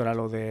 porque esto era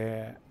lo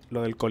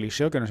del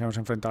coliseo, que nos hemos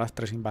enfrentado a las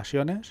 3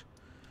 invasiones.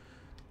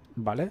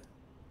 Vale.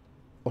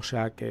 O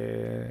sea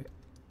que...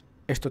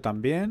 Esto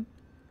también.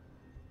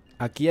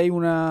 Aquí hay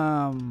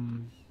una...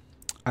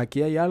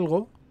 Aquí hay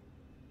algo.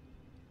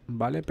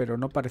 Vale, pero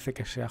no parece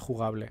que sea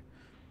jugable.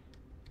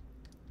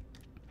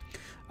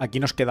 Aquí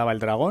nos quedaba el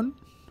dragón.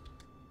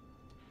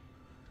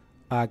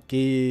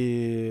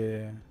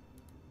 Aquí...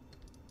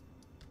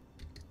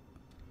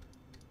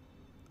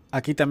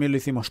 Aquí también lo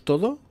hicimos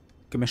todo.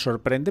 Que me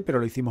sorprende, pero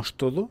lo hicimos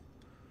todo.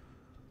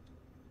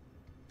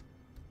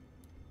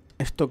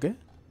 ¿Esto qué?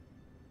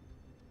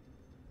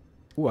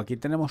 Aquí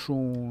tenemos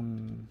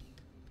un...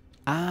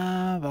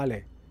 Ah,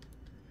 vale.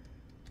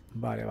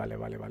 Vale.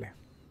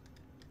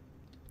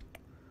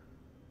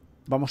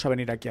 Vamos a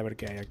venir aquí a ver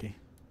qué hay aquí.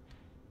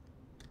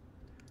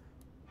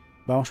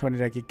 Vamos a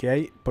venir aquí qué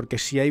hay. Porque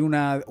si hay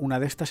una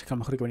de estas, es que a lo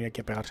mejor hay que venir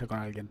aquí a pegarse con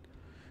alguien.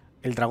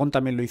 El dragón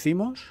también lo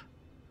hicimos.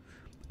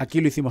 Aquí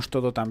lo hicimos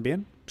todo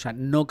también. O sea,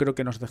 no creo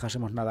que nos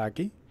dejásemos nada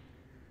aquí.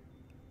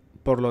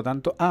 Por lo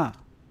tanto...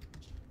 Ah,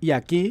 y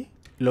aquí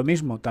lo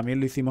mismo, también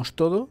lo hicimos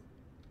todo.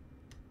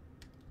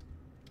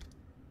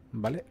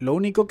 ¿Vale? Lo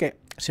único que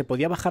se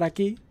podía bajar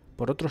aquí,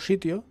 por otro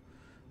sitio.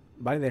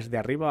 ¿Vale? Desde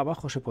arriba a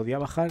abajo se podía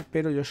bajar,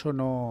 pero yo eso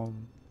no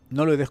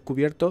lo he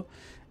descubierto.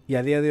 Y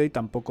a día de hoy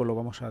tampoco lo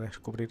vamos a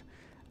descubrir.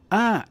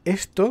 Ah,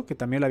 esto, que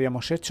también lo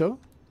habíamos hecho.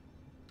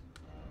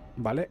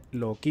 ¿Vale?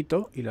 Lo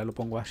quito y lo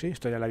pongo así.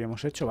 Esto ya lo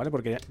habíamos hecho, ¿vale?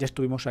 Porque ya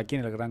estuvimos aquí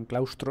en el gran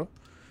claustro.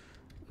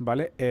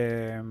 ¿Vale?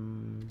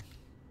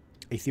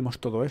 Hicimos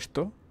todo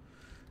esto.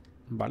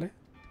 ¿Vale?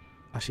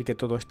 Así que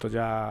todo esto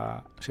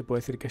ya se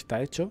puede decir que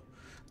está hecho.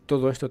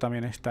 Todo esto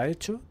también está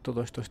hecho.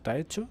 Todo esto está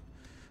hecho.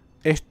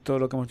 Esto,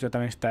 lo que hemos hecho,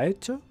 también está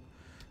hecho.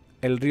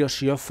 El río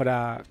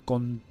Siofra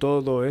con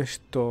todo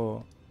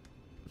esto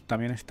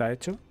también está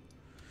hecho.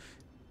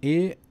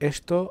 Y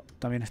esto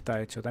también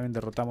está hecho. También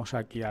derrotamos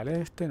aquí al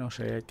este, no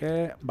sé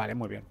qué. Vale,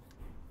 muy bien.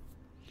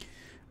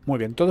 Muy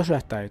bien, todo eso ya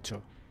está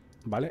hecho.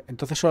 ¿Vale?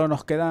 Entonces solo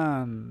nos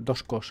quedan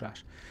 2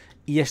 cosas.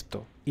 Y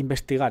esto,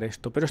 investigar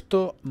esto. Pero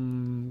esto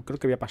creo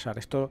que voy a pasar.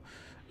 Esto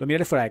lo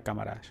miraré fuera de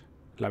cámaras,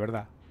 la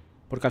verdad.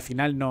 Porque al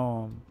final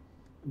no...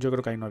 Yo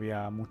creo que ahí no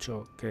había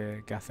mucho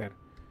que hacer.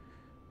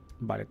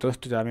 Vale, todo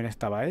esto también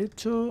estaba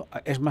hecho.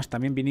 Es más,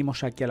 también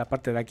vinimos aquí a la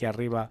parte de aquí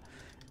arriba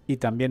y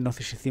también nos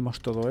hicimos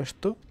todo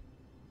esto.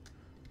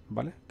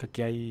 ¿Vale? Que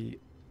aquí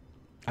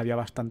había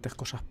bastantes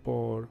cosas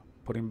por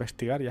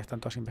investigar, ya están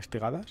todas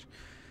investigadas.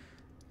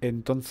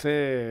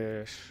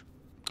 Entonces...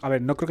 A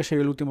ver, no creo que sea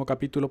el último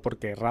capítulo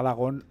porque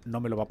Radagon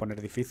no me lo va a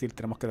poner difícil.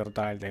 Tenemos que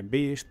derrotar al Elden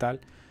Beast, tal.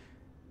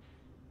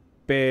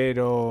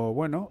 Pero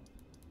bueno...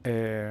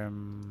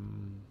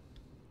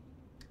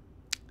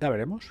 ya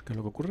veremos qué es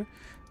lo que ocurre.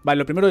 Vale,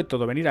 lo primero de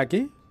todo, venir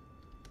aquí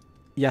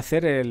y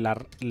hacer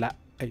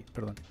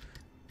perdón.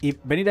 Y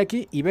venir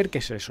aquí y ver qué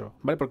es eso,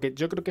 ¿vale? Porque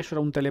yo creo que eso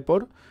era un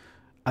teleport.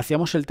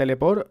 Hacíamos el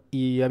teleport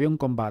y había un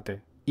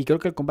combate. Y creo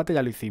que el combate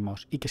ya lo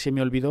hicimos. Y que se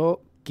me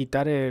olvidó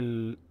quitar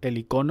el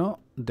icono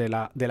de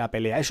la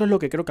pelea. Eso es lo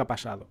que creo que ha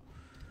pasado.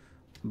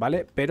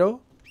 ¿Vale?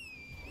 Pero...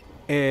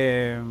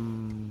 pero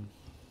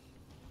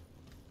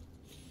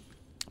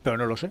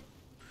no lo sé.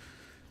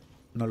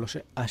 No lo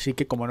sé. Así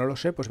que como no lo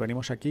sé, pues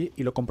venimos aquí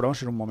y lo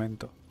comprobamos en un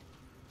momento.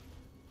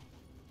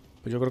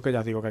 Pues yo creo que ya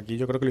os digo que aquí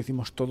yo creo que lo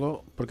hicimos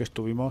todo porque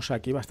estuvimos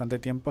aquí bastante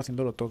tiempo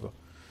haciéndolo todo.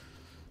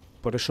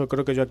 Por eso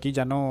creo que yo aquí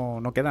ya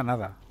no queda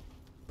nada.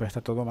 Pues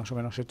está todo más o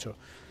menos hecho.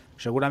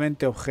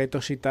 Seguramente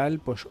objetos y tal,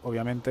 pues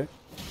obviamente...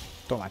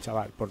 Toma,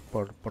 chaval,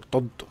 por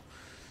tonto.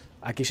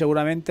 Aquí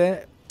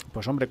seguramente,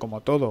 pues hombre,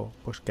 como todo,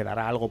 pues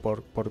quedará algo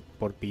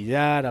por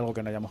pillar, algo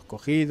que no hayamos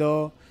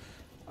cogido,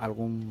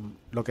 algún...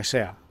 lo que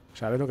sea.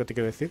 ¿Sabes lo que te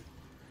quiero decir?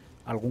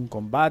 Algún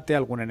combate,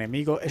 algún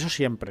enemigo, eso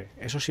siempre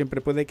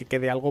puede que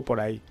quede algo por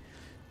ahí.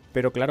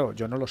 Pero claro,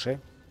 yo no lo sé.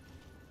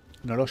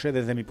 No lo sé,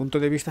 desde mi punto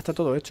de vista está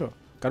todo hecho.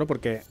 Claro,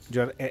 porque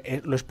yo lo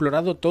he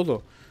explorado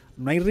todo.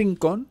 No hay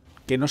rincón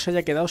que no se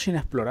haya quedado sin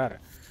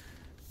explorar.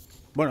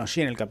 Bueno,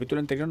 sí, en el capítulo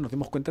anterior nos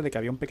dimos cuenta de que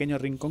había un pequeño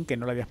rincón que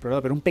no lo había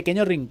explorado, pero un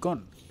pequeño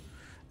rincón.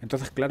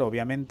 Entonces, claro,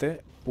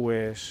 obviamente,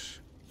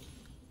 pues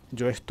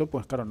yo esto,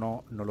 pues claro,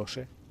 no lo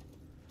sé.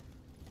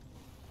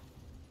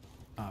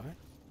 A ver.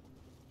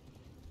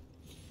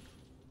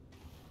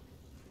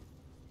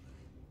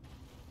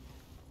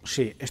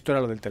 Sí, esto era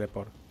lo del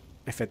teleport,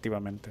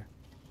 efectivamente.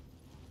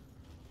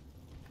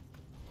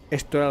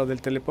 Esto era lo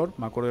del teleport,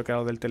 me acuerdo que era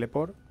lo del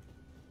teleport.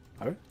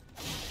 A ver.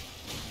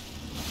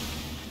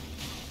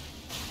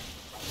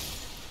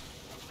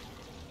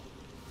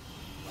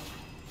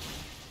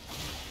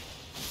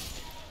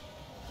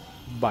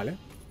 Vale.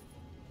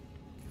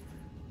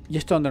 ¿Y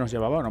esto dónde nos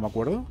llevaba? No me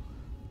acuerdo.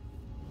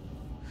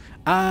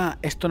 Ah,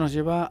 esto nos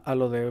lleva a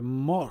lo de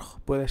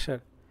Morg, puede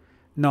ser.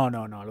 No,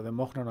 a lo de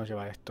Morg no nos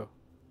lleva a esto.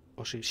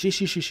 ¿O sí?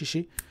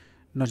 Sí.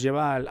 Nos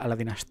lleva a la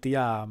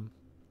dinastía...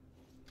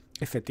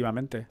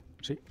 Efectivamente,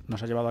 sí.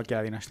 Nos ha llevado aquí a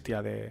la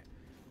dinastía de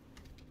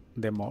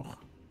Morg.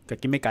 Que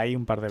aquí me caí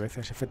un par de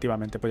veces,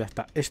 efectivamente. Pues ya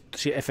está.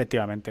 Sí,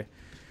 efectivamente.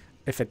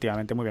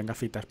 Efectivamente, muy bien,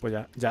 gafitas. Pues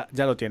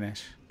ya lo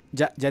tienes.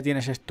 Ya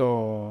tienes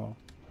esto...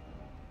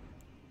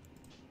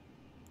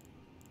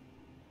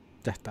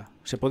 Ya está.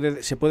 Se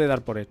puede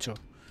dar por hecho.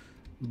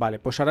 Vale,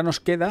 pues ahora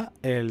nos queda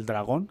el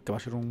dragón, que va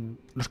a ser un...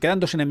 Nos quedan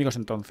dos enemigos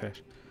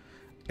entonces.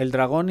 El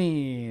dragón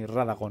y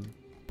Radagon.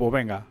 Pues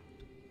venga,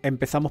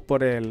 empezamos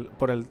por el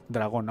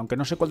dragón. Aunque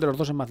no sé cuál de los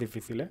dos es más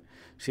difícil, ¿eh?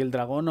 Si el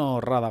dragón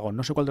o Radagon.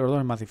 No sé cuál de los dos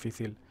es más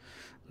difícil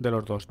de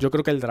los dos. Yo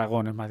creo que el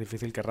dragón es más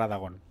difícil que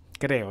Radagon.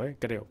 Creo,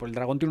 creo. Pues el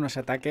dragón tiene unos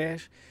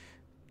ataques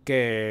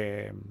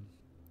que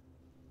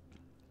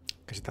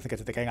se te hace que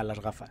se te caigan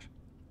las gafas.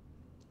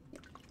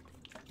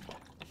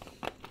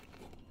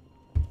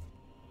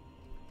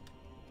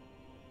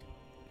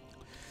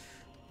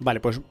 Vale,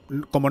 pues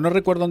como no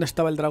recuerdo dónde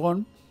estaba el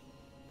dragón,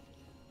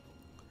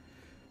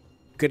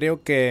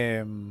 creo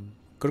que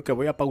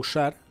voy a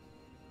pausar,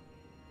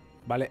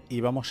 ¿vale?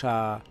 Y vamos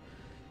a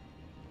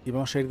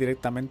ir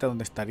directamente a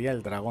donde estaría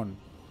el dragón.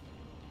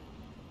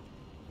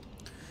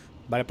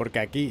 Vale, porque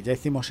aquí ya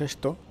hicimos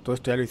esto, todo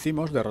esto ya lo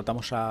hicimos,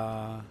 derrotamos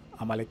a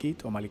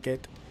Malekith o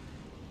Maliket.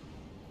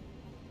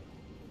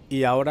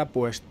 Y ahora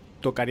pues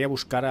tocaría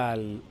buscar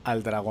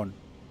al dragón.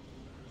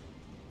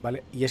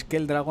 Vale, y es que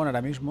el dragón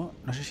ahora mismo,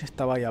 no sé si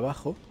estaba ahí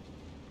abajo.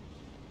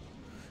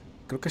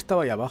 Creo que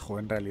estaba ahí abajo,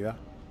 en realidad.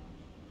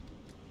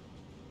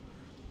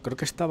 Creo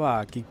que estaba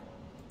aquí.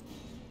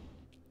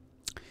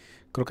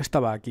 Creo que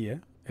estaba aquí,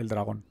 el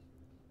dragón.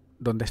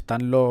 Donde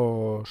están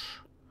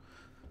los...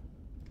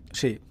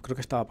 Sí, creo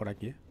que estaba por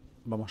aquí,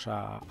 Vamos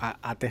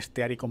a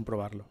testear y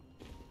comprobarlo.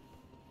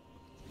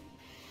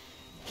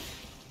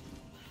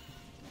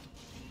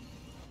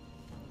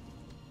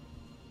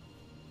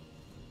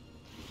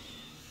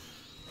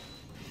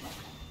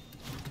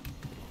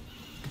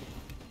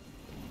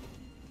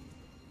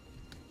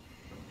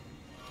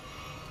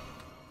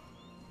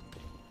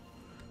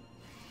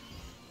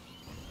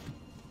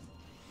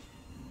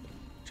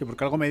 Sí,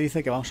 porque algo me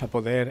dice que vamos a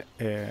poder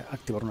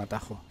activar un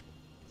atajo.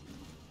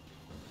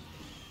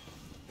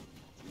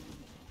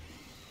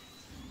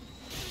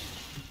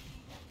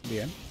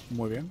 Bien,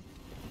 muy bien.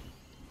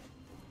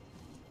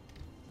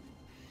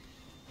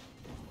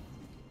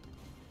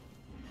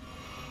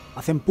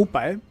 Hacen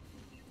pupa, ¿eh?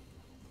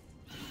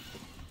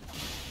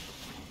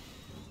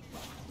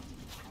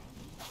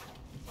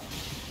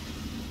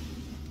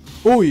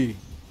 ¡Uy!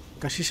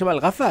 Casi se va el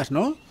gafas,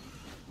 ¿no?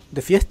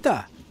 De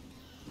fiesta.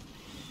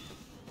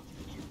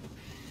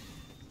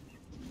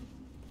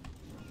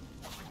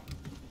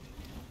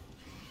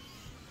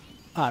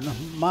 Ah, no es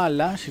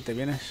mala. Si te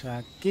vienes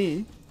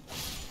aquí,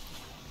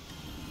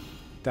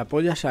 te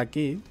apoyas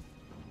aquí.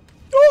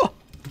 ¡Oh!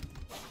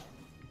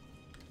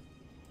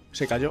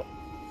 Se cayó.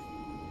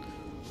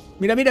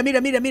 Mira.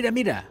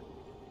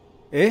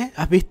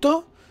 ¿Has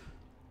visto?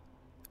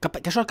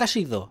 ¿Eso qué ha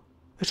sido?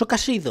 ¿Eso qué ha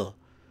sido?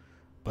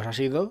 Pues ha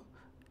sido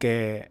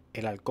que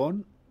el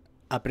halcón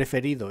ha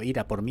preferido ir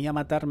a por mí a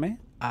matarme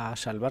a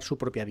salvar su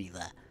propia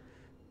vida.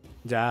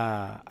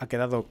 Ya ha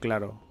quedado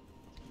claro.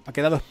 Ha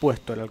quedado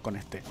expuesto el halcón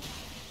este.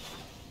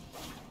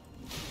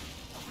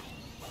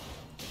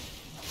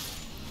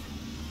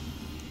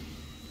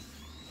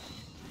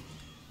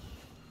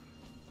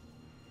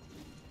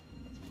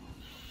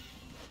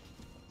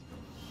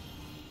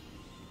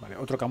 Vale,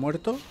 otro que ha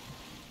muerto.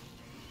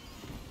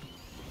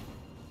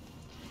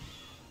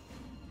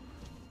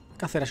 Hay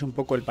que hacer así un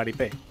poco el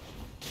paripé.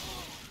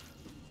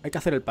 Hay que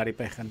hacer el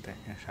paripé, gente.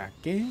 Es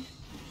aquí.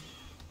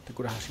 Te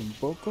curas así un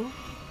poco.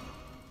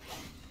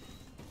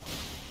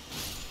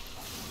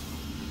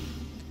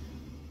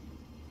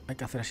 Hay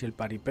que hacer así el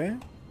paripé.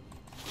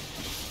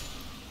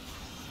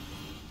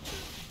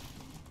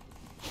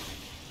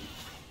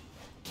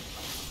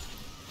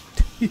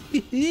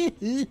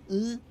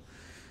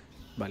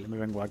 Vale, me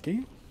vengo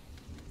aquí.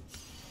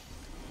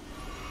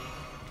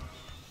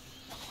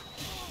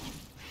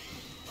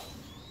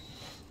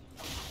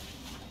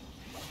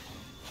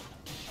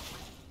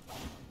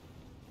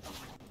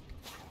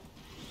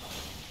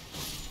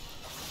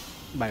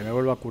 Vale, me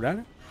vuelvo a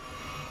curar.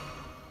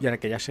 Y ahora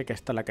que ya sé que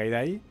está la caída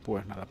ahí,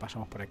 pues nada,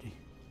 pasamos por aquí.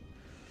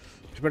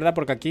 Es verdad,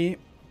 porque aquí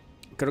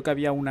creo que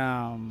había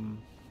una...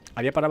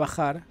 Había para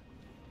bajar.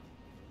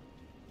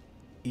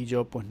 Y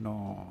yo pues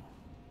no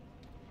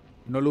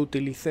lo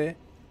utilicé.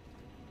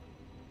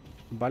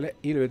 Vale,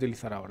 y lo voy a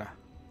utilizar ahora.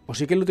 ¿O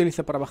sí que lo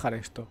utilicé para bajar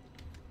esto?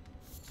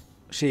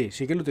 Sí,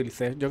 sí que lo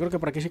utilicé. Yo creo que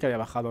por aquí sí que había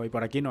bajado y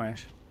por aquí no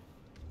es.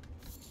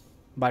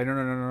 Vale,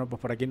 no,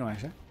 pues por aquí no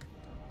es, ¿eh?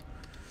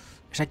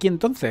 ¿Es aquí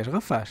entonces,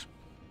 gafas?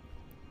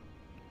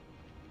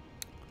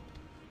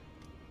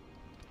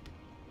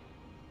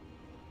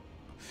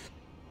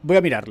 Voy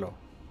a mirarlo.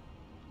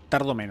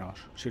 Tardo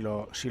menos si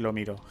lo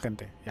miro,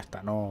 gente. Ya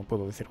está, no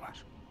puedo decir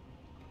más.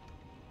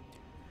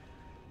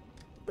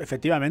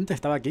 Efectivamente,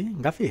 estaba aquí,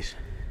 gafis.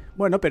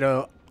 Bueno,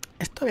 pero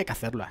esto había que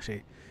hacerlo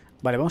así.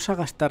 Vale, vamos a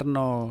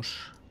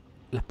gastarnos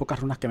las pocas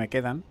runas que me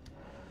quedan.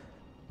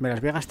 Me las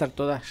voy a gastar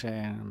todas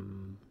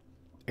en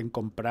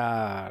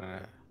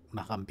comprar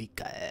una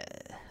gambica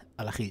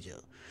al ajillo.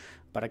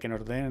 Para que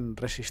nos den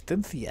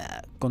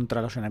resistencia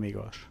contra los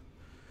enemigos.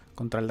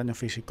 Contra el daño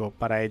físico.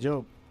 Para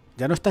ello...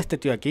 Ya no está este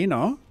tío aquí,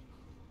 ¿no?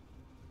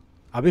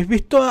 ¿Habéis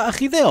visto a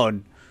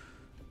Gideon?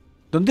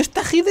 ¿Dónde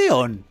está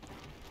Gideon?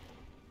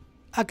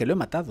 Ah, que lo he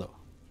matado.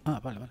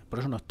 Ah, vale. Por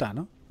eso no está,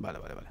 ¿no? Vale.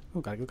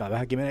 Cada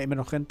vez aquí hay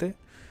menos gente.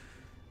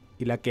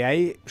 Y la que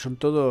hay son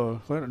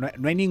todos... Bueno,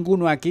 no hay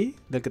ninguno aquí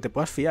del que te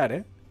puedas fiar,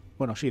 ¿eh?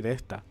 Bueno, sí, de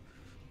esta.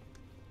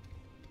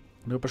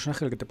 El único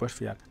personaje del que te puedes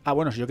fiar. Ah,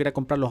 bueno, si yo quería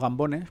comprar los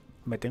gambones,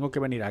 me tengo que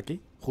venir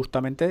aquí.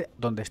 Justamente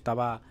donde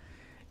estaba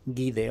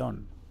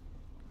Gideon.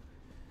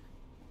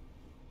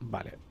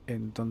 Vale,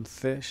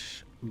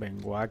 entonces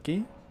vengo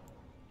aquí.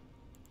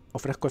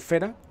 Ofrezco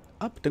esfera.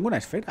 Ah, tengo una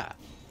esfera.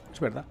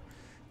 Es verdad.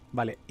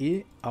 Vale,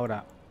 y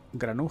ahora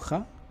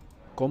granuja.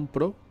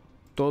 Compro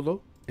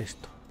todo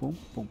esto. Pum.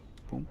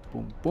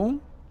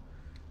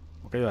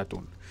 Bocadillo de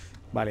atún.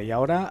 Vale, y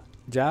ahora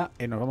ya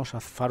nos vamos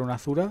a zafar una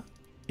azura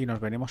y nos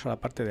venimos a la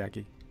parte de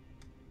aquí.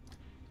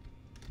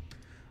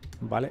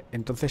 Vale,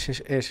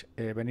 entonces es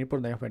venir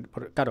por donde...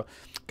 Claro,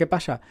 ¿qué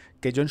pasa?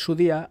 Que yo en su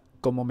día,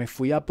 como me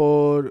fui a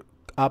por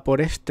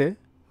este,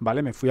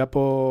 ¿vale?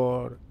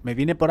 Me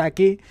vine por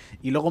aquí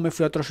y luego me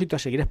fui a otro sitio a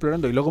seguir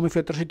explorando y luego me fui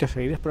a otro sitio a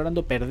seguir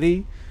explorando,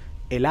 perdí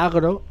el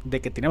agro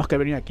de que teníamos que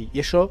venir aquí. Y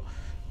eso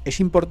es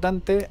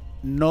importante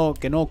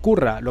que no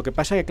ocurra. Lo que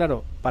pasa que,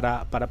 claro,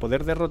 para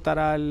poder derrotar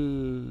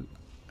al...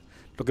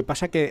 Lo que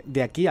pasa que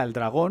de aquí al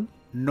dragón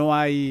no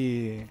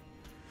hay...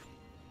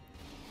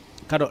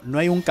 Claro, no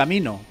hay un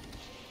camino.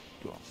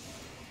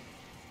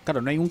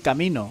 Claro, no hay un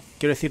camino.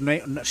 Quiero decir,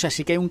 o sea,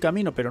 sí que hay un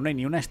camino, pero no hay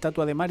ni una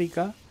estatua de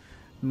marica.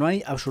 No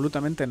hay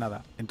absolutamente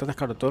nada. Entonces,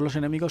 claro, todos los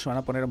enemigos se van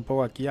a poner un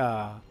poco aquí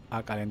a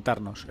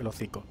calentarnos el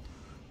hocico.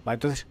 Vale,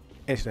 entonces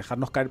es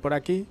dejarnos caer por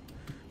aquí.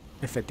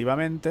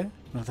 Efectivamente,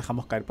 nos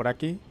dejamos caer por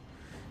aquí.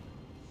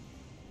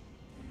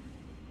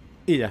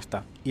 Y ya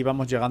está. Y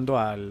vamos llegando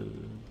al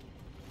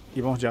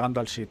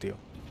sitio.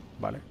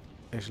 ¿Vale?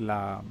 Es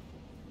la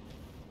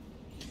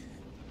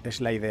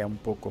idea un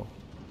poco.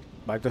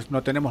 Vale, entonces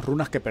no tenemos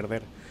runas que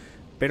perder.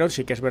 Pero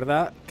sí que es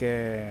verdad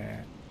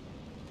que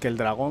el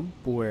dragón,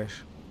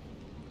 pues...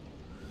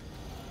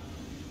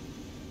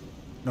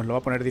 nos lo va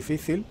a poner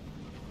difícil.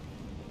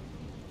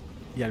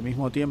 Y al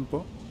mismo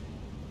tiempo,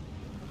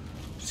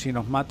 si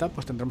nos mata,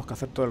 pues tendremos que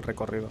hacer todo el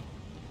recorrido.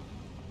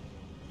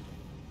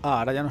 Ah,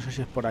 ahora ya no sé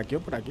si es por aquí o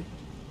por aquí.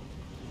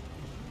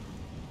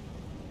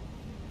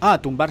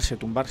 Ah, tumbarse.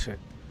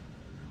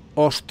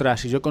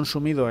 Ostras, si yo he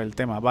consumido el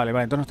tema. Vale,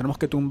 entonces nos tenemos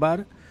que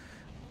tumbar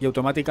y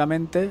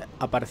automáticamente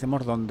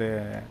aparecemos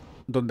donde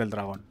el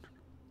dragón.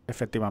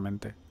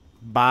 Efectivamente.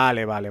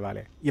 Vale.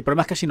 Y el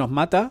problema es que si nos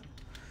mata...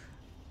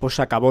 pues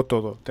se acabó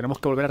todo. Tenemos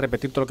que volver a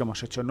repetir todo lo que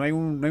hemos hecho. No hay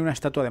una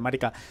estatua de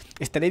marica.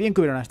 Estaría bien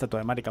que hubiera una estatua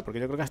de marica, porque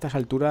yo creo que a estas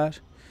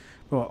alturas...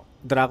 Bueno,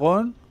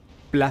 dragón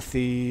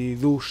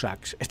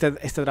Placidusax.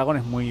 Este dragón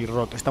es muy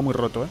roto. Está muy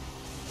roto, ¿eh?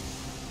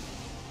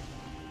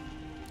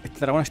 Este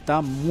dragón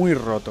está muy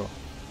roto.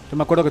 Yo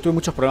me acuerdo que tuve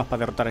muchos problemas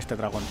para derrotar a este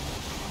dragón.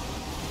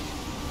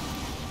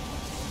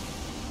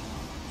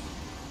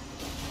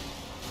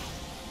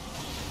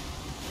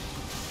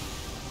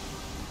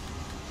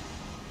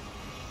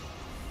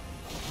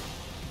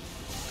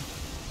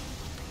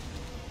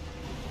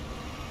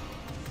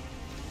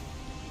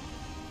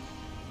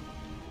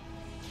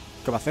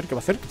 ¿Qué va a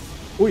hacer?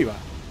 Uy, va.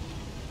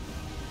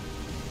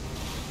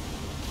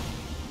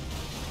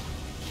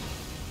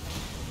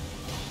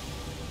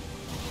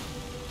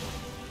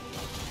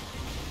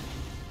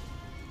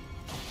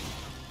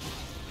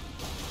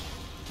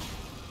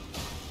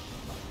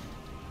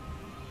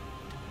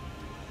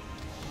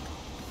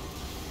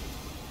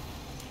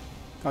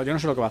 Claro, yo no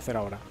sé lo que va a hacer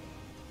ahora.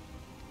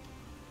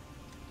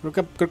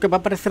 Creo que va a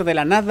aparecer de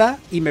la nada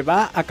y me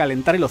va a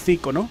calentar el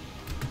hocico, ¿no?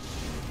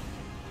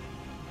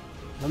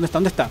 ¿Dónde está?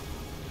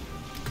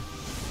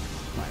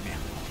 Madre mía.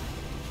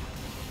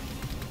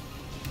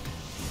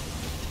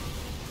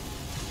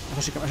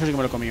 Eso sí que me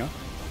lo he comido.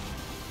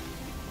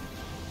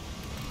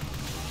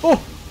 ¡Oh!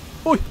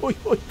 ¡Uy!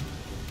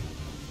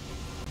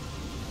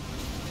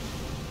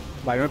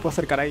 Vale, no me puedo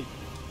acercar ahí.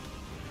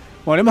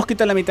 Bueno, le hemos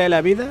quitado la mitad de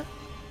la vida,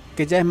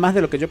 que ya es más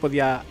de lo que yo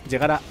podía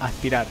llegar a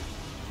aspirar.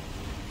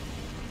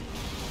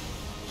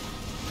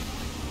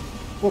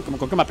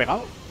 ¿Con qué me ha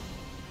pegado?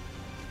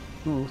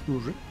 No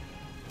sé.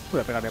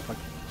 Voy a pegarle por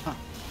aquí. Ah.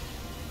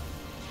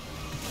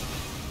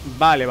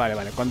 Vale.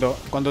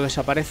 Cuando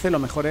desaparece lo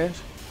mejor es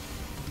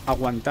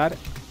aguantar.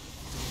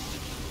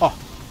 Oh.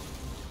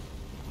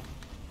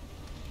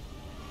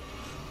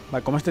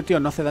 Vale, como este tío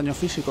no hace daño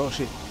físico,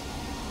 sí.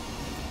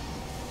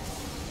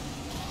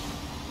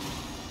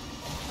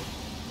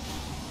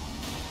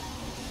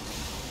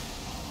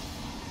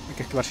 Hay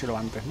que esquivárselo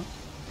antes, ¿no?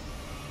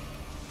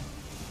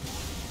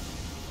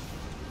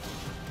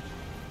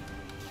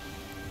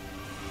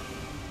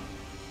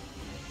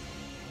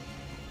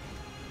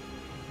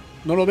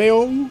 No lo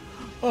veo.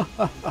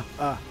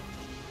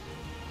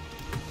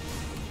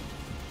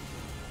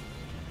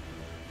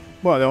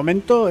 Bueno, de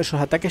momento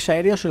esos ataques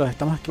aéreos se los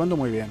estamos esquivando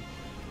muy bien.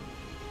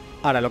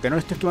 Ahora, lo que no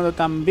le estoy esquivando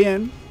tan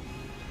bien...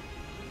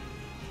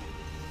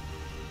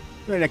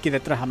 Voy a ir aquí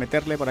detrás a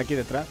meterle por aquí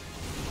detrás.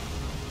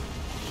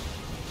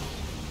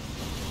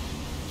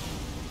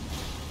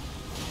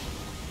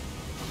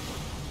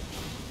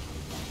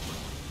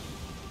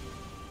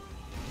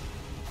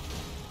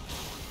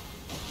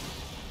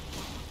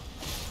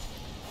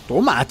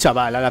 Toma,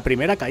 chaval, a la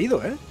primera ha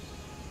caído, ¿eh?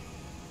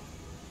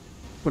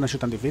 Pues no ha sido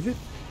tan difícil.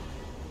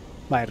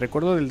 Vale,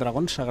 recuerdo del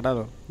dragón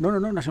sagrado. No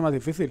ha sido más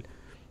difícil.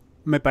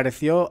 Me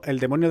pareció el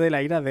demonio de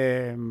la ira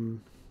de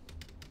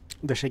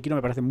Sekiro,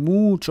 me parece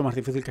mucho más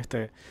difícil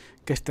que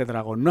este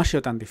dragón. No ha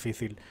sido tan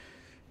difícil.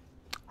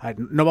 A ver,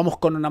 no vamos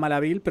con una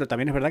mala build, pero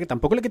también es verdad que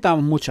tampoco le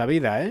quitábamos mucha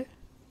vida, ¿eh?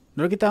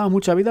 No le quitábamos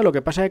mucha vida, lo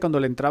que pasa es que cuando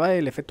le entraba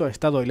el efecto de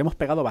estado y le hemos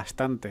pegado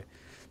bastante.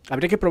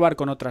 Habría que probar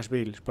con otras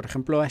builds. Por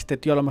ejemplo, a este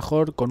tío a lo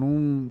mejor con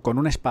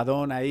un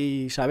espadón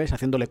ahí, ¿sabes?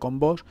 Haciéndole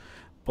combos,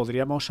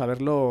 podríamos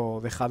haberlo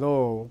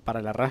dejado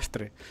para el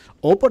arrastre.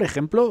 O, por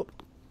ejemplo,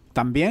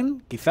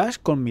 también, quizás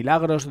con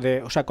milagros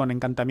de... O sea, con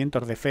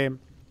encantamientos de fe,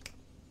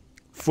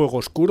 fuego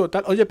oscuro,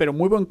 tal. Oye, pero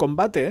muy buen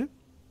combate, ¿eh?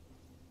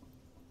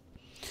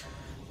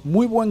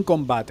 Muy buen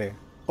combate.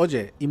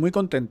 Oye, y muy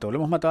contento. Lo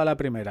hemos matado a la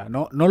primera.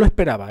 No lo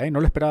esperaba, ¿eh? No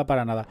lo esperaba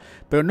para nada.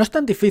 Pero no es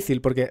tan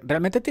difícil, porque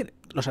realmente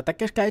los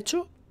ataques que ha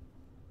hecho...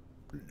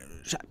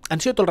 O sea, han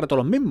sido todo el rato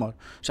los mismos.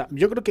 O sea,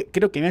 yo creo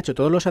que me ha hecho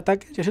todos los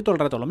ataques y ha sido todo el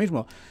rato lo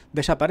mismo.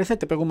 Desaparece,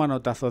 te pego un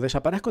manotazo.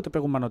 Desaparezco, te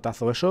pego un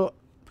manotazo. Eso...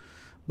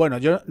 Bueno,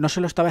 yo no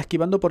se lo estaba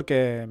esquivando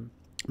porque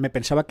me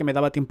pensaba que me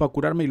daba tiempo a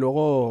curarme y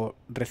luego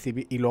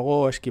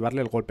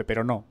esquivarle el golpe,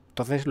 pero no.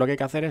 Entonces lo que hay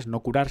que hacer es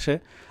no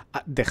curarse,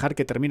 dejar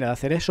que termine de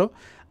hacer eso,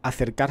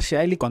 acercarse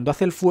a él y cuando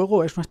hace el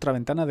fuego es nuestra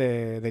ventana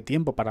de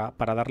tiempo para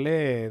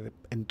darle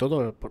en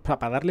todo,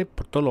 para darle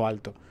por todo lo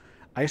alto.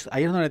 Ahí es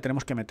donde le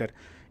tenemos que meter.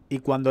 Y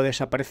cuando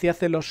desaparece y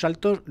hace los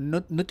saltos,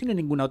 no tiene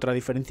ninguna otra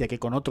diferencia que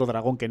con otro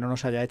dragón que no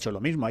nos haya hecho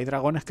lo mismo. Hay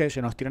dragones que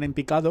se nos tiran en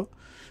picado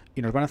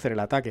y nos van a hacer el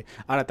ataque.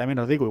 Ahora también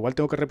os digo, igual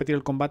tengo que repetir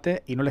el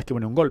combate y no le esquivo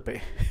ni un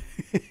golpe.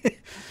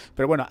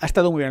 Pero bueno, ha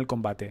estado muy bien el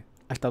combate.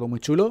 Ha estado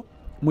muy chulo,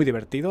 muy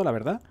divertido, la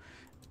verdad.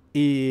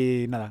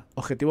 Y nada,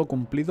 objetivo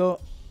cumplido,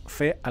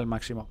 fe al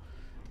máximo.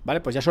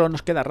 Vale, pues ya solo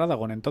nos queda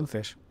Radagon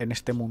entonces, en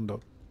este mundo.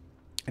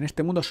 En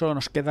este mundo solo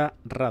nos queda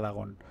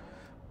Radagon.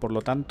 Por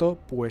lo tanto,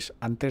 pues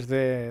antes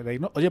de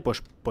irnos... Oye,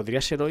 pues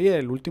podría ser hoy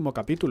el último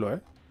capítulo,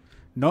 ¿eh?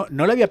 No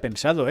lo había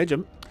pensado, ¿eh?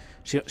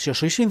 Si os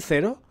soy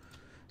sincero,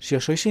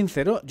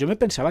 yo me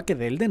pensaba que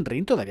de Elden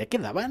Ring todavía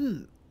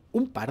quedaban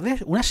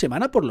una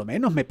semana por lo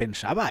menos, me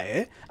pensaba,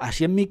 ¿eh?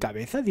 Así en mi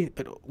cabeza,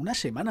 pero una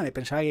semana me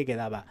pensaba que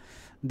quedaba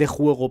de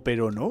juego,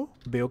 pero no.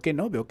 Veo que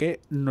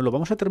no lo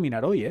vamos a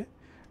terminar hoy, ¿eh?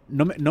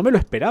 No me lo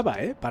esperaba,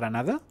 ¿eh? Para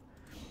nada.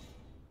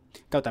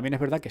 Claro, también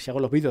es verdad que si hago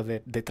los vídeos de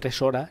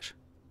 3 horas,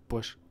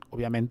 pues...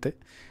 Obviamente,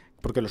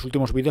 porque los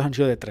últimos vídeos han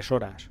sido de 3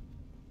 horas.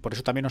 Por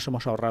eso también nos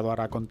hemos ahorrado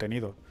ahora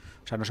contenido.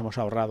 O sea, nos hemos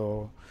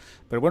ahorrado...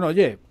 Pero bueno,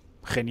 oye,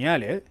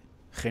 genial, ¿eh?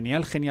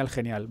 Genial.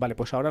 Vale,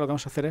 pues ahora lo que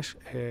vamos a hacer es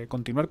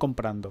continuar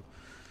comprando.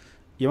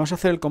 Y vamos a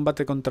hacer el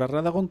combate contra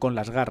Radagon con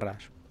las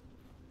garras.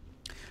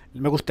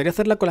 Me gustaría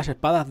hacerla con las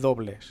espadas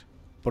dobles.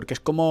 Porque es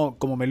como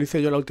me lo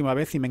hice yo la última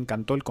vez y me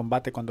encantó el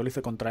combate cuando lo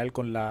hice contra él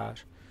con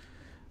las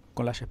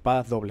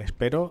espadas dobles.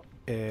 Pero...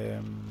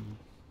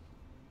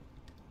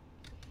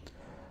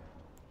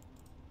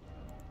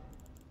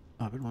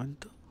 A ver, un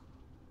momento.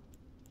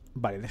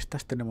 Vale, de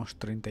estas tenemos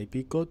 30 y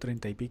pico,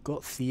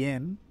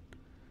 100.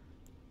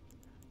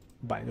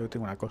 Vale, yo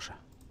tengo una cosa.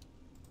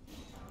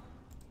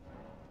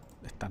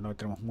 De estas no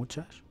tenemos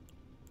muchas.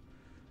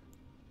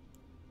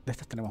 De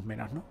estas tenemos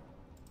menos, ¿no?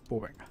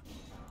 Pues venga.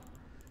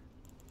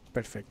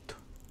 Perfecto.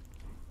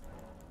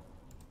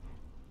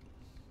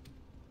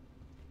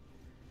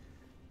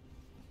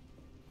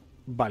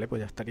 Vale, pues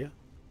ya estaría.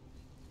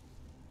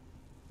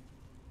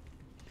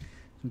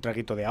 Un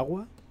traguito de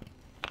agua.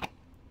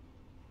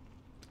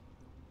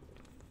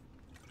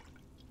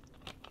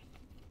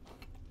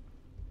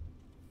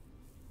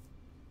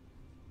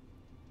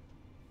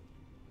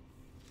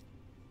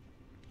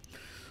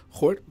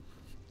 Joder,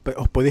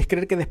 ¿os podéis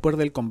creer que después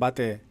del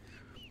combate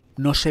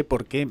no sé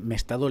por qué me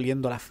está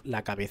doliendo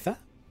la cabeza?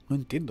 No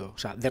entiendo. O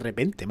sea, de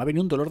repente me ha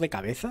venido un dolor de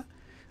cabeza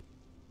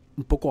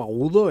un poco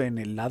agudo en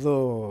el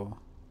lado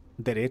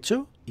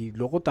derecho y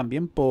luego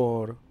también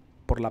por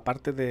la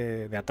parte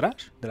de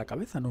atrás de la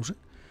cabeza, no sé.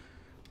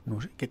 No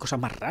sé, qué cosas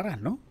más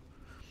raras, ¿no?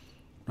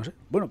 No sé.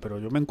 Bueno, pero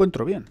yo me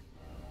encuentro bien.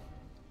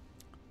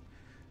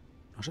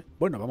 No sé.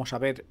 Bueno, vamos a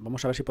ver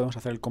si podemos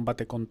hacer el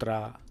combate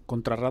contra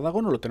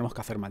Radagon o lo tenemos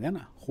que hacer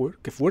mañana. Joder,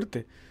 qué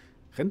fuerte.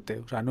 Gente,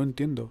 o sea, no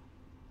entiendo.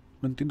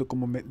 No entiendo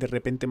cómo de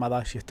repente me ha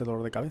dado así este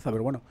dolor de cabeza,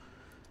 pero bueno.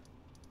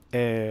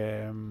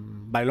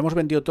 Vale, lo hemos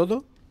vendido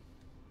todo.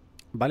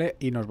 Vale,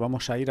 y nos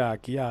vamos a ir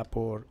aquí a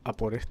por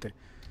este.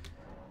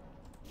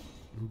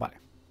 Vale.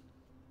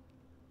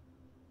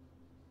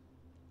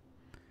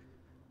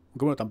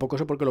 Aunque bueno, tampoco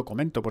sé por qué lo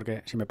comento,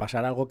 porque si me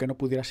pasara algo que no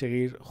pudiera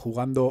seguir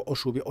jugando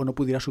o no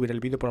pudiera subir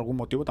el vídeo por algún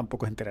motivo,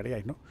 tampoco os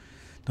enteraríais, ¿no?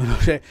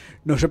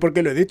 No sé por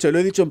qué lo he dicho. Lo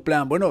he dicho en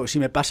plan, bueno, si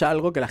me pasa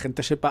algo, que la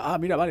gente sepa,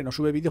 mira, vale, no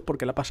sube vídeos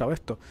porque le ha pasado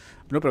esto.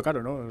 No, pero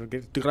claro, no, que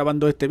estoy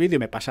grabando este vídeo y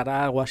me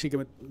pasará algo así que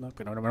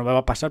no me va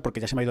a pasar porque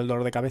ya se me ha ido el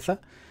dolor de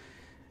cabeza,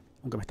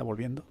 aunque me está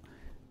volviendo.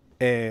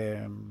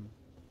 Pues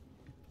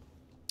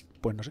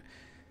no sé.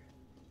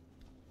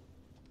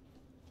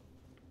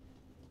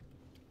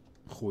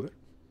 Joder.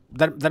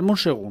 Darme un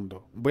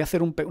segundo. Voy a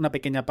hacer una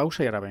pequeña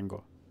pausa y ahora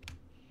vengo.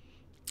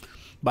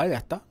 Vale, ya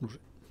está. No sé.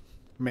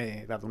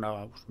 Me he dado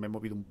me he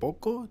movido un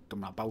poco.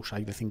 Una pausa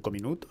ahí de 5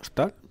 minutos,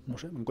 tal. No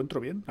sé, me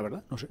encuentro bien, la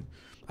verdad. No sé.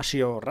 Ha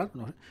sido raro,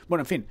 no sé.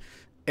 Bueno, en fin.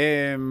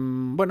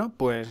 Bueno,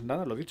 pues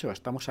nada, lo dicho.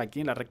 Estamos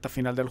aquí en la recta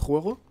final del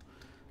juego.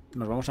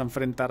 Nos vamos a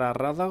enfrentar a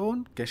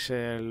Radagon, que es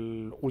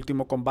el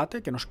último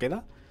combate que nos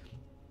queda.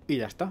 Y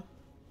ya está.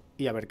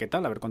 Y a ver qué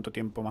tal, a ver cuánto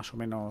tiempo más o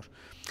menos.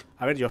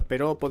 A ver, yo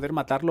espero poder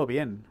matarlo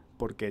bien,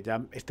 porque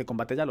ya este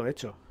combate ya lo he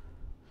hecho.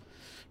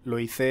 Lo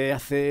hice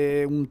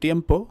hace un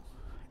tiempo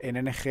en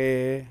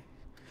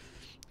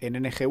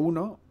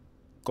NG1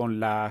 con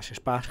las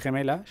espadas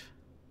gemelas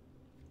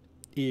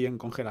y en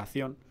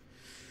congelación.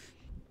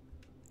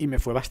 Y me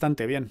fue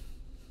bastante bien.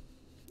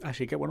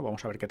 Así que bueno,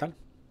 vamos a ver qué tal.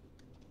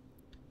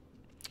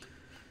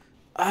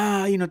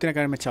 Ay, no tenía que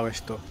haberme echado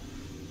esto.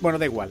 Bueno,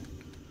 da igual.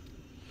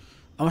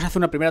 Vamos a hacer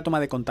una primera toma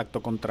de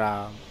contacto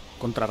contra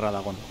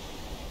Radagon.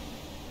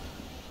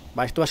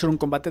 Vale, esto va a ser un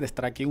combate de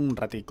estar aquí un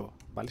ratico,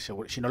 ¿vale?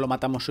 Seguro. Si no lo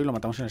matamos hoy, lo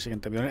matamos en el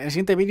siguiente vídeo. En el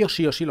siguiente vídeo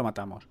sí o sí lo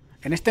matamos.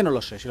 En este no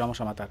lo sé si lo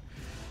vamos a matar.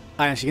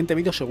 En el siguiente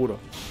vídeo seguro.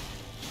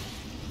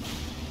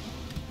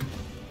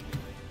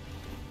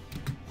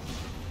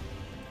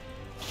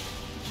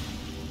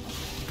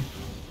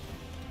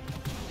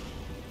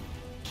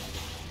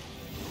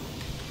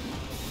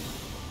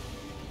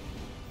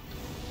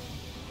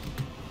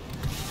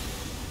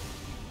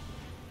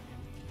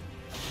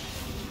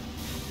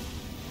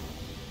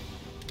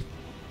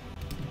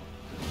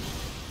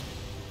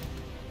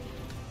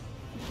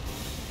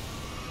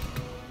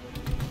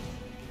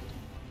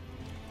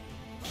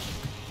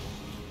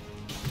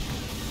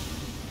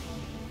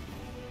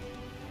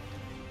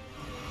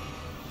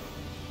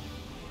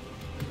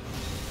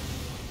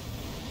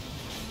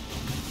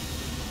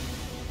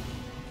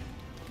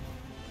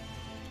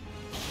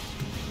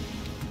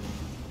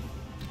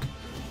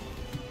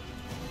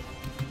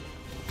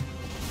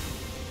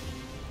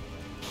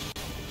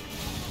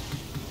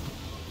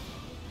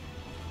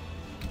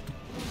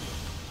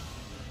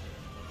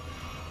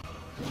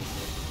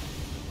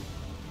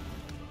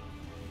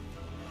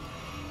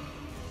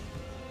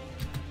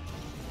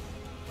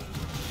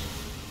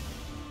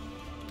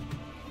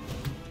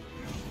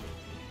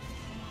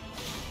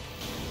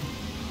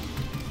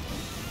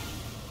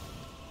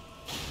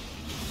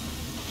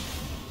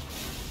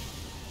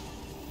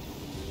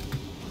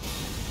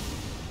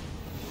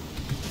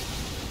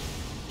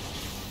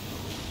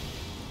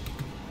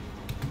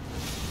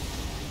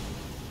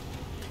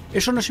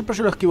 Eso no siempre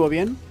se lo esquivo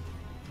bien.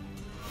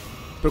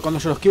 Pero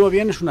cuando se lo esquivo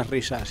bien es unas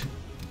risas.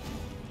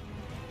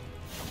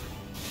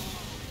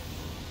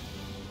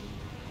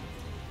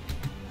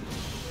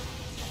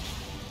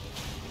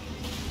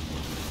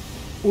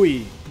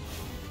 Uy.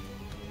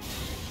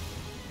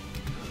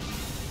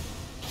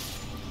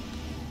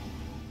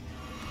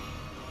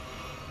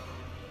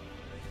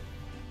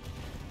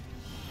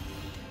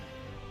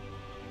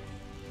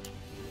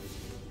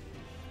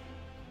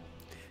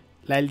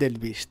 La Elden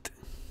Beast.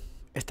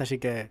 Esta sí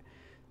que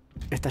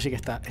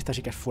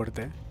es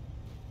fuerte, ¿eh?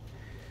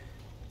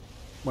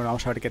 Bueno,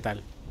 vamos a ver qué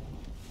tal.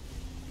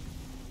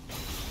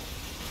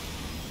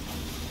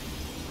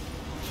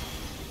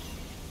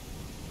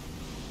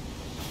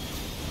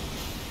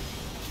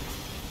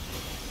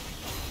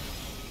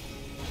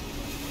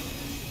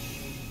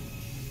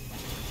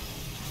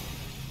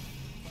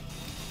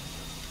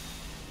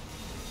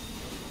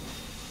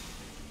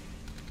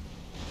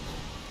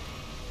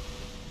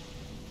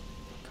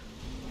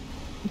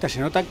 Se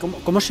nota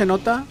cómo se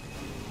nota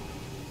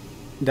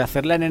de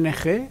hacerla en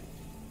NG,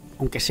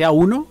 aunque sea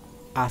uno,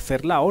 a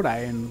hacerla ahora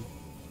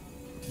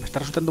me está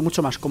resultando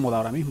mucho más cómoda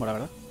ahora mismo, la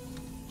verdad.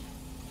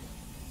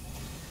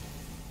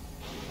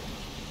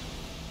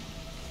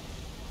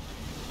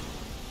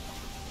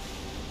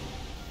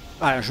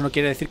 Vale, eso no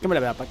quiere decir que me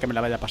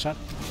la vaya a pasar.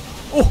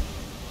 ¡Oh!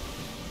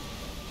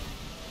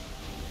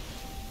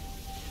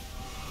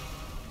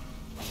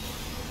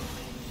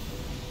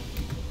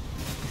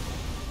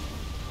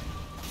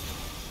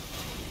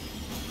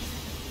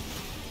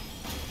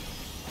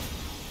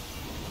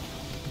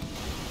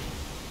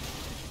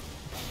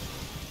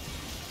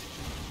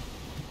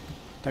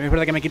 También es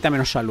verdad que me quita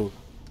menos salud.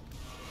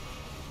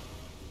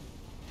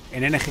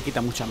 En NG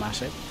quita mucha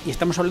más, ¿eh? Y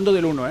estamos hablando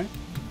del 1, ¿eh?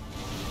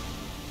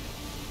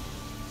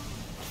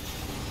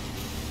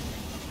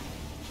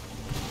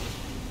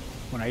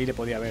 Bueno, ahí le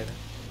podía haber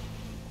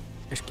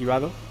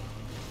esquivado.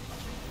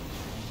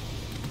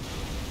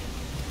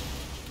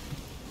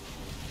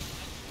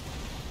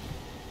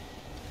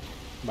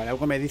 Vale,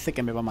 algo me dice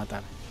que me va a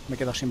matar. Me he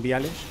quedado sin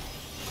viales.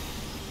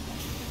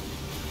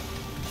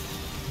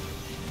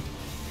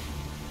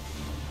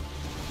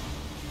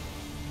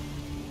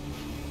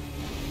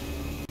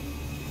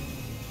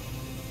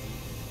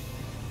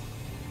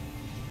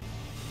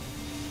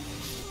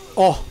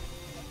 ¡Oh!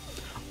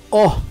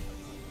 ¡Oh!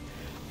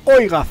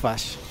 ¡Oh,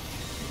 gafas!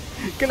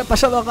 ¿Qué le ha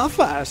pasado a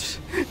gafas?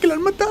 ¡Que lo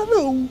han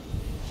matado!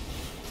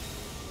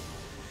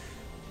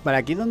 Vale,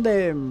 aquí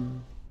donde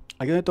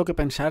tengo que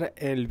pensar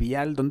el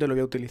vial, dónde lo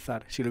voy a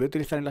utilizar. Si lo voy a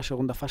utilizar en la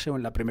segunda fase o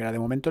en la primera. De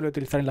momento lo voy a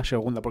utilizar en la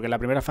segunda, porque en la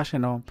primera fase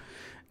no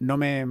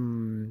me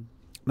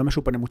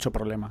supone mucho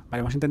problema.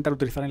 Vale, vamos a intentar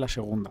utilizar en la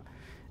segunda.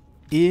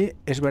 Y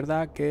es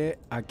verdad que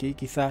aquí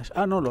quizás...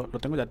 Ah, no, lo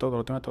tengo ya todo,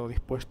 lo tengo todo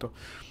dispuesto.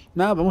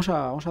 Nada, vamos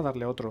a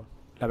darle otro,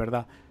 la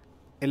verdad.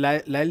 La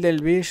Elden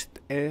Beast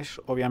es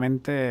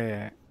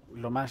obviamente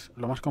lo más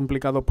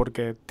complicado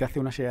porque te hace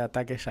una serie de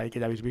ataques ahí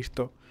que ya habéis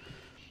visto,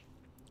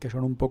 que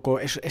son un poco...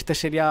 Este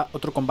sería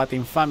otro combate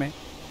infame.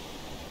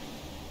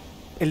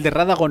 El de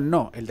Radagon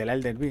no, el de la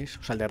Elden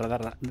Beast. O sea,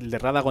 el de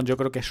Radagon yo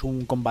creo que es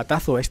un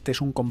combatazo. Este es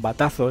un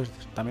combatazo, es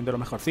también de lo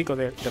mejorcico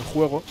del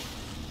juego.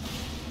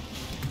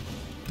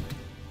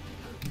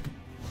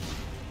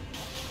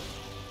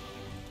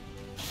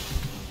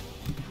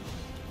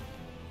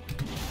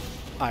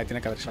 Ah,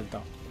 tiene que haber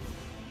saltado.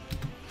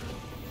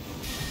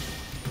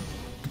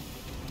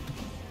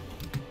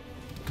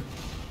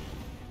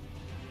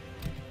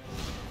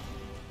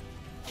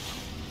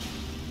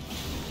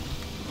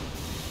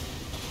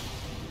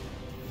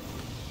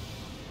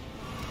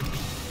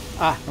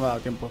 Ah, no me ha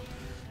dado tiempo.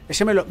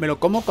 Ese me lo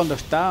como cuando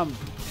está...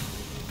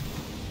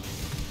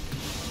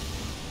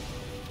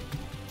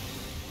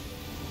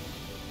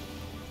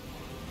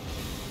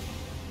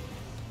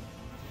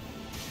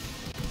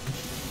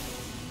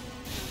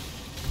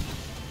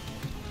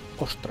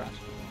 Ostras.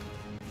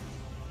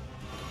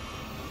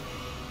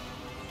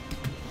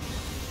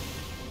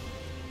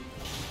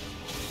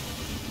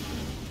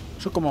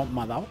 ¿Eso como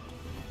me ha dado?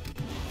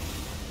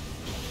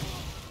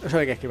 Eso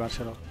hay que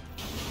esquivárselo.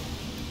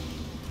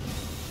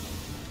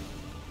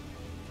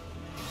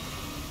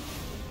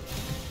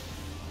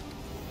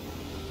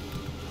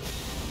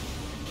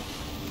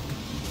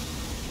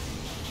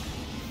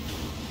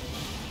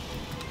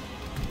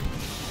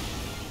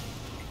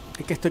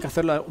 Es que esto hay que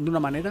hacerlo de una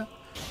manera...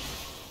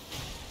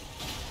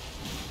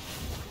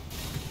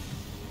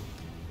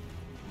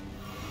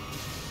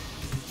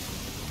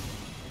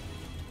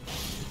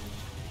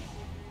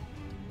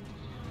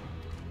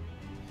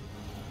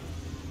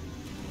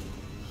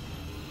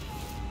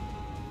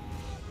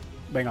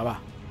 Venga,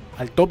 va.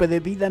 Al tope de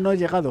vida no he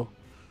llegado.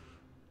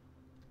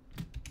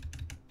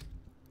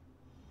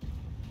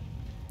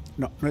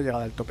 No he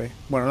llegado al tope.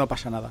 Bueno, no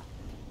pasa nada.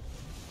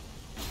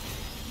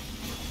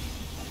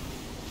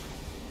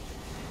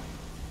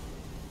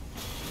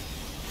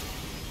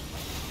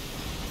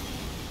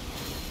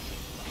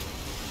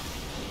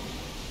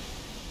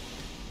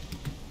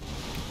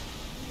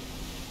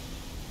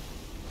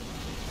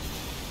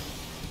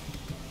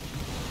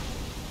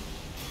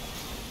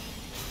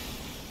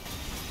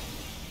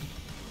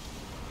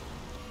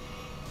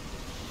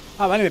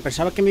 Ah, vale, me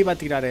pensaba que me iba a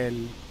tirar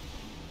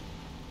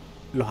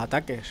los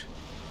ataques.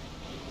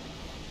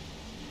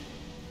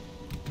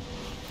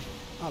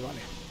 Ah,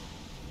 vale.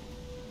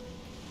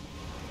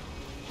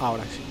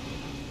 Ahora sí.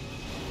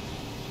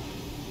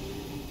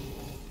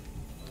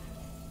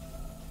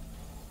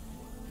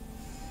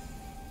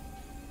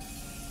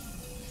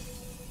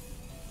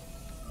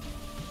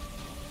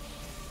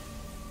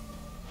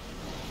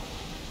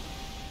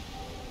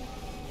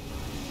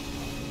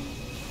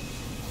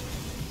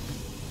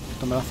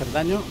 Esto me va a hacer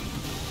daño.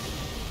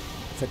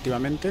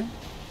 Efectivamente.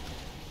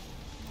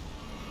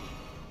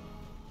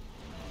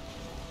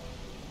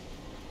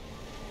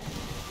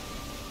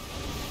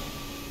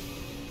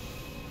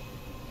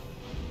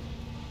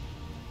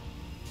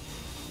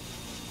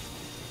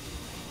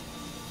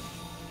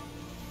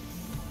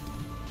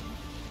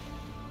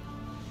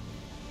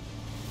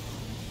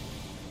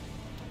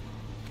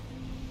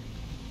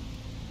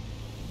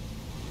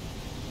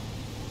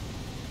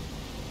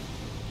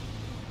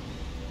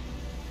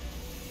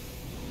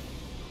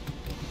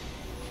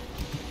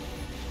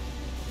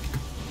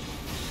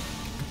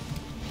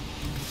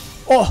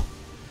 ¡Oh!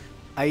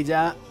 Ahí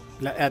ya...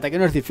 El ataque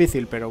no es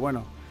difícil, pero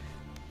bueno.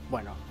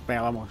 Bueno,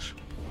 venga, vamos.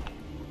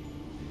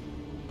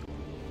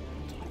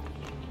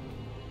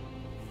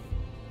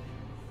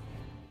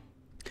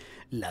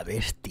 La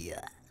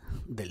bestia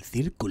del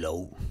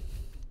círculo.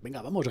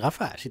 Venga, vamos,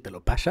 gafas. Si te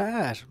lo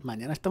pasas,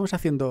 mañana estamos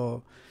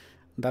haciendo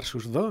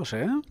Darksouls 2,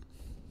 ¿eh?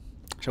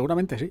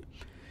 Seguramente sí.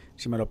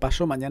 Si me lo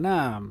paso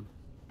mañana...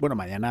 Bueno,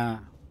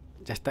 mañana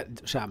Ya está,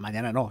 o sea,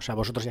 mañana no. O sea,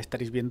 vosotros ya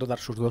estaréis viendo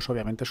Darksouls 2,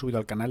 obviamente, subido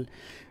al canal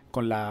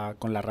con la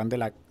run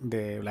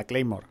de la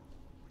Claymore.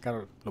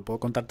 Claro, lo puedo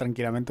contar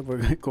tranquilamente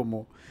porque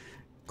como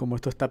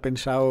esto está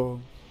pensado...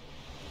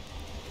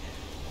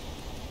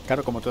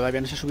 Claro, como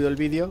todavía no se ha subido el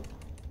vídeo,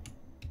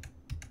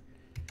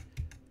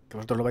 que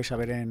vosotros lo vais a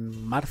ver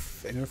en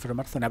marzo, en enero,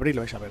 marzo, en abril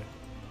lo vais a ver.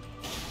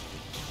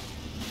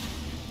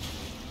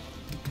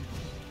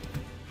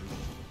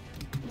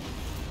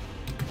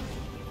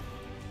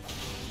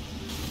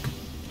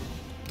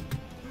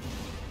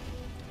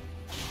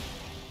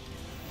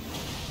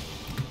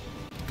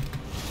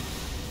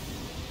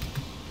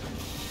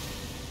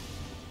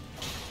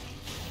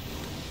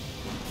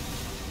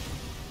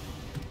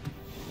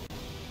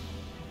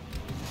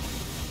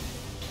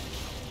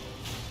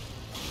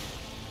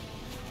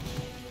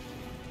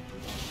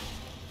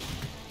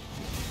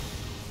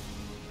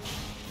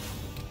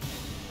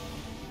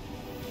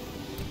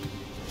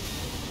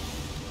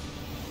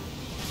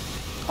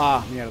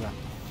 Ah, mierda.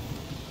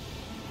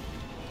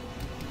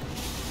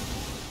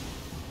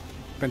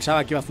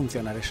 Pensaba que iba a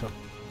funcionar eso.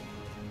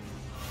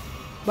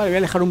 Vale, voy a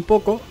alejar un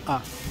poco.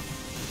 Ah.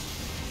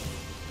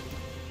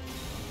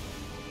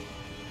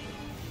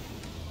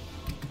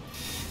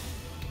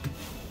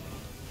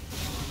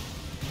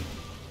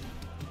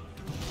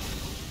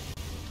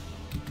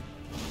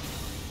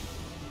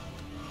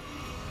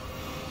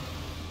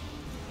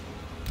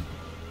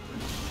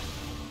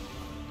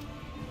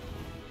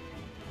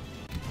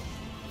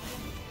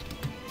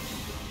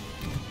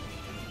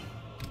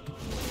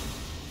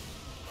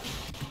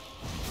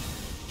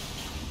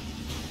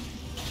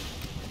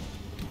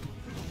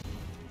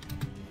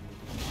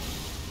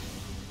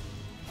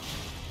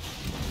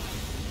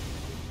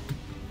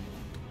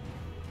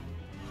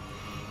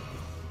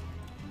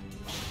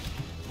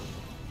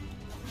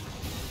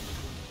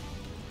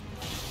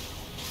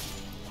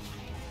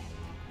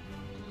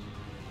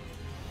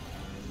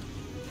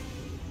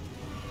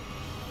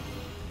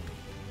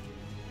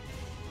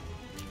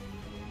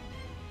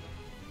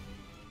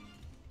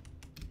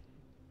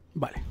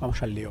 Vale,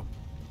 vamos al lío.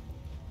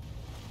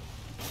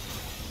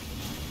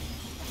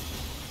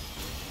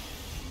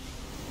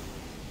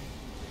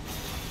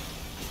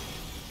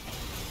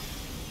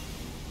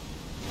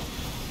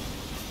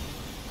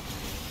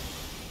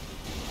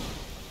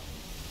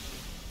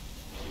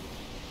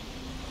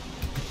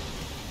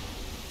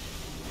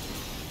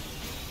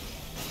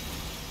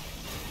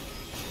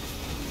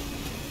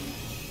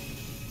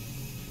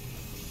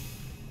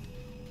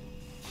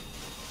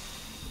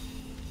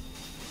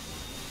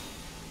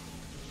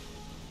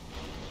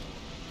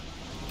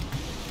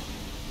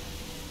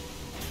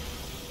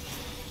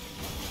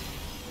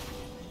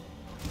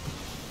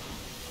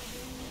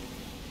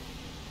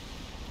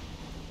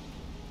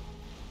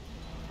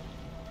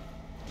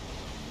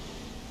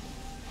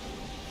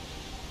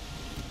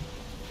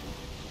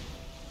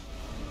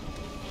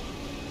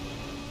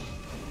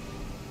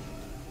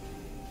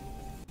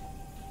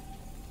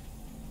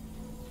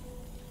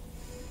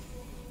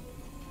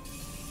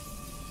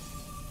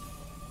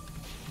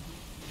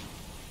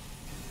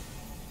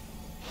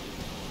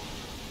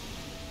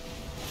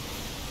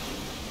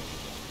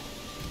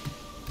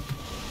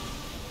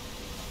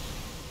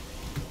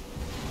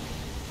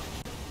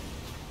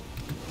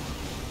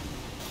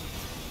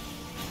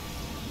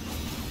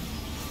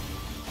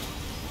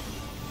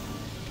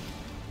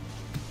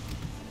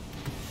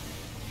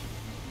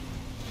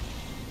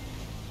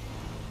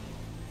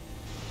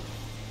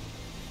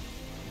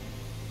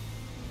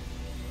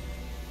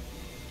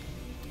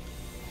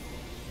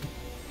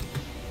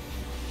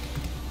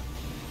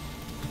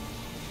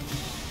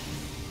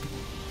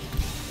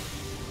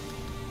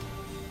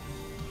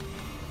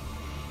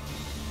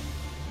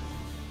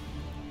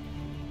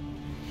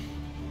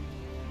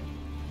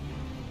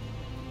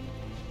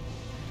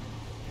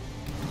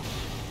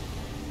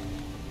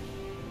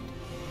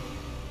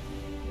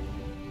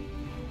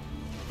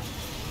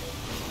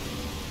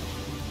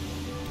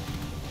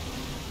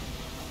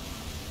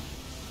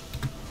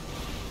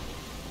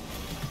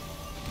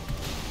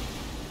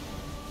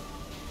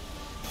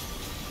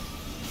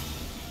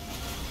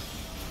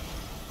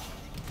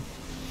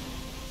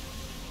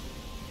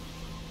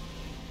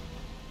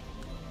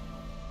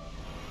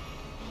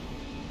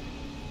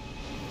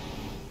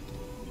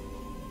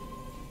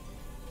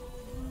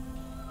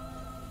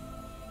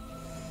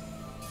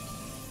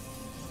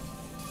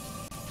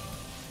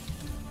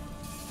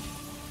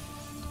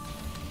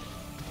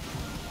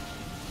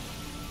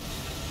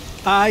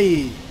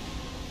 ¡Ay!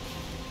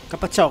 ¿Qué ha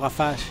pasado,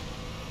 gafas?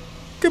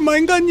 ¡Que me ha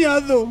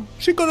engañado!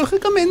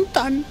 ¡Psicológicamente!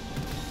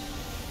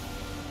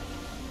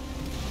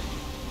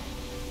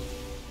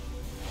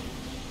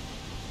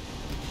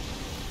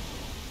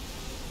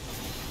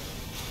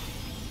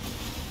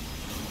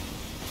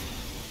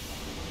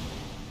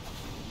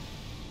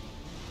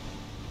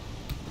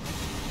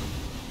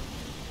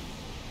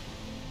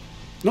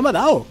 ¡No me ha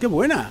dado! ¡Qué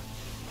buena!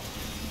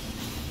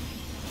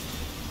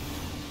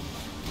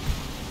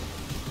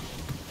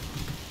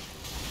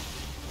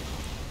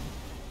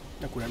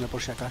 Voy a curarme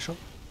por si acaso.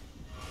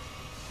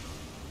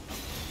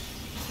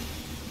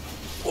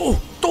 ¡Oh!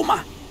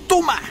 ¡Toma!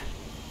 ¡Toma!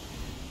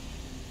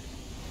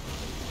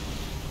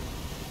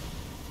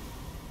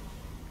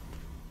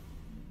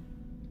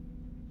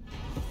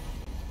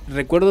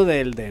 Recuerdo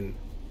de Elden.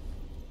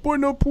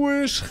 Bueno,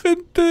 pues,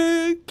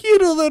 gente,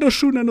 quiero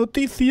daros una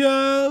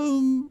noticia.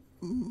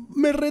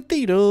 Me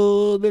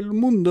retiro del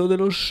mundo de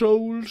los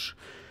Souls.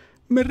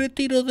 Me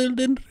retiro del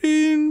Elden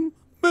Ring.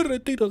 Me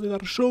retiro de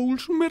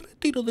Darksouls. Me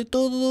retiro de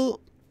todo.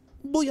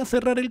 Voy a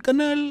cerrar el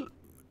canal.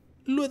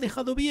 Lo he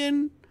dejado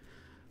bien.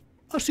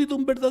 Ha sido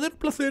un verdadero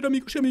placer,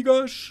 amigos y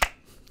amigas.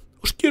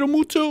 Os quiero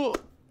mucho.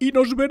 Y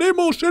nos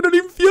veremos en el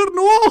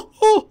infierno. ¡Oh,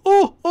 oh,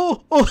 oh,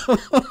 oh, oh!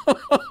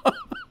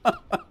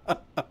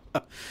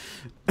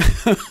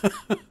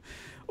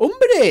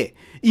 ¡Hombre!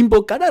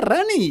 ¡Invocar a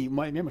Rani!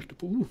 Madre mía,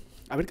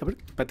 a ver,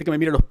 espérate que me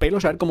mire los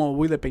pelos, a ver cómo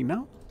voy de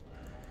peinado.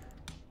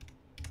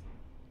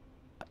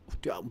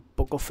 Hostia, un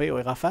poco feo,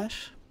 ¿eh,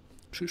 gafas?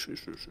 Sí.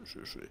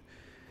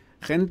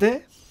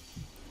 Gente.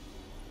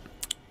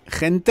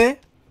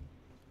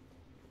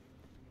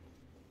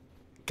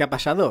 ¿Qué ha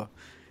pasado?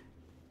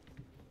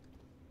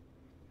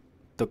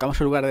 Tocamos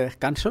el lugar de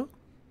descanso.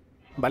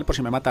 ¿Vale? Por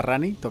si me mata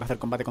Rani, tengo que hacer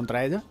combate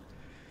contra ella.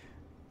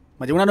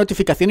 Me llegó una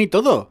notificación y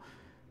todo.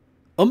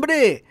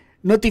 ¡Hombre!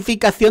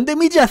 ¡Notificación de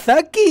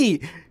Miyazaki!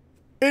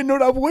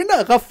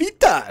 ¡Enhorabuena,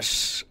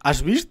 gafitas!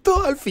 ¿Has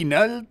visto? Al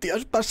final te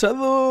has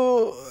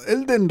pasado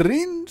Elden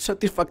Ring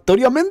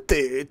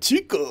satisfactoriamente,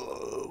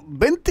 chico.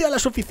 Vente a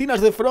las oficinas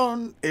de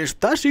Front.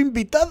 Estás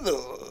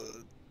invitado.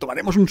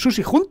 Tomaremos un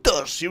sushi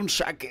juntos y un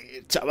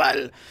sake,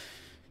 chaval.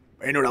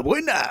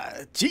 ¡Enhorabuena,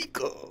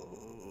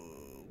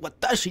 chico!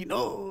 Watashi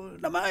no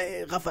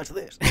namae gafas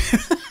des.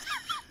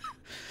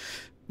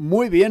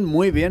 Muy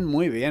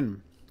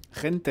bien.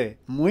 Gente,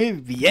 muy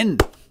bien.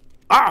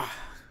 ¡Ah!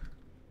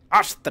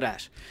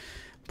 ¡Ostras!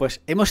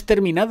 Pues hemos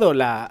terminado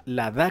la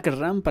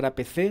DarkRun para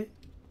PC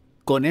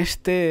con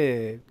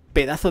este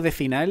pedazo de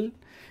final,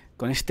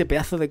 con este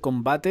pedazo de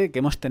combate que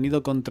hemos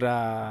tenido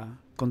contra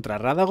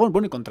Radagon,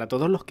 bueno, y contra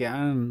todos los que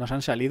nos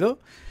han salido.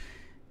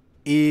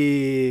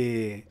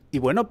 Y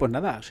bueno, pues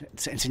nada,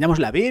 os enseñamos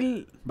la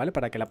build, ¿vale?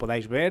 Para que la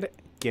podáis ver.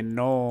 Quien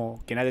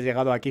haya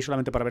llegado aquí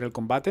solamente para ver el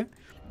combate,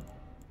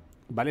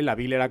 ¿vale? La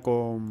build era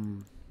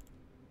con...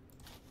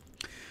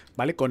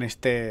 ¿Vale? Con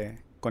este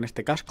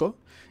casco.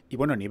 Y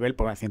bueno, nivel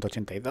por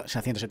 182, o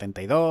sea,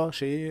 172,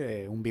 sí,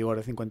 un vigor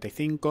de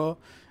 55.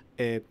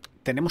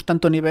 Tenemos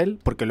tanto nivel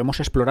porque lo hemos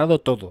explorado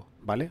todo,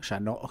 ¿vale? O sea,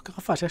 no, ¿qué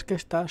gafas? Es que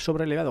está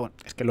sobrelevado. Bueno,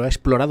 es que lo he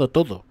explorado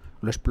todo.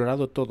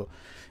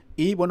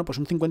 Y bueno, pues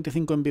un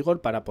 55 en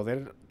vigor para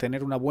poder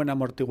tener una buena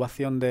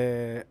amortiguación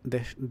de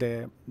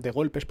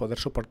golpes, poder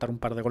soportar un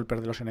par de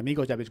golpes de los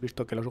enemigos. Ya habéis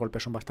visto que los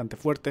golpes son bastante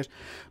fuertes.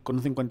 Con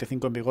un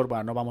 55 en vigor,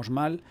 bueno, no vamos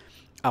mal.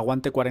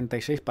 Aguante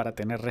 46 para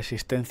tener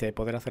resistencia y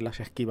poder hacer las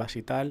esquivas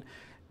y tal.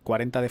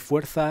 40 de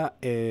fuerza,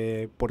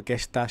 porque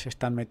estas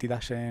están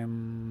metidas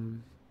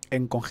en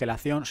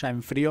congelación, o sea,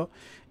 en frío.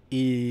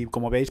 Y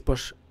como veis,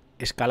 pues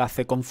escala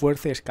C con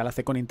fuerza y escala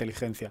C con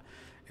inteligencia.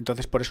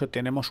 Entonces por eso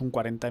tenemos un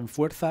 40 en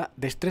fuerza.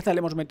 Destreza le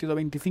hemos metido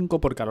 25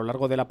 porque a lo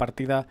largo de la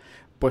partida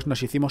pues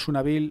nos hicimos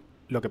una build.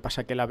 Lo que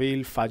pasa que la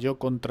build falló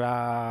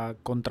contra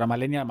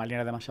Malenia. Malenia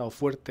era demasiado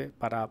fuerte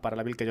para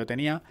la build que yo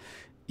tenía.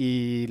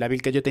 Y la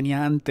build que yo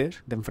tenía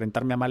antes de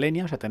enfrentarme a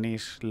Malenia, o sea,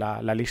 tenéis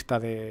la lista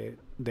de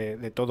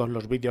todos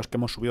los vídeos que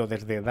hemos subido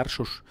desde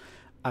Darksouls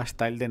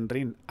hasta Elden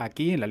Ring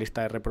aquí, en la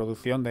lista de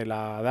reproducción de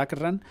la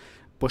DarkRun.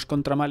 Pues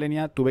contra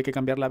Malenia tuve que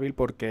cambiar la build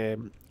porque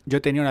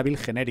yo tenía una build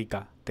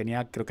genérica.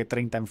 Tenía creo que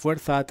 30 en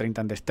fuerza,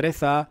 30 en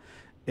destreza,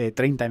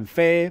 30 en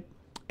fe,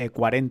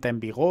 40 en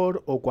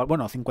vigor,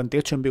 bueno,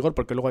 58 en vigor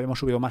porque luego habíamos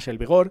subido más el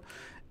vigor,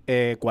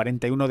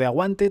 41 de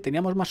aguante.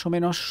 Teníamos más o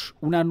menos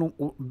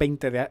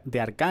 20 de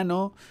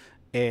arcano,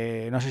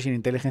 no sé si en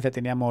inteligencia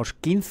teníamos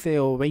 15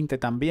 o 20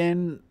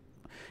 también.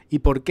 ¿Y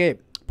por qué?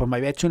 Pues me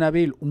había hecho una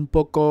build un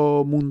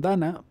poco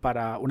mundana,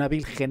 para una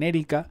build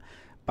genérica,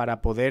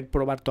 para poder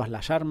probar todas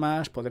las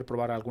armas, poder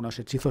probar algunos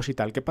hechizos y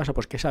tal. ¿Qué pasa?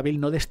 Pues que esa build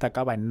no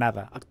destacaba en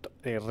nada,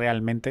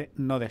 realmente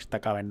no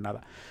destacaba en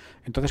nada.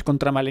 Entonces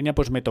contra Malenia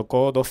pues me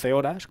tocó 12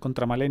 horas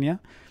contra Malenia,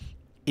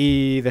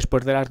 y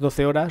después de las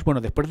 12 horas, bueno,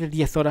 después de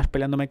 10 horas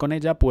peleándome con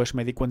ella, pues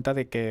me di cuenta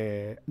de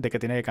que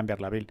tenía que cambiar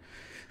la build.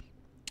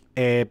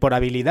 Por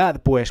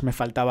habilidad, pues me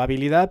faltaba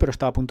habilidad, pero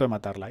estaba a punto de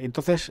matarla. Y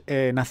entonces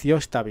nació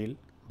esta build,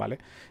 ¿vale?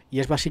 Y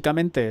es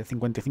básicamente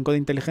 55 de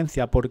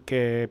inteligencia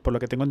porque, por lo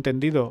que tengo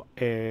entendido,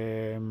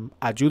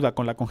 ayuda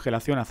con la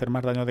congelación a hacer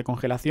más daño de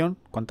congelación,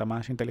 cuanta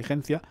más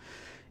inteligencia.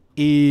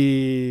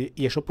 Y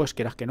eso, pues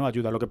quieras que no,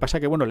 ayuda. Lo que pasa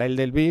que, bueno, la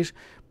Elden Ring,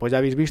 pues ya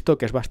habéis visto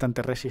que es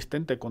bastante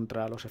resistente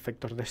contra los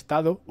efectos de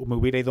estado. Me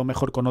hubiera ido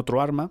mejor con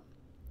otro arma.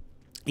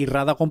 Y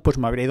Radagon, pues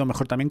me habría ido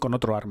mejor también con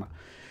otro arma.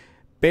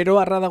 Pero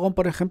a Radagon,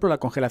 por ejemplo, la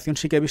congelación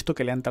sí que he visto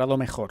que le ha entrado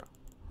mejor,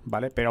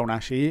 ¿vale? Pero aún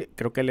así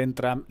creo que le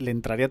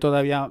entraría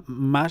todavía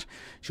más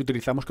si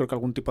utilizamos, creo que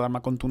algún tipo de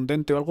arma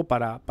contundente o algo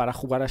para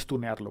jugar a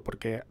stunearlo,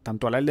 porque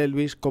tanto a la Elden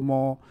Ring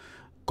como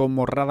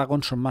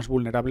Radagon son más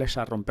vulnerables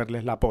a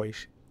romperles la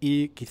poise.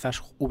 Y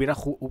quizás hubiera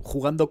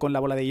jugando con la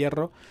bola de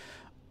hierro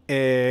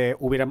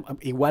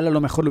igual a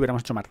lo mejor le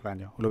hubiéramos hecho más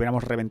daño, lo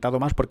hubiéramos reventado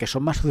más porque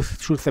son más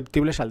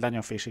susceptibles al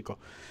daño físico.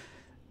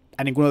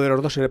 A ninguno de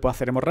los dos se le puede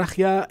hacer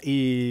hemorragia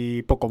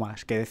y poco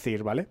más que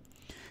decir, ¿vale?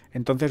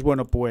 Entonces,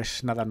 bueno,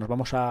 pues nada, nos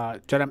vamos a...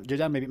 Yo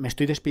ya me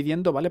estoy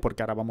despidiendo, ¿vale?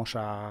 Porque ahora vamos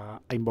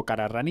a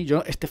invocar a Rani.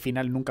 Yo este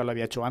final nunca lo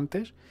había hecho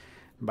antes,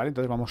 ¿vale?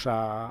 Entonces vamos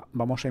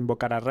a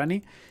invocar a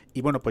Rani.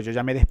 Y bueno, pues yo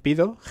ya me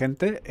despido,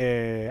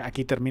 gente.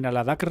 Aquí termina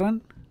la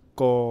DarkRun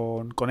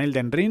con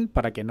Elden Ring.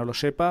 Para quien no lo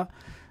sepa,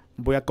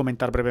 voy a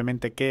comentar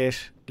brevemente qué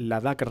es la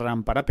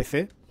DarkRun para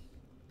PC.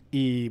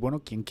 Y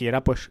bueno, quien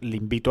quiera, pues le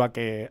invito a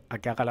que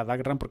haga la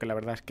DarkRun, porque la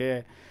verdad es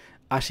que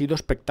ha sido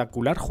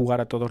espectacular jugar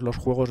a todos los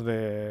juegos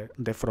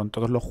de From,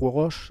 todos los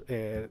juegos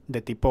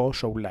de tipo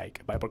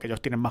Soul-like, ¿vale? Porque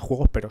ellos tienen más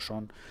juegos, pero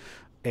son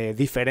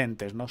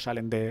diferentes, ¿no?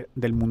 Salen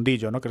del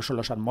mundillo, ¿no? Creo que son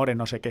los Admores,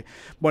 no sé qué.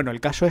 Bueno,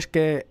 el caso es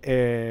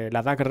que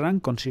la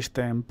DarkRun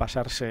consiste en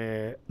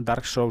pasarse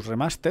Dark Souls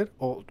Remastered,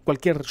 o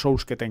cualquier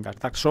Souls que tengas,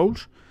 Dark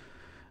Souls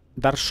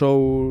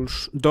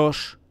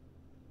 2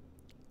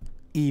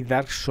 y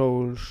Dark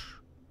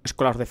Souls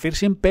Scholars of the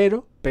First,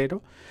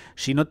 pero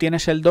si no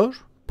tienes el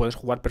 2, puedes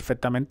jugar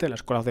perfectamente la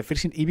Scholars of the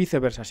First y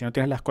viceversa. Si no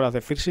tienes la Scholars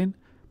of the First,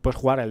 puedes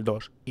jugar el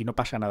 2 y no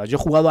pasa nada. Yo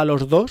he jugado a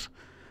los dos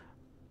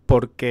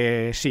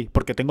porque sí,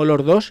 porque tengo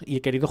los dos y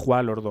he querido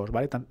jugar a los dos,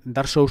 ¿vale?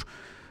 Dark Souls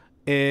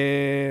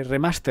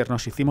Remaster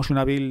nos hicimos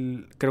una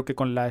build, creo que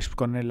con la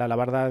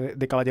alabarda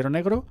de Caballero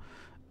Negro.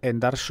 En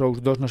Dark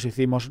Souls 2 nos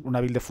hicimos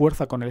una build de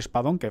fuerza con el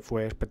espadón, que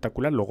fue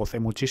espectacular, lo gocé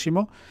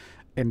muchísimo.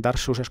 En Dark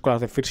Souls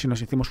Scholars of the First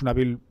nos hicimos una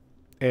build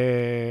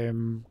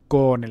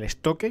con el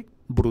estoque,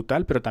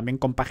 brutal, pero también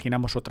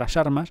compaginamos otras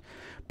armas,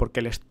 porque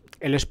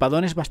el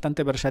espadón es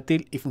bastante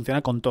versátil y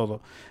funciona con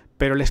todo,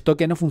 pero el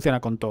estoque no funciona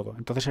con todo.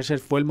 Entonces ese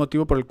fue el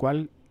motivo por el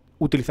cual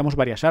utilizamos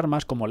varias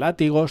armas, como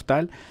látigos,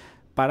 tal,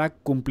 para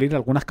cumplir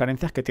algunas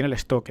carencias que tiene el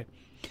estoque.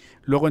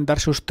 Luego en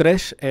Dark Souls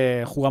 3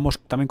 jugamos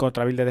también con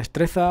otra build de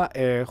destreza,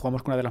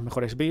 jugamos con una de las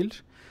mejores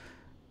builds,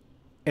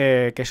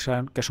 que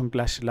son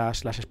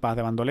las espadas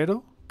de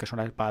bandolero, que son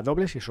las espadas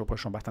dobles, y eso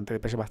pues son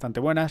bastante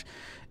buenas.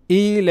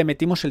 Y le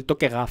metimos el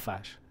toque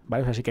gafas,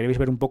 ¿vale? O sea, si queréis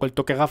ver un poco el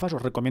toque gafas,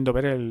 os recomiendo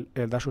ver el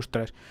Dark Souls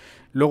 3.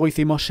 Luego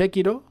hicimos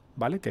Sekiro,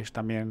 ¿vale? Que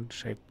también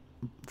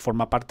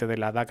forma parte de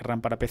la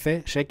DarkRun para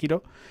PC,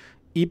 Sekiro.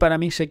 Y para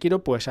mí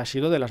Sekiro pues ha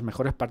sido de las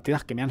mejores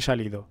partidas que me han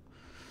salido.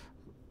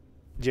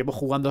 Llevo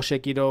jugando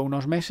Sekiro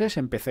unos meses,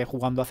 empecé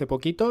jugando hace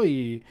poquito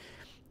y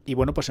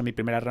bueno, pues en mi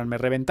primera run me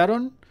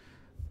reventaron,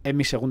 en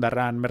mi segunda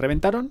run me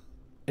reventaron,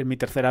 en mi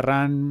tercera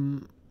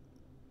run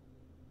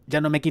ya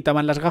no me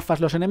quitaban las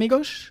gafas los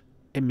enemigos,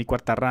 en mi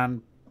cuarta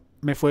run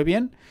me fue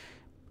bien,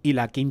 y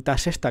la quinta,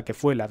 sexta, que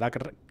fue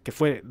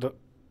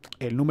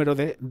el número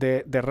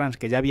de runs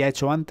que ya había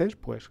hecho antes,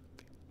 pues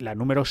la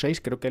número 6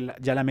 creo que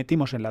ya la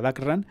metimos en la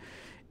DarkRun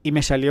y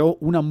me salió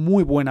una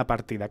muy buena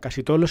partida.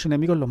 Casi todos los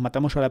enemigos los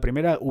matamos a la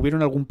primera.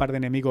 Hubieron algún par de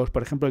enemigos,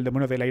 por ejemplo el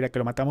demonio de la ira, que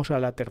lo matamos a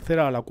la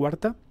tercera o a la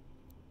cuarta.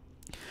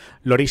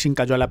 Lorisin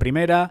cayó a la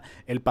primera,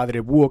 el padre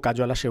búho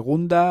cayó a la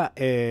segunda,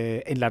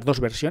 en las dos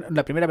versiones. En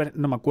la primera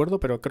no me acuerdo,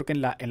 pero creo que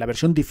en la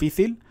versión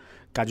difícil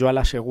cayó a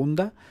la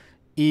segunda.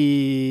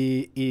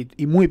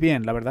 Y muy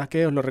bien, la verdad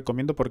que os lo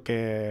recomiendo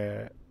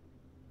porque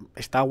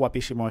está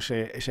guapísimo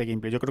ese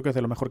gameplay. Yo creo que es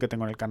de lo mejor que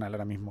tengo en el canal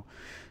ahora mismo.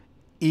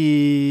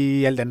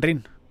 Y Elden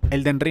Ring.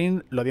 Elden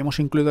Ring lo habíamos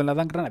incluido en la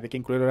DarkRun, había que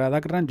incluirlo en la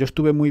DarkRun. Yo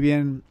estuve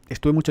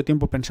mucho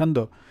tiempo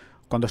pensando,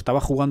 cuando estaba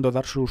jugando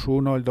Dark Souls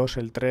 1, el 2,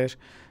 el 3,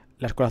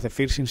 las cosas de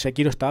Fear sin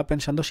Sekiro, estaba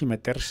pensando si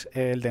meter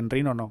Elden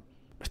Ring o no.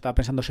 Estaba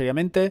pensando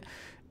seriamente.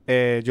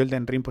 Yo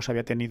Elden Ring pues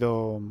había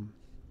tenido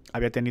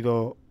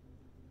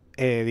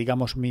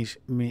digamos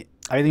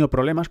había tenido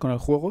problemas con el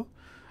juego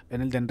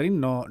en Elden Ring.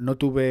 No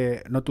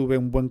tuve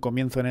un buen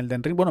comienzo en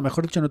Elden Ring. Bueno,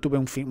 mejor dicho, no tuve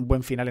un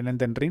buen final en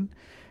Elden Ring.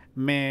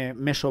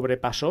 Me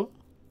sobrepasó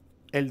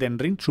Elden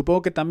Ring.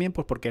 Supongo que también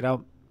pues porque era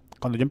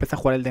cuando yo empecé a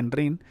jugar Elden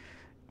Ring,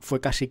 fue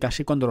casi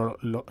cuando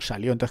lo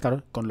salió. Entonces,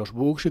 claro, con los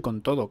bugs y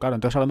con todo, claro.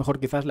 Entonces, a lo mejor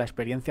quizás la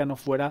experiencia no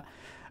fuera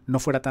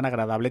tan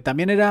agradable.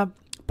 También era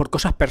por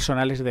cosas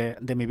personales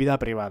de mi vida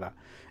privada.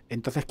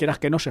 Entonces, quieras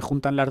que no, se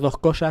juntan las dos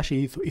cosas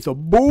y hizo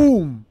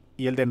 ¡boom!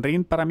 Y Elden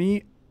Ring para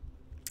mí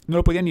no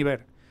lo podía ni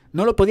ver.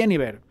 No lo podía ni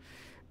ver.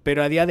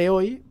 Pero a día de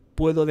hoy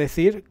puedo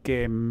decir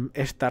que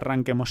esta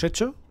run que hemos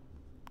hecho,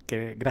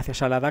 que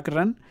gracias a la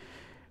DarkRun,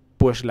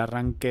 pues la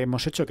run que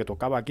hemos hecho, que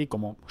tocaba aquí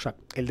como, o sea,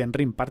 Elden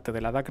Ring parte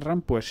de la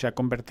DarkRun, pues se ha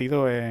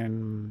convertido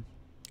en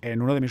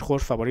uno de mis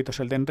juegos favoritos,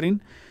 Elden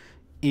Ring,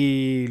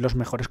 y los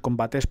mejores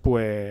combates,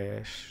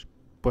 pues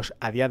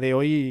a día de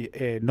hoy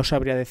no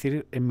sabría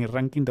decir en mi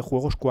ranking de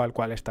juegos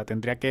cuál está.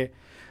 Tendría que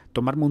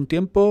tomarme un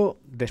tiempo,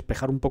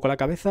 despejar un poco la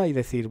cabeza y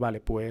decir, vale,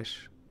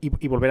 pues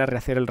y volver a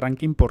rehacer el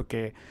ranking,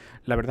 porque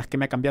la verdad es que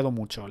me ha cambiado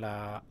mucho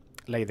la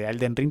idea.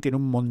 Elden Ring tiene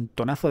un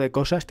montonazo de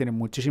cosas, tiene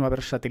muchísima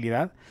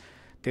versatilidad,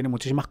 tiene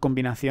muchísimas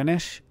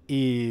combinaciones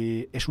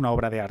y es una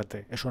obra de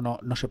arte. Eso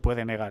no se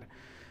puede negar.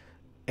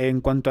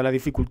 En cuanto a la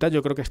dificultad,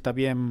 yo creo que está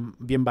bien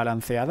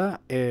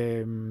balanceada.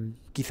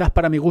 Quizás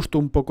para mi gusto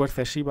un poco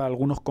excesiva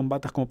algunos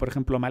combates, como por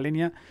ejemplo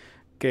Malenia,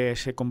 que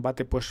ese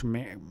combate pues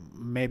me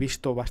he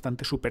visto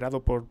bastante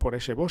superado por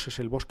ese boss. Es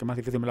el boss que más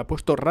difícil me lo ha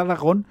puesto.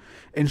 Radagon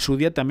en su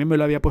día también me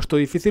lo había puesto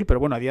difícil,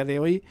 pero bueno, a día de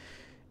hoy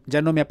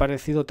ya no me ha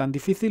parecido tan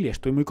difícil y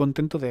estoy muy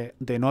contento de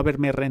no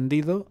haberme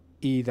rendido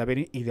y de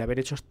haber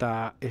hecho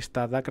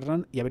esta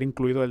DarkRun y haber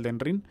incluido Elden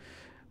Ring,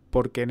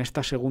 porque en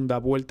esta segunda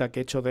vuelta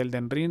que he hecho de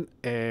Elden Ring,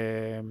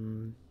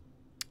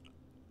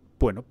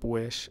 bueno,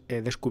 pues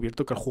he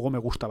descubierto que el juego me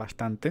gusta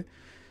bastante.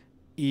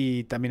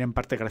 Y también en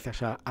parte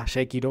gracias a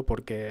Sekiro,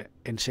 porque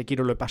en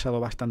Sekiro lo he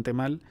pasado bastante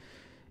mal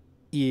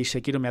y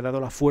Sekiro me ha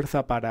dado la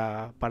fuerza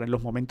para en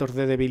los momentos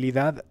de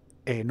debilidad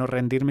no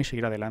rendirme y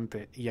seguir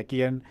adelante. Y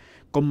aquí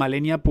con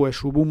Malenia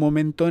pues hubo un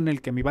momento en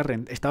el que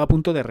estaba a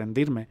punto de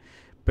rendirme,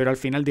 pero al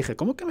final dije,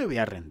 ¿cómo que me voy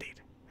a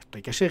rendir? Esto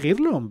hay que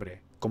seguirlo,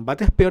 hombre.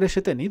 Combates peores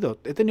he tenido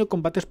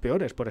combates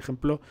peores. Por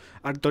ejemplo,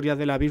 Artoria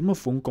del Abismo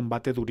fue un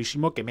combate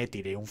durísimo que me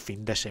tiré un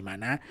fin de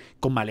semana.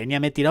 Con Malenia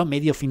me he tirado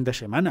medio fin de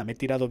semana. Me he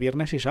tirado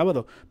viernes y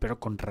sábado. Pero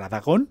con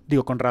Radagon,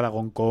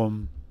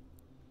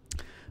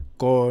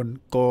 con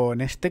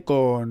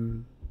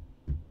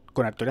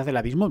Artoria del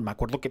Abismo, me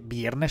acuerdo que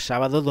viernes,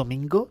 sábado,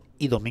 domingo,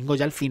 y domingo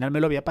ya al final me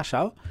lo había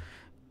pasado.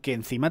 Que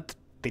encima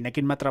tenía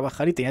que irme a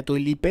trabajar y tenía todo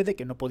el IP de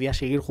que no podía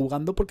seguir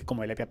jugando porque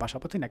como le había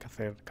pasado pues tenía que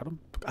hacer, claro,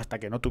 hasta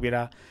que no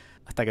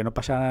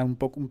pasara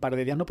un par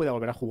de días no podía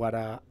volver a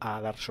jugar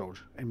a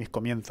Darksouls en mis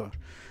comienzos.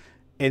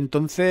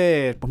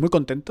 Entonces, pues muy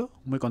contento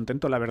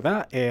la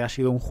verdad. Ha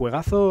sido un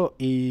juegazo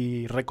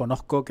y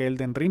reconozco que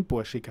Elden Ring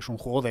pues sí que es un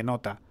juego de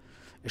nota.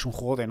 Es un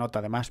juego de nota,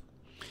 además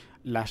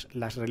las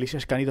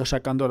releases que han ido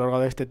sacando a lo largo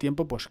de este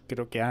tiempo pues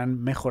creo que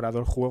han mejorado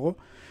el juego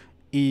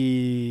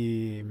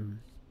y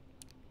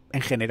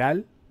en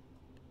general.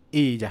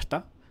 Y ya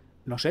está.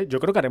 No sé, yo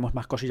creo que haremos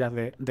más cosillas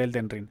de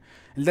Elden Ring.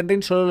 Elden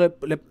Ring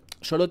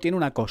solo tiene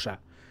una cosa.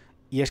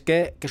 Y es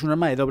que es un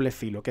arma de doble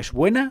filo. Que es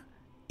buena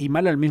y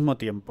mala al mismo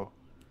tiempo.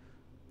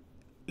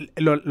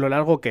 Lo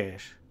largo que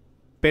es.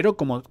 Pero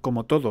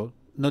como todo,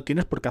 no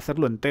tienes por qué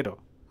hacerlo entero.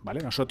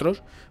 ¿Vale?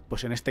 Nosotros,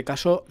 pues en este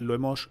caso,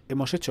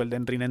 hemos hecho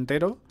Elden Ring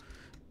entero.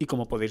 Y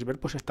como podéis ver,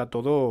 pues está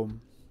todo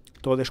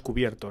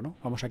descubierto, ¿no?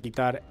 Vamos a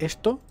quitar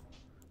esto.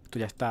 Esto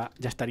ya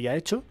estaría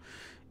hecho.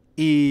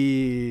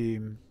 Y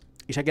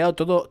se ha quedado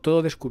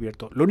todo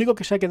descubierto. Lo único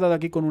que se ha quedado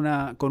aquí con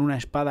una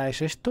espada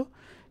es esto,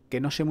 que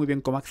no sé muy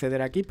bien cómo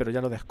acceder aquí, pero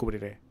ya lo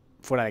descubriré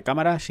fuera de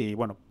cámaras y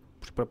bueno,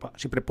 pues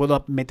siempre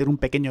puedo meter un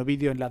pequeño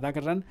vídeo en la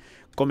DarkRun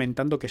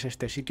comentando que es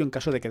este sitio en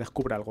caso de que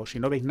descubra algo. Si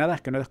no veis nada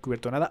es que no he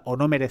descubierto nada o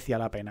no merecía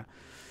la pena.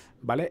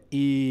 ¿Vale?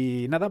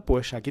 Y nada,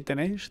 pues aquí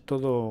tenéis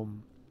todo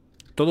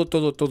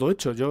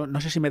hecho. Yo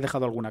no sé si me he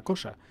dejado alguna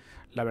cosa,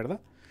 la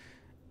verdad.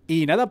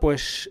 Y nada,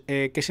 pues,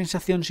 ¿qué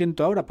sensación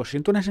siento ahora? Pues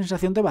siento una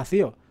sensación de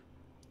vacío.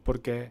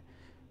 Porque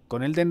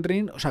con Elden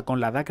Ring, o sea, con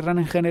la DarkRun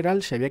en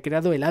general, se había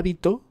creado el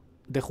hábito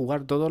de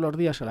jugar todos los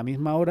días a la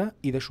misma hora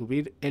y de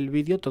subir el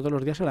vídeo todos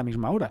los días a la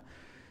misma hora.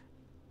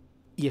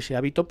 Y ese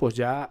hábito, pues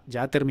ya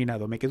ha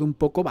terminado. Me quedo un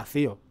poco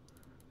vacío.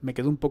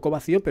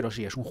 Pero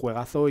sí, es un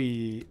juegazo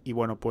y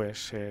bueno,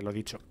 pues lo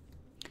dicho.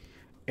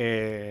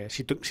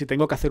 Si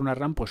tengo que hacer una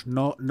run, pues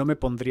no me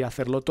pondría a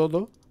hacerlo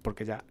todo,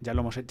 porque ya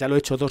lo he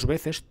hecho 2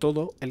 veces,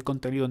 todo el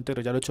contenido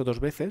entero ya lo he hecho 2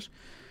 veces,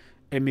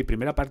 en mi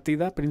primera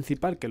partida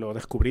principal, que lo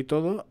descubrí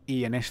todo,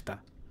 y en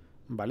esta,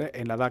 ¿vale?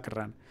 En la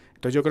DarkRun.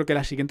 Entonces yo creo que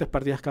las siguientes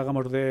partidas que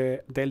hagamos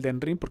de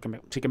Elden Ring,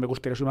 porque sí que me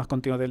gustaría subir más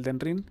contenido de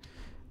Elden Ring,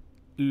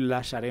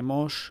 las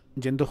haremos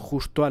yendo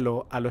justo a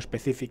lo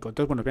específico.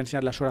 Entonces, bueno, os voy a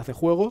enseñar las horas de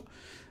juego,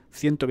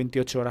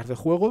 128 horas de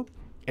juego.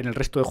 En el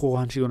resto de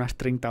juegos han sido unas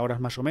 30 horas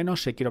más o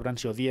menos. Sekiro habrán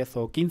sido 10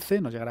 o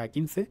 15, no llegará a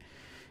 15.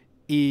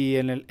 Y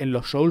en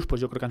los Souls,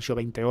 pues yo creo que han sido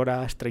 20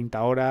 horas,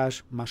 30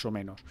 horas, más o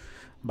menos.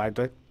 Vale,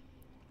 entonces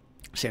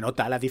se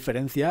nota la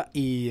diferencia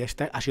y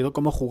este ha sido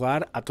como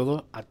jugar a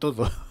todo. a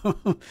todo.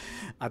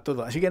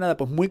 Así que nada,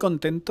 pues muy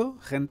contento,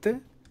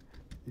 gente.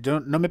 Yo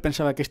no me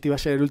pensaba que este iba a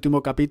ser el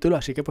último capítulo,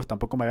 así que pues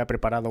tampoco me había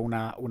preparado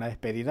una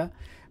despedida.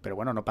 Pero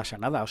bueno, no pasa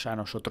nada. O sea,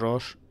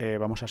 nosotros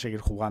vamos a seguir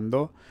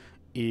jugando.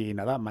 Y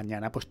nada,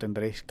 mañana pues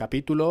tendréis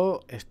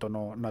capítulo. Esto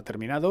no ha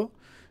terminado.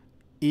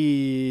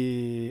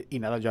 Y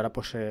nada, yo ahora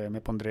pues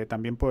me pondré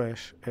también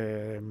pues...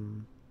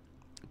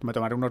 me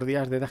tomaré unos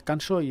días de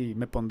descanso y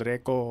me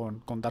pondré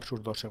con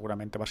Darksouls 2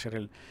 seguramente. Va a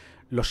ser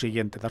lo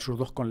siguiente, Darksouls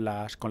 2 con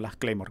las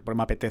Claymore, porque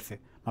me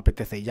apetece.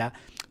 Y ya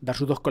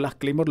Darksouls 2 con las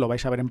Claymore lo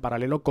vais a ver en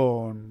paralelo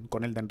con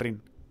Elden Ring.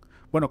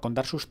 Bueno, con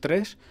Darksouls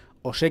 3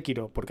 o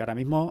Sekiro, porque ahora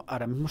mismo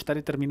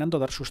estaré terminando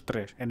Darksouls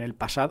 3. En el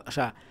pasado, o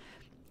sea,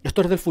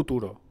 esto es del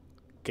futuro,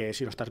 que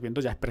si lo estás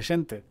viendo ya es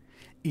presente.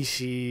 Y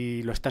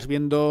si lo estás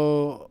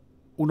viendo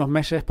unos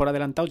meses por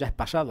adelantado ya es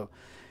pasado.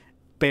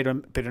 Pero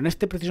en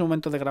este preciso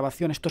momento de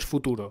grabación esto es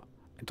futuro.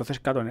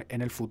 Entonces, claro,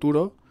 en el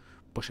futuro,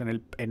 pues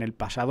en el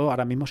pasado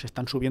ahora mismo se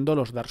están subiendo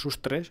los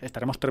Darksouls 3.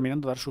 Estaremos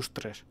terminando Darksouls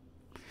 3.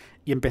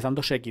 Y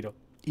empezando Sekiro.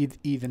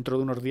 Y dentro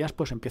de unos días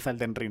pues empieza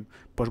Elden Ring.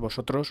 Pues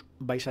vosotros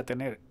vais a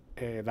tener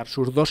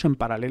Darksouls 2 en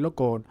paralelo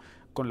con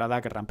la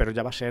DarkRun. Pero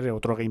ya va a ser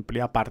otro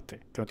gameplay aparte,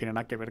 que no tiene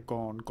nada que ver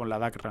con la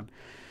DarkRun.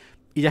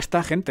 Y ya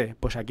está, gente.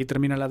 Pues aquí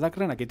termina la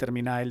DarkRun, aquí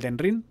termina Elden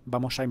Ring.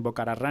 Vamos a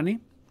invocar a Rani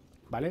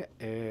 ¿vale?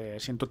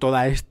 Siento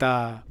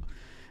bueno,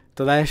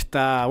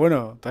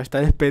 toda esta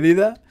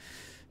despedida,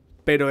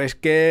 pero es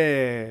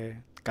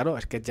que, claro,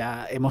 es que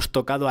ya hemos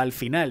tocado al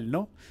final,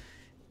 ¿no?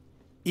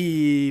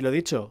 Y lo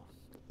dicho,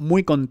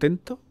 muy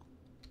contento.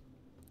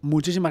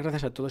 Muchísimas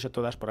gracias a todos y a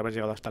todas por haber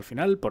llegado hasta el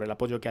final, por el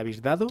apoyo que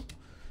habéis dado.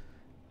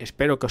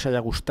 Espero que os haya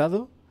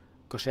gustado,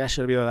 que os haya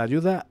servido de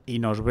ayuda y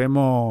nos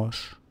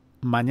vemos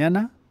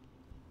mañana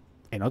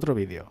en otro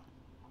vídeo.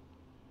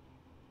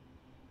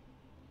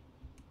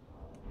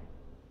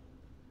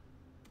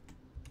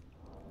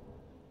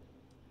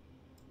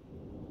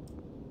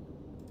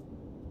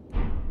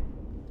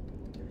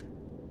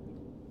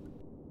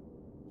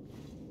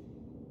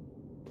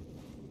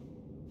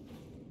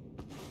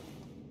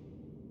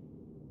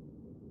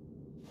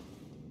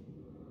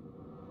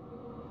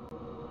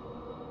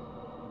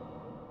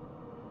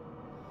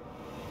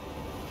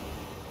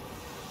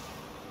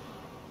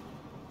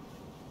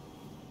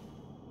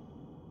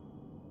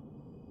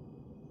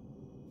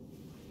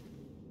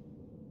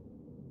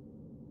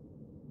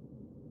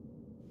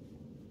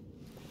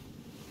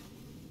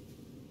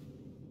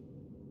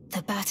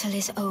 The battle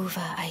is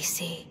over, I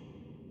see.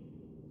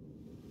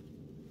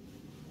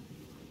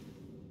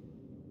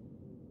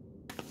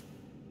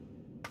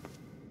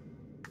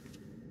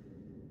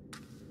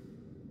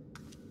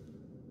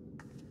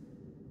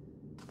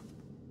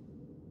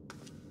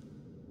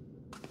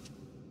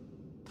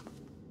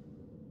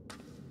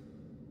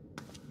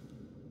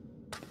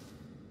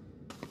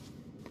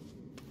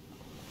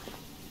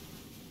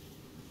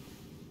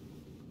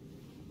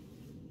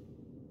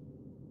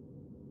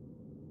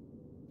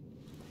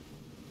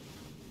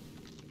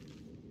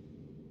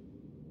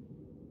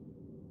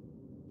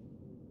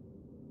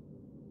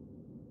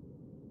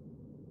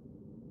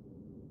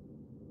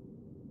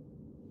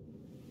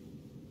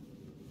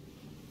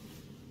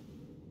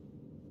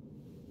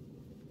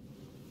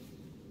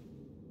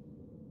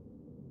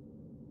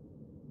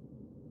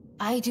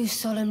 I do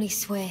solemnly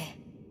swear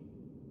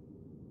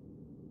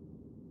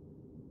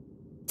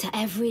to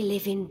every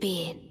living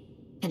being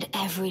and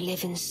every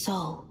living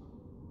soul.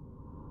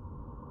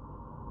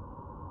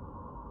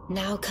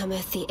 Now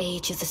cometh the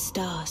age of the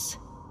stars.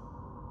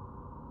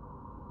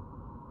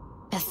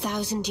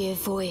 1,000-year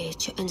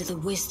voyage under the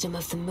wisdom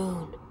of the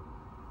moon.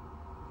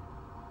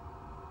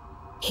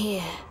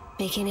 Here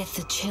beginneth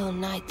the chill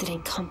night that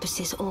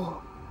encompasses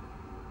all,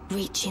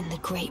 reaching the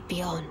great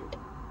beyond.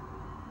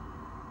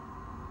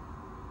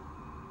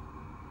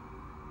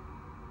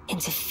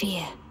 Into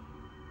fear,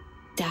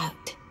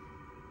 doubt,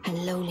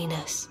 and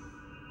loneliness,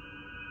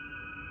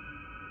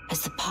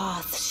 as the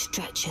path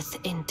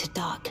stretcheth into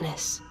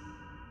darkness.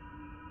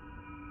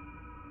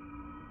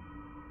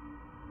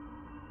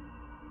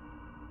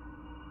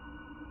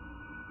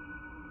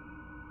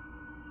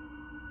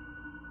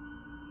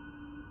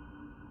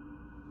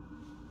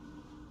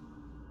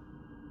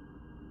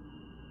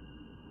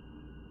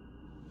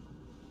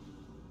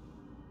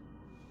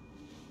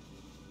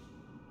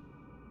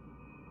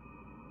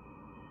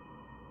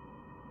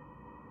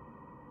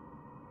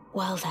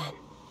 Well then,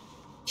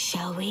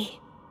 shall we?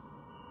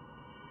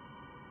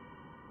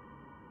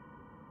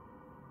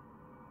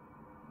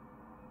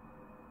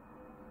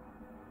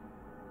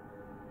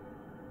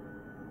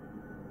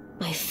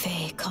 My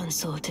fair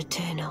consort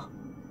eternal.